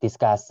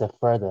discuss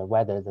further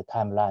whether the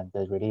timeline,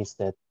 the release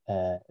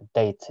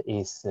date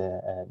is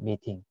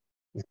meeting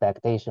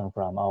expectation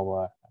from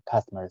our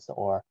customers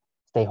or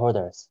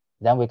stakeholders.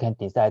 Then we can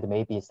decide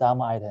maybe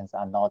some items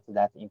are not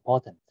that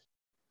important.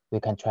 We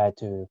can try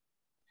to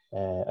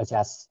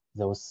adjust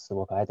those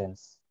work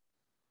items.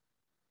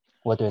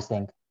 What do you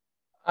think?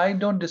 I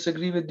don't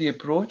disagree with the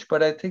approach,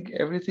 but I think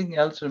everything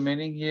else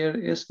remaining here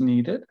is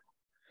needed.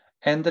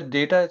 And the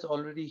data is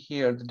already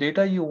here. The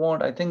data you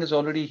want, I think, is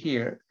already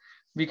here.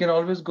 We can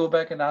always go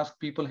back and ask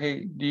people,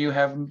 hey, do you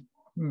have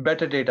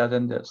better data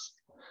than this?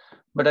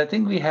 But I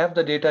think we have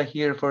the data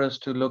here for us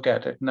to look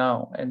at it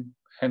now and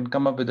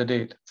come up with a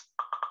date.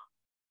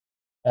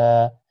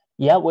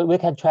 Yeah, we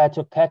can try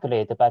to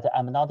calculate, but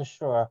I'm not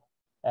sure.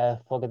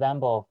 For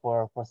example,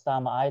 for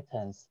some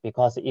items,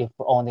 because if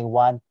only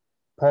one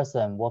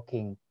person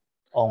working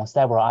on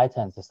several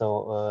items,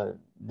 so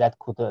that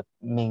could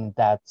mean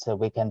that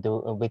we can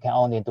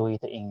only do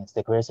it in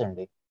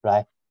sequentially,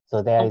 right?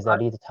 So there is a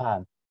lead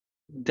time.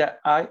 That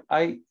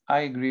I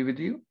agree with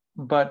you,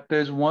 but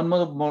there's one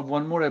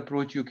more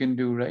approach you can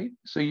do, right?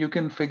 So you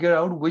can figure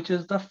out which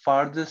is the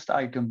farthest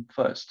item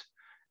first,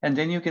 and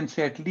then you can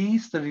say at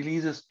least the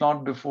release is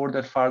not before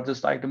that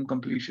farthest item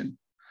completion.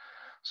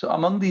 So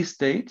among these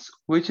dates,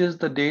 which is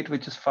the date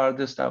which is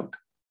farthest out?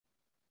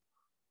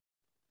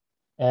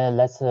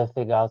 Let's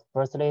figure out.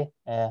 Firstly,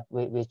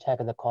 we check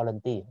the column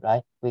D,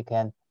 right? We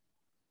can.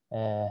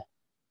 So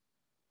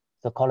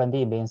column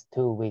D means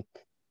 2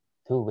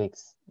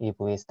 weeks if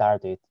we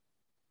start it.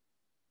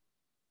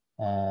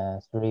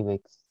 3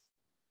 weeks.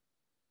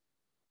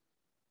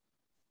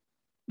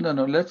 No,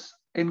 let's,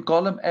 in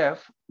column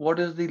F, what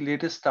is the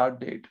latest start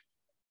date?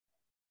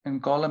 In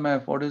column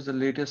F, what is the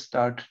latest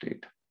start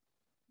date?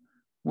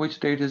 Which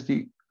date is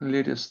the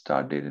latest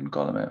start date in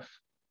column F?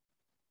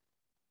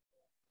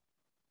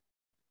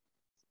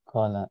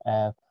 Column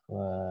F,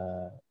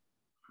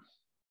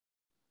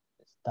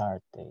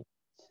 start date.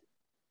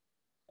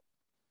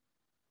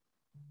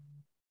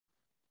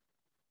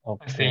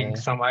 Okay. I think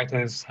some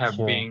items have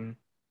been,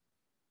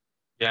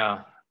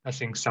 yeah, I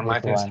think some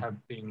items have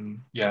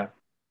been,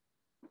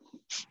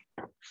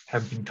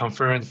 have been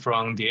confirmed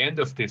from the end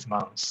of this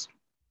month.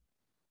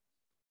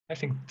 I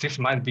think this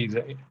might be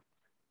the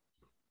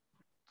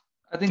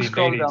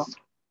Scroll latest. down.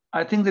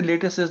 I think the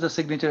latest is the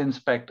signature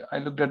inspect. I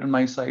looked at on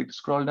my site.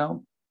 Scroll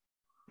down.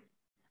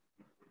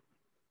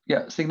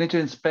 Yeah, signature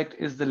inspect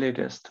is the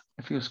latest.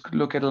 If you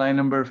look at line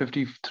number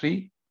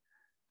 53.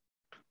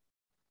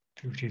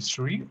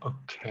 53,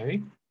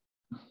 okay.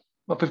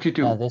 Or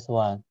 52. Yeah, this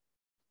one.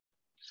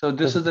 So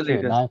this 52, is the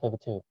latest.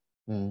 952.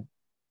 Mm.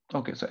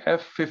 Okay, so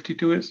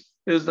F52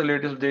 is the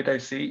latest date I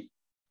see.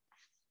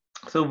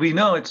 So we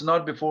know it's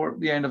not before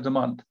the end of the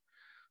month.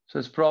 So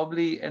it's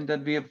probably, and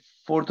then we have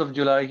 4th of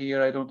July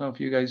here. I don't know if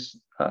you guys,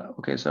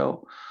 okay,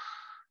 so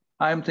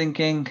I'm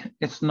thinking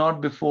it's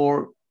not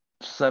before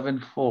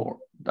 7/4.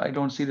 I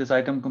don't see this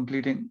item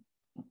completing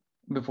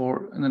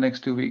before in the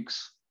next 2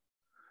 weeks.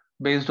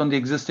 Based on the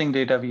existing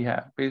data we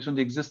have. Based on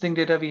the existing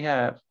data we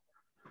have,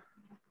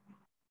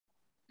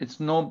 it's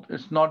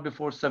not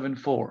before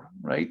 7/4,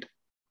 right?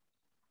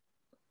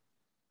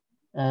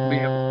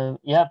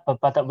 Yeah,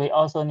 but we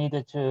also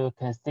needed to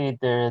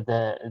consider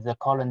the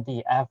column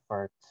D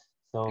effort.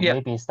 So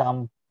maybe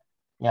some,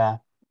 yeah.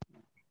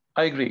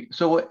 I agree.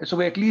 So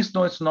we at least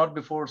know it's not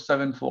before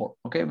 7/4.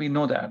 Okay, we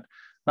know that.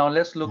 Now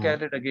let's look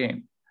at it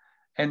again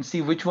and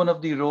see which one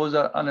of the rows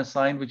are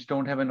unassigned, which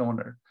don't have an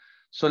owner.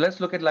 So let's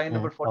look at line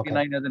number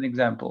 49 as an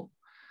example.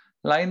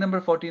 Line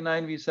number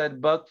 49, we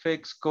said bug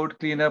fix, code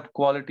cleanup,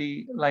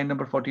 quality, line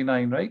number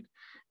 49, right?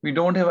 We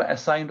don't have an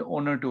assigned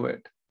owner to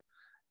it.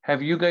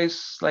 Have you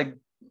guys, like,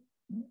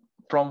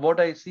 from what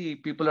I see,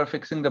 people are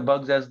fixing the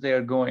bugs as they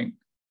are going.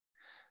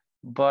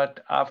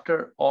 But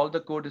after all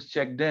the code is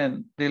checked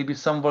in, there'll be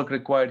some work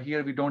required.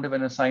 Here, we don't have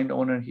an assigned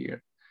owner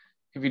here.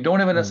 If we don't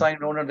have an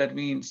assigned owner, that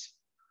means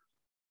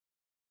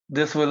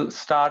this will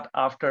start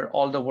after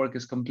all the work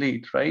is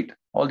complete, right?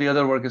 All the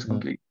other work is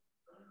complete.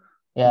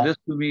 Yeah. This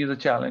to me is a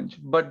challenge,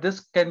 but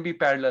this can be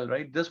parallel,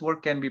 right? This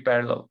work can be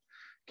parallel.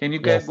 Can you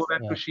guys go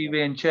back to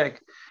Shive and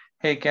check,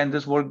 hey, can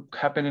this work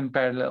happen in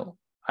parallel?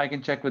 I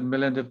can check with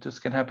Milind if this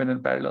can happen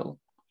in parallel.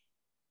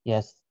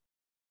 Yes.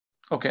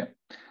 Okay.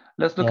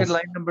 Let's look at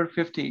line number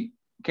 50.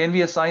 Can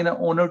we assign an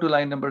owner to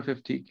line number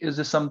 50? Is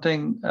this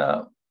something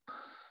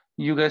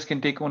you guys can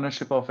take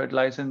ownership of it?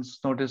 License,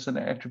 notice, and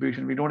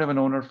attribution. We don't have an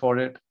owner for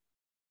it.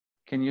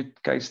 Can you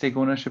guys take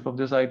ownership of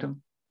this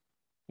item?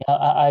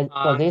 Yeah,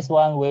 for this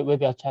one, we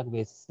will check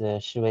with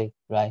Shive,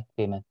 right,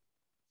 Damon?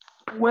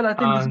 Well, I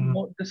think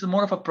this is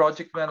more of a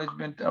project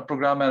management, a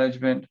program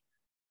management.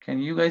 Can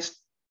you guys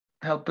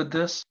help with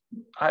this?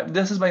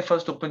 This is my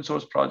first open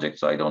source project,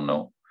 so I don't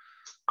know.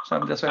 So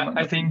I'm just.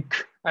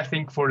 I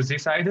think for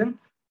this item,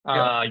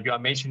 you are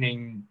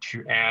mentioning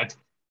to add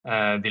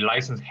the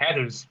license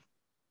headers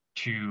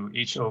to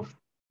each of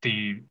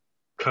the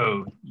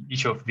code,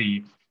 each of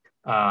the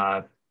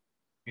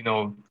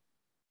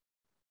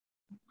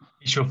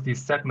each of the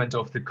segments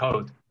of the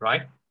code,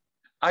 right?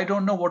 I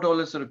don't know what all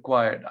is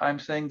required. I'm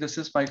saying this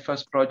is my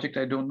first project.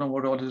 I don't know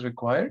what all is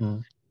required.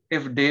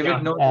 If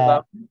David knows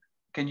about it,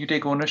 can you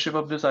take ownership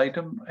of this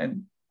item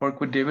and work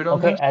with David on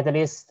this? Okay,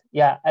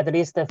 at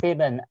least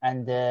Fabian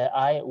and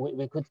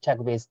we could check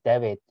with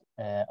David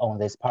on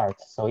this part.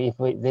 So if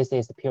this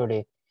is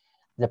purely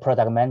the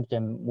product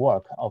management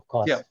work, of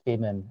course,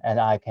 Fabian and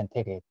I can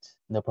take it,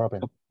 no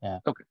problem. Yeah.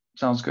 Okay,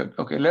 sounds good.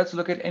 Okay, let's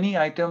look at any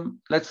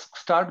item. Let's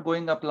start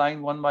going up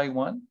line one by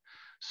one.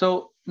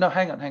 So now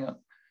hang on.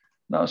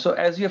 Now, so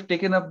as you have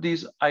taken up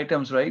these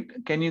items, right?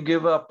 Can you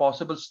give a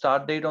possible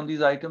start date on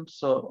these items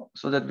so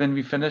that when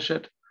we finish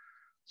it?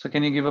 So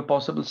can you give a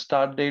possible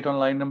start date on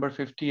line number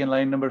 50 and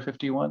line number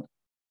 51?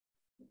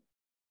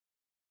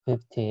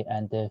 50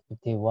 and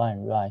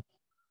 51, right.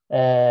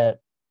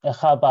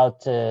 How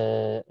about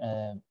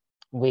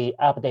we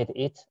update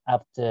it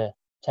after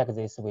check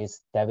this with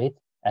David,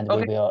 and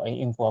we will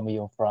inform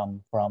you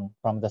from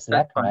the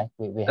Slack, right?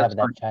 We have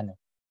that channel.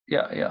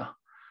 Yeah.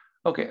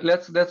 Okay,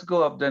 let's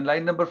go up then.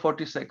 Line number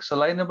 46. So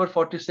line number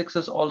 46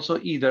 is also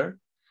either.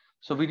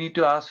 So we need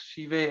to ask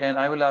Shive and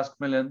I will ask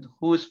Milind,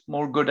 who is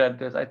more good at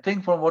this? I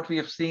think from what we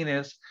have seen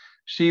is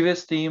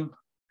Shive's team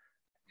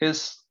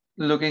is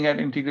looking at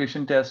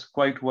integration tests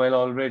quite well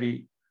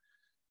already.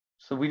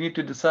 So we need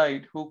to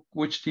decide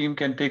which team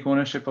can take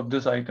ownership of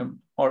this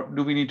item, or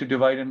do we need to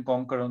divide and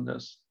conquer on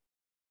this?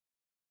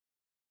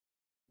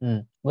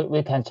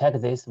 We can check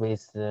this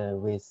with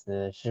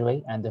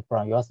Shiwei, and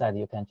from your side,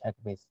 you can check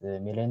with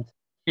Milind.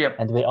 Yep.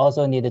 And we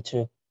also needed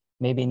to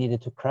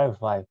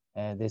clarify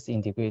this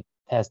integrate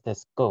test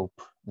scope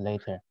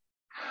later.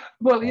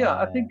 Well, yeah,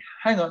 I think,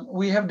 hang on,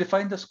 we have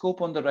defined the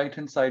scope on the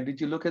right-hand side.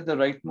 Did you look at the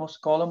rightmost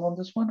column on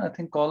this one? I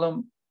think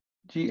column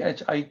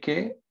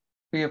GHIK,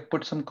 we have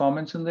put some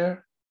comments in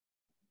there.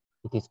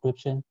 The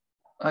description.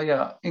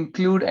 Yeah,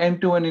 include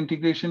end-to-end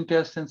integration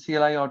tests and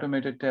CLI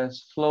automated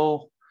tests,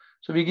 flow.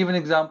 So we give an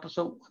example.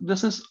 So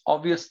this is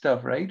obvious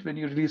stuff, right? When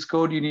you release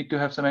code, you need to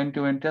have some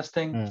end-to-end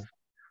testing.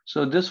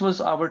 So this is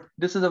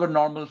our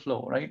normal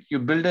flow, right? You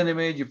build an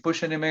image, you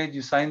push an image,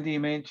 you sign the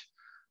image,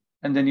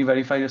 and then you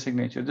verify your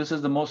signature. This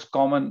is the most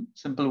common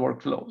simple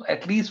workflow.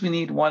 At least we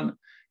need one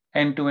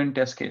end-to-end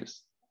test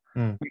case.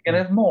 We can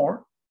have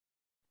more,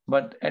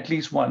 but at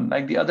least one.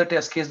 Like the other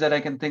test case that I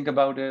can think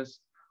about is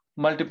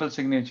multiple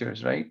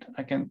signatures, right?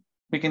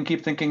 We can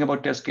keep thinking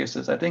about test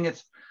cases. I think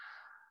it's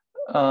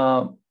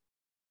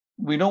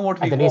we know what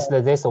we want. At least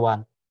this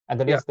one. At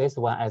least this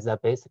one as a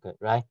basic,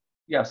 right?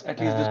 Yes, at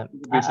least this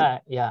is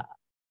basic. Yeah,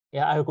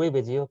 I agree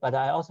with you. But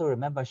I also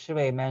remember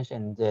Shiwei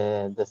mentioned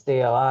the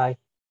CLI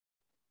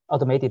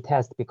automated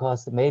test,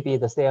 because maybe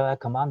the CLI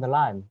command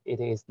line,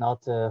 it is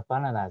not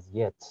finalized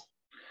yet.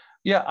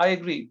 Yeah, I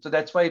agree. So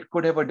that's why it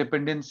could have a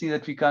dependency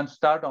that we can't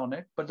start on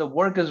it, but the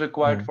work is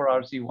required for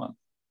RC1.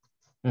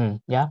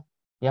 Yeah.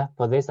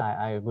 For this,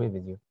 I agree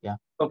with you. Yeah.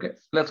 Okay,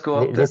 let's go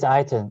up this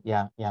item.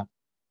 Yeah.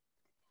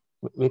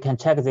 We can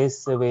check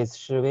this with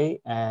Shiwei,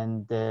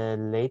 and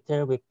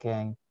later we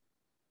can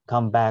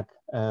come back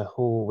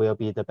who will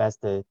be the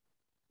best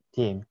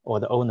team or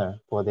the owner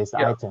for this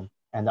item.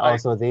 And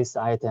also this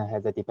item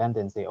has a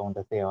dependency on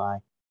the CLI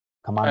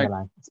command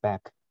line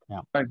spec. Yeah.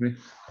 I agree.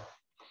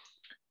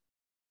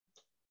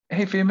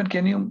 Hey, Feynman,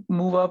 can you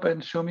move up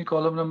and show me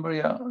column number?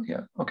 Yeah.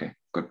 Okay,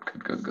 good.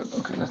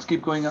 Okay, let's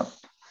keep going up.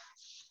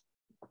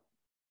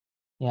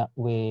 Yeah,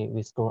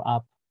 we scroll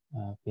up,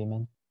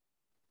 Feynman.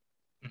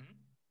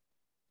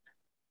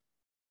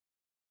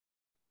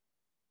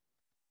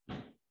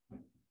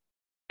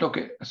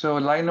 Okay, so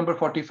line number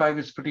 45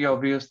 is pretty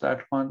obvious,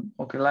 that one.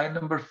 Okay, line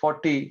number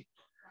 40.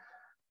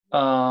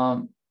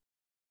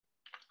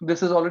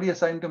 This is already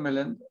assigned to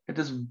Milind. It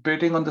is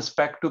waiting on the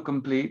spec to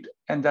complete,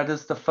 and that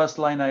is the first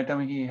line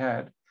item he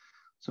had.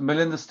 So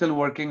Milind is still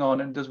working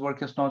on it. This work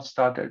has not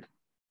started.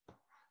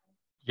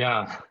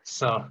 Yeah,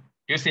 so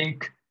you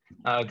think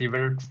the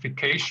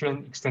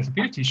verification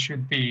extensibility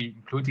should be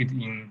included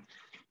in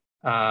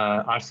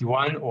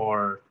RC1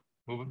 or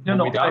move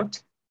it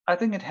out? I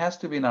think it has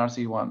to be in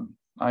RC1.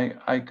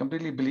 I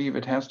completely believe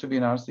it has to be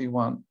in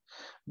RC1,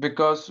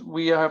 because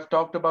we have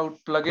talked about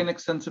plugin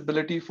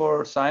extensibility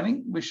for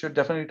signing. We should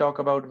definitely talk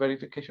about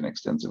verification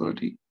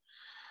extensibility.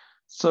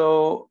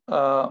 So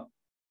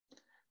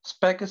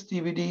spec is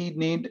TBD,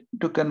 need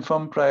to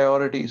confirm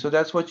priority. So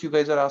that's what you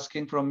guys are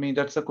asking from me.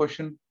 That's the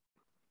question.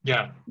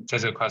 Yeah,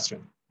 that's a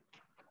question.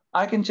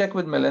 I can check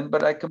with Milind,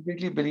 but I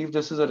completely believe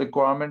this is a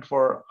requirement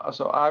for,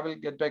 so I will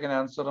get back an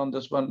answer on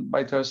this one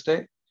by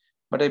Thursday.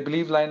 But I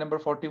believe line number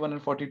 41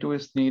 and 42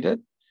 is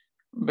needed,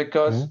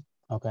 because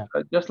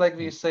just like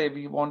we say,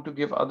 we want to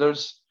give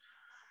others,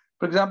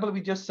 for example,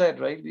 we just said,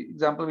 right? The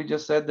example we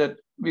just said that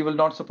we will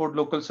not support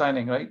local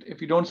signing, right?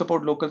 If you don't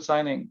support local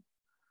signing,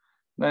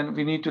 then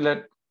we need to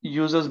let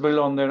users build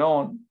on their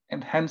own.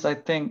 And hence, I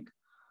think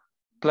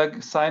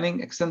plug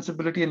signing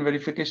extensibility and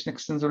verification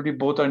extensibility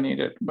both are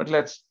needed. But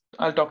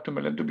I'll talk to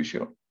Milind to be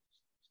sure.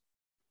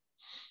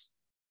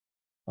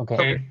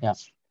 Okay.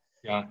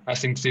 Yeah, I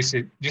think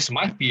this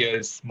might be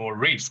a small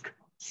risk,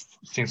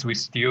 since we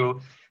still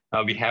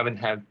we haven't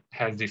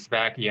had this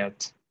back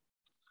yet.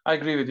 I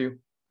agree with you.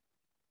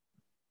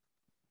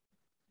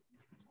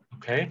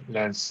 Okay,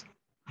 let's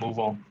move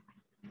on.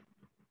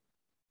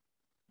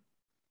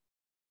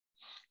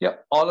 Yeah,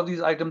 all of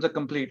these items are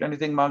complete.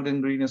 Anything marked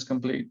in green is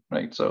complete,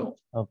 right? So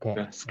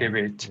skip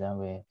it.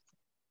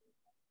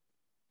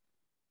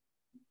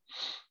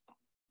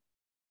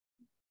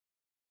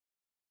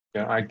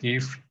 Yeah, I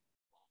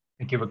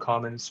give a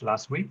comments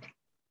last week.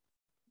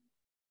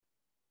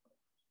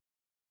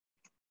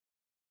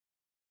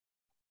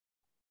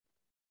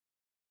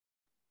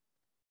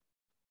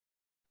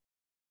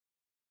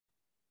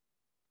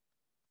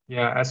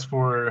 Yeah, as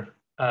for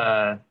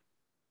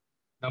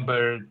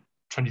number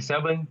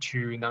 27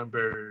 to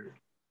number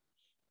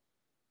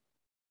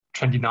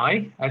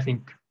 29, I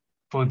think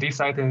for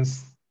these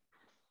items,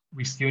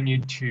 we still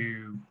need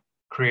to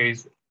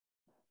create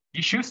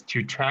issues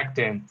to track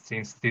them,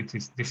 since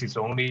this is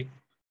only,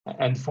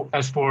 and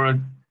as for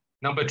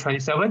number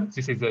 27,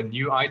 this is a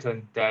new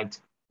item that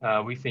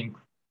I think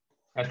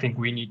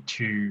we need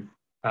to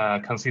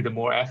consider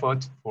more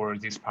effort for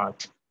this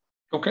part.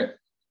 Okay.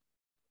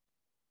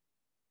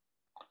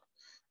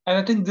 And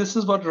I think this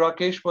is what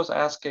Rakesh was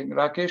asking.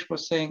 Rakesh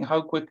was saying,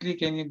 how quickly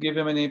can you give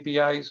him an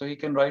API so he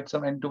can write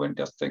some end-to-end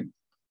testing?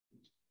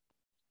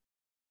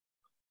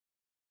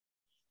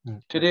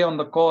 Today on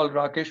the call,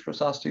 Rakesh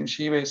was asking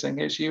Shive, saying,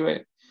 hey,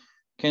 Shive,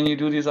 can you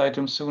do these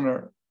items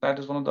sooner? That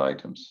is one of the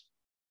items.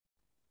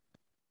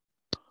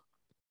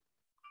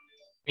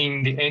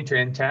 In the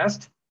end-to-end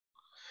test?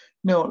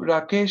 No,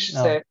 Rakesh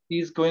said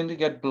he's going to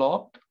get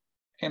blocked,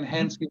 and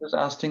hence he was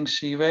asking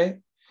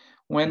Shive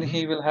when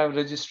he will have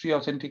registry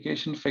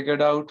authentication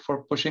figured out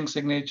for pushing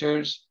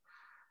signatures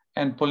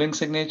and pulling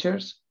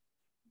signatures.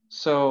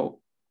 So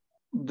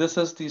this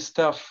is the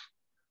stuff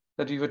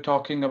that we were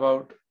talking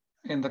about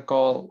in the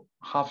call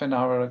half an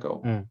hour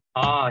ago.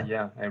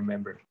 Yeah, I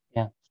remember.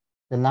 Yeah,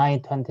 the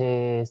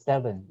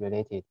 927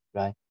 related,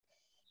 right?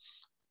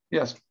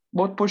 Yes,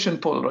 both push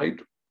and pull, right?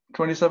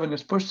 27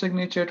 is push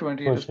signature,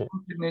 28 is pull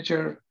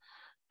signature,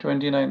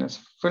 29 is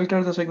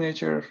filter the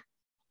signature.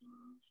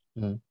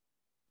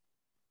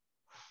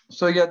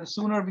 So yeah, the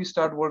sooner we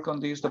start work on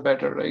these, the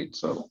better, right?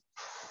 So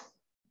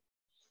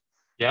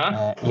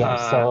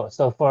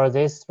so for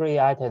these 3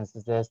 items,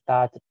 the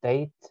start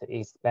date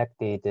is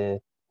expected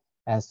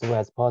as soon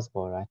as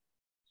possible, right?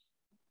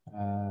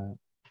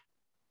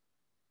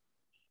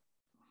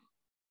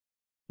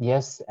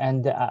 Yes,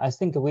 and I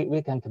think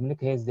we can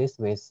communicate this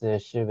with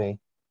Shive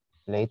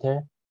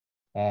later.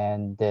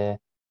 And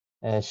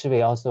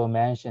Shive also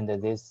mentioned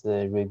this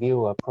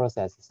review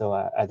process. So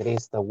at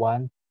least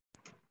one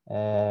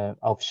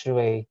of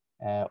Shive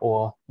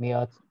or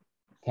Miot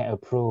can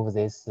approve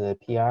this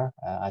PR.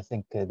 I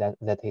think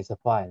that is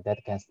fine.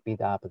 That can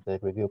speed up the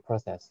review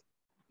process.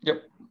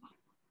 Yep.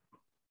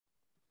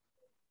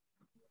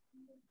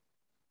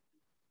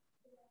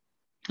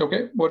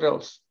 Okay, what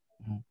else?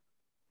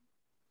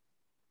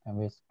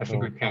 I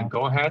think we can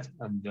go ahead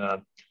and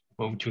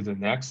move to the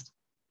next.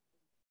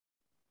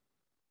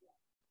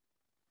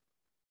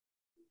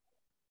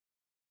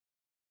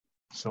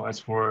 So as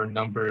for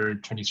number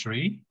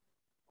 23,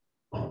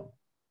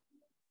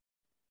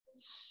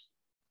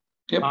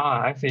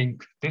 I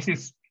think this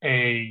is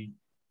a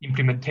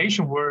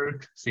implementation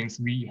work since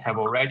we have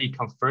already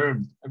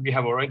confirmed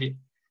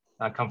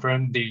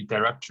the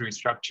directory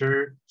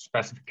structure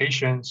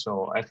specification.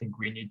 So I think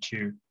we need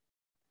to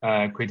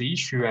create the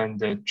issue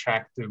and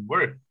track the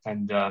work.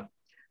 And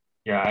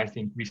yeah, I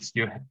think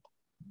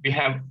we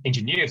have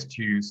engineers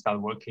to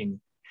start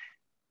working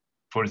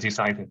for this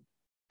item.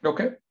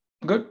 Okay,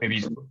 good.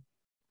 Maybe,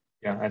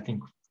 yeah, I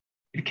think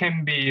it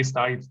can be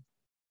started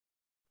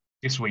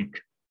this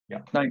week.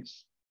 Yeah.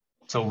 Nice.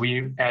 So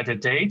we add a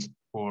date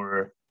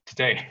for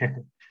today.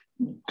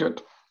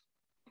 Good.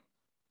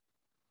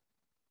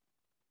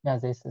 Yeah,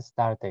 this is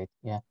start date.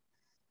 Yeah.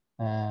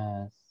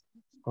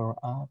 Scroll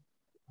up.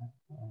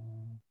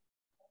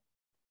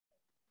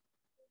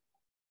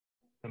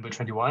 Number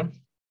 21. This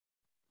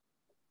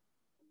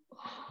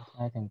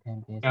item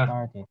can be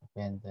started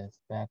when the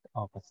spec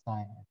of a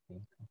sign has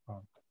been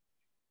confirmed.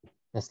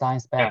 The sign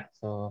spec,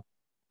 so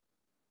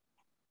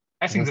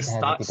I think the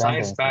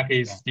sign spec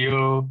is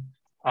still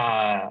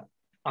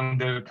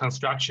under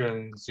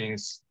construction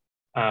since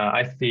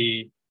I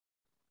see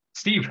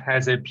Steve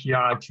has a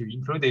PR to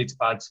include it,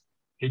 but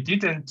he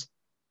didn't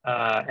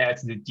add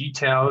the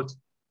detailed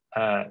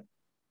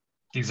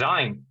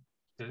design,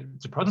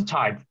 the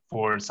prototype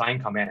for sign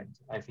command.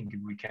 I think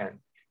we can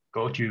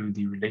go to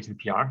the related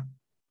PR.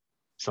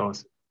 So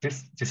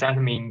this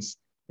item means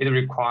it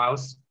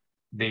requires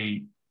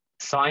the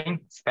sign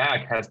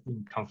spec has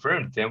been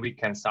confirmed, then we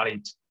can start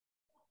it.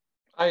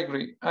 I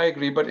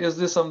agree. But is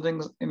this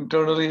something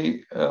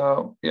internally?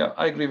 Yeah,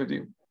 I agree with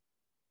you.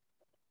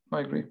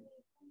 I agree.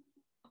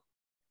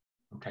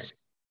 Okay.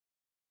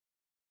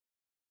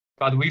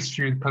 But we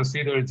should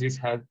consider this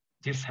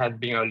had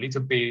been a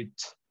little bit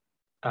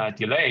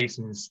delayed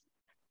since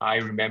I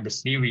remember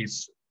Steve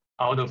is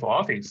out of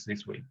office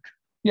this week.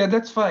 Yeah,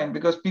 that's fine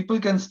because people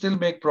can still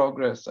make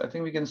progress. I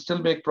think we can still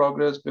make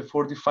progress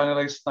before the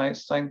finalized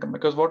sign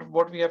because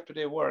what we have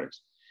today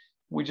works.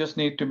 We just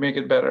need to make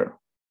it better.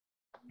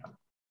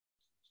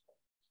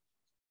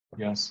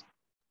 Yes,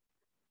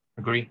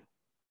 agree.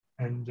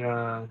 And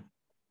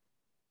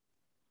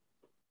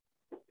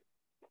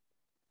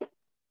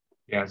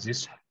yeah,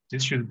 this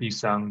should be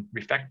some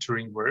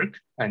refactoring work.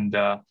 And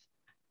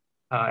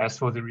as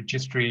for the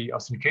registry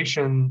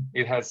authentication,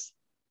 it has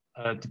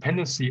a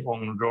dependency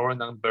on row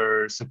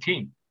number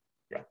 13.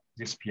 Yeah,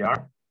 this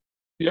PR.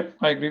 Yep,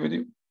 I agree with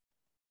you.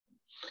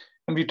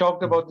 And we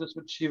talked about this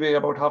with Shive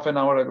about half an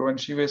hour ago, and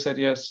Shive said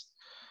yes.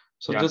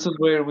 So this is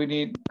where we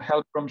need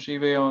help from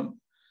Shive on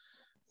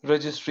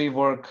registry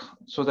work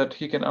so that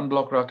he can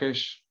unblock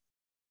Rakesh.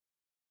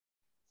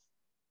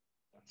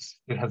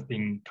 It has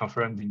been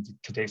confirmed in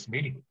today's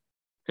meeting.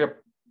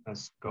 Yep.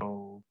 Let's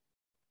go.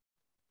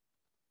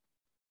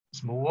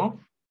 Let's move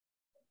on.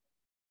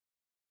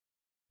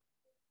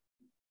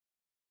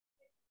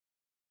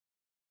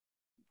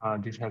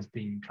 This has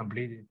been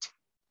completed.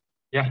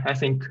 Yeah, I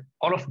think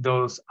all of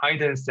those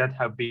items that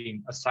have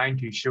been assigned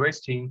to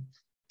Shive's team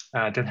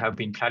that have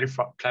been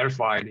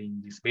clarified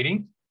in this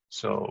meeting.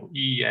 So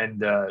Yi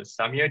and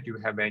Samir, do you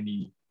have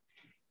any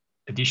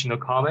additional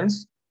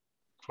comments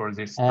for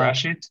this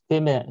spreadsheet?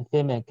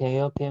 Fimi,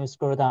 can you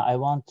scroll down? I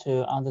want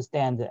to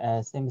understand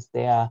since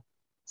there are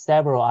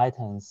several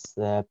items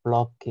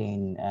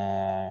blocking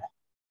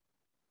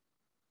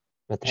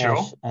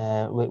Sure.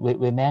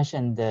 we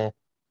mentioned the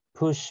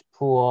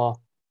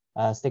push-pull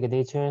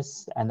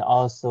signatures, and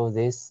also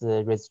this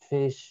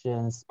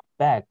registrations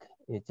back.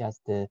 It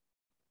just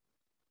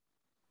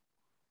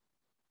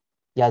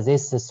yeah,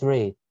 this is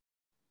 3,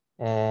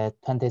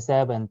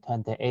 27,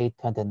 28,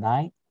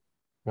 29,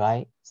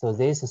 right? So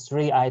these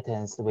 3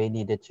 items we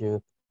needed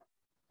to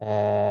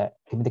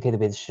communicate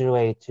with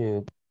Shiwei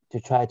to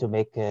try to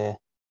make the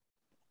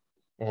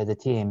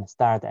team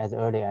start as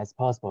early as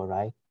possible,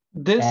 right?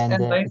 This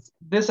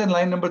and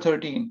line number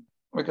 13,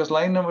 because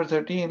line number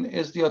 13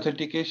 is the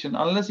authentication.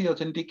 Unless you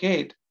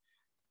authenticate,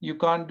 you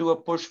can't do a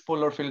push,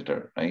 pull, or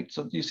filter, right?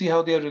 So you see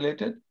how they are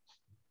related?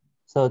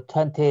 So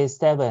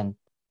 27,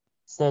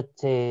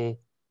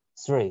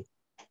 33.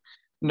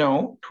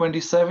 No,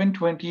 27,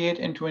 28,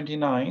 and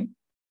 29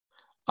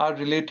 are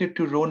related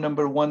to row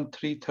number 1,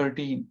 3,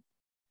 13.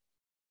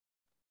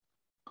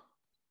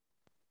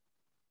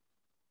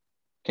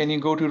 Can you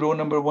go to row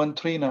number 1,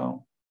 3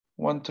 now?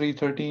 1, 3,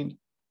 13.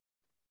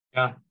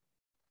 Yeah.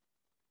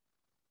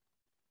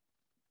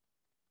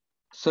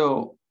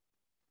 So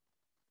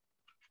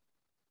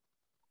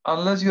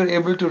unless you're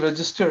able to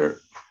register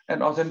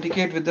and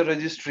authenticate with the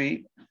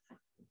registry,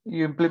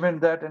 you implement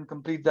that and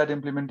complete that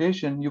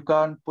implementation, you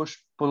can't push,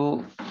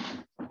 pull,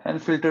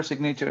 and filter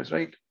signatures,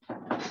 right?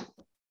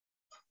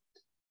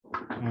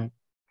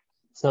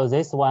 So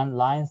this one,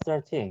 line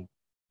 13,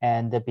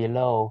 and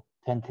below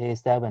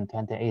 27,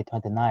 28,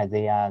 29,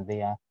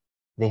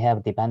 they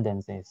have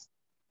dependencies.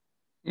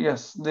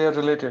 Yes, they are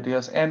related.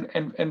 Yes, and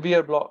we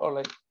are blocked,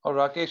 or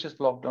Rakesh is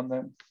blocked on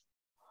them.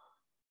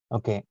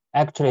 Okay,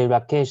 actually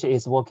Rakesh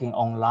is working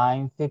on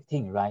line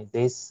 15, right?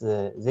 This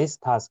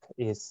task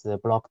is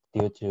blocked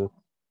due to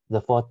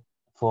the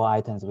four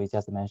items we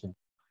just mentioned,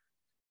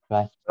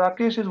 right?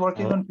 Rakesh is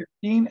working on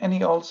 15, and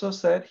he also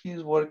said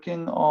he's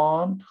working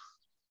on,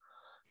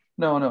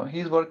 no,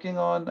 he's working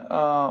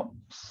on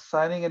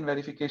signing and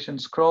verification.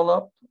 Scroll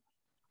up.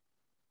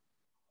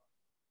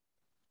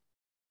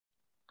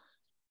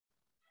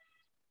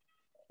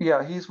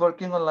 Yeah, he's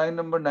working on line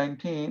number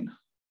 19.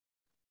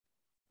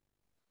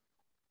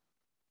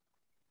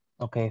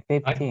 Okay,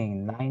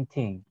 15,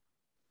 19.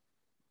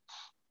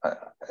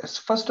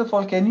 First of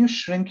all, can you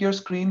shrink your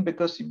screen,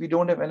 because we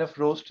don't have enough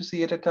rows to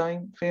see at a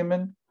time,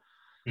 Feynman?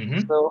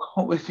 So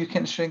if you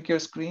can shrink your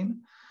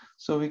screen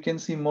so we can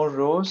see more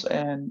rows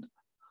and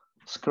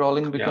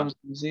scrolling becomes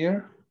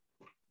easier.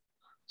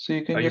 So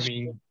you can You just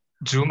mean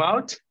zoom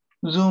out?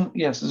 Zoom,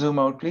 yes, zoom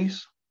out,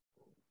 please.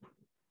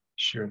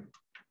 Sure.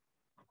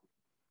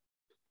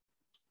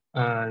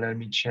 Let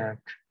me check.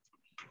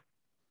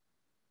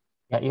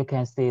 Yeah, you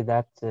can see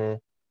that.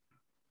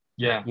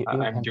 Yeah, you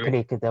can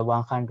click the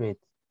 100%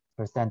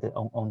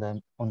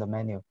 on the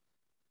menu.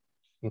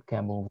 You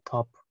can move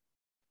top,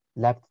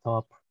 left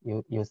top.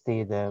 You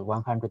see the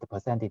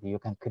 100%. You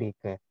can click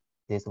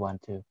this one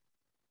too.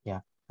 Yeah,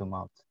 zoom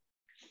out.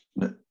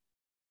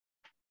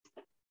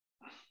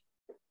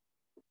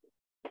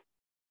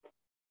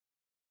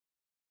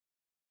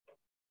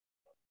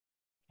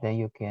 Then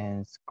you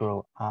can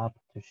scroll up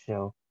to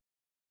show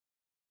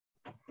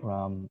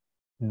from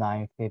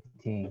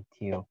 9:15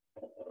 till.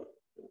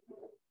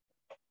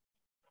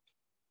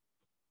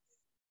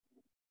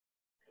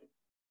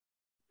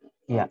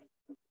 Yeah,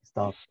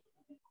 stop.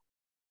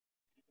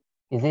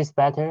 Is this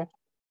better?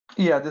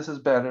 Yeah, this is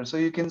better. So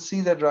you can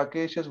see that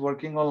Rakesh is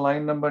working on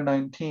line number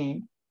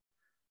 19,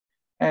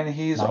 and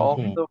he's 19.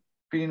 also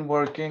been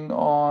working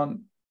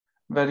on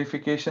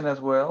verification as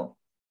well.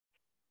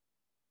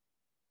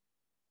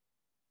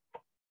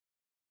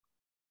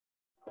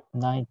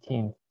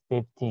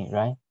 19:15,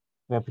 right?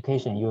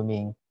 Verification, you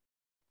mean?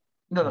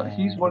 No,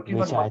 he's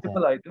working on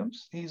multiple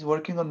items. He's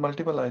working on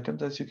multiple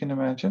items, as you can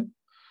imagine.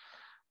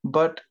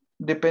 But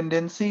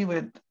dependency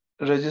with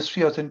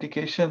registry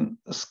authentication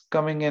is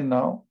coming in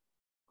now.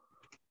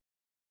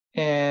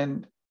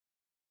 And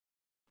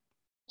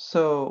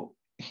so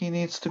he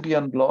needs to be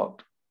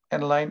unblocked.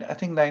 And line, I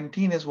think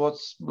 19 is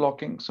what's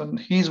blocking. So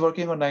he's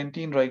working on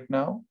 19 right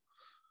now,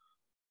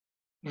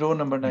 row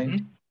number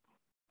 19.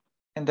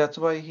 And that's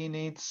why he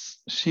needs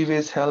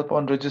Shive's help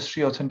on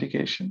registry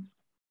authentication.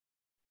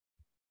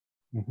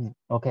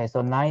 Okay,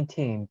 so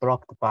 19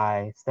 blocked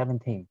by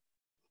 17.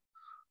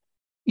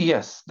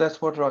 Yes,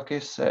 that's what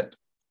Rakesh said.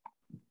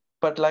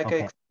 But like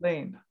I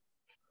explained,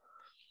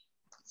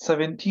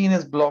 17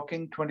 is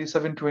blocking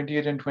 27,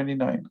 28, and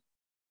 29.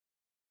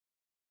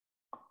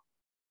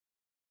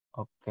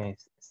 Okay,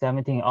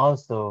 17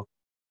 also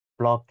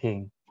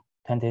blocking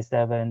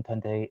 27,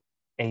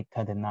 28,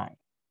 29.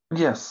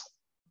 Yes,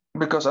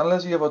 because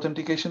unless you have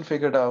authentication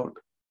figured out,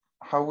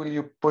 how will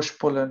you push,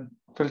 pull, and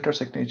filter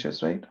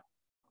signatures, right?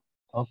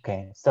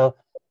 Okay, so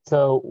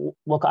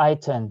work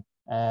item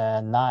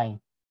 9,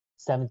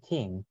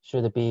 17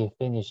 should be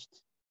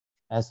finished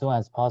as soon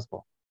as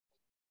possible.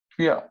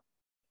 Yeah.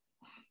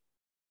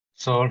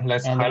 So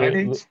let's highlight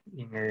it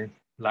in a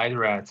light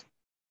red.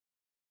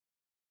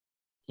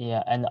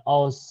 Yeah, and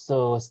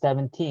also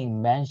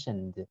 17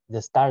 mentioned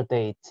the start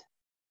date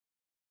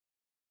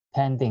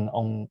pending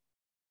on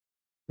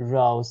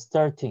row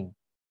 13.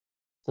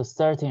 So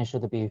 13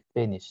 should be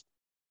finished.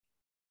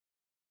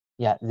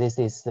 Yeah, this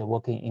is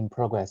working in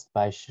progress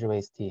by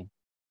Shiwei's team.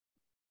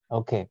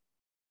 Okay.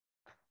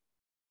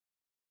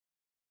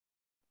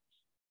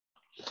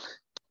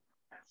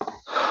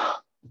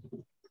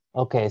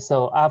 Okay,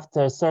 so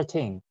after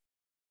 13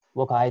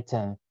 work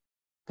item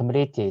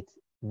completed,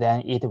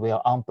 then it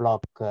will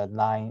unblock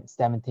line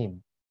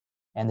 17.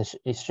 And the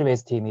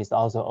Shiwei's team is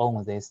also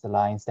on this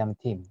line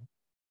 17.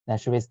 Then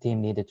Shiwei's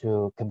team needed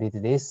to complete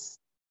these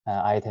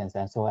items,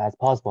 and so as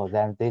possible,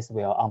 then this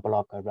will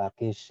unblock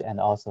Rakesh and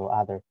also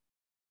other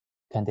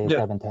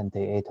 27,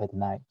 28,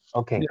 29.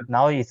 Okay,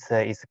 now it's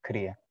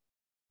clear.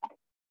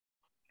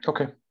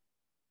 Okay.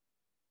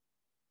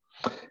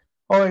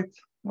 All right.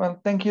 Well,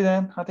 thank you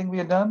then. I think we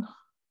are done.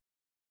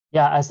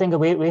 Yeah, I think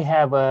we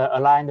have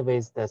aligned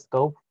with the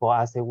scope for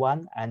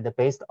RC1, and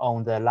based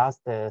on the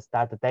last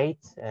start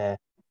date,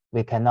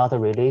 we cannot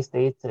release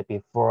it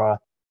before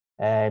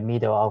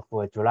middle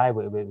of July.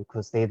 We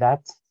could say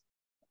that.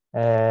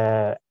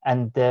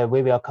 And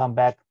we will come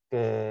back. We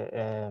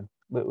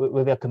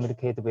will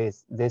communicate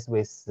with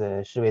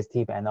Shiwei's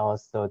team and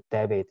also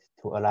David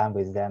to align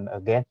with them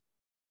again.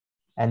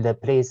 And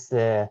please,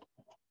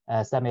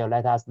 Samuel,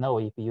 let us know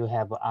if you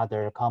have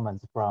other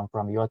comments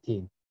from your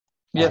team.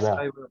 Yes, well.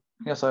 I will.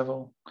 Yes, I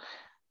will.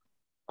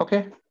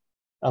 Okay.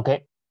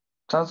 Okay.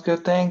 Sounds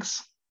good.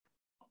 Thanks.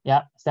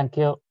 Yeah. Thank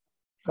you.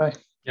 Bye.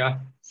 Yeah.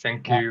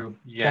 Thank you.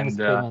 Thanks,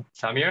 and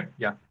Samir.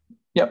 Yeah.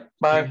 Yep.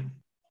 Bye.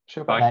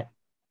 Sure. Bye.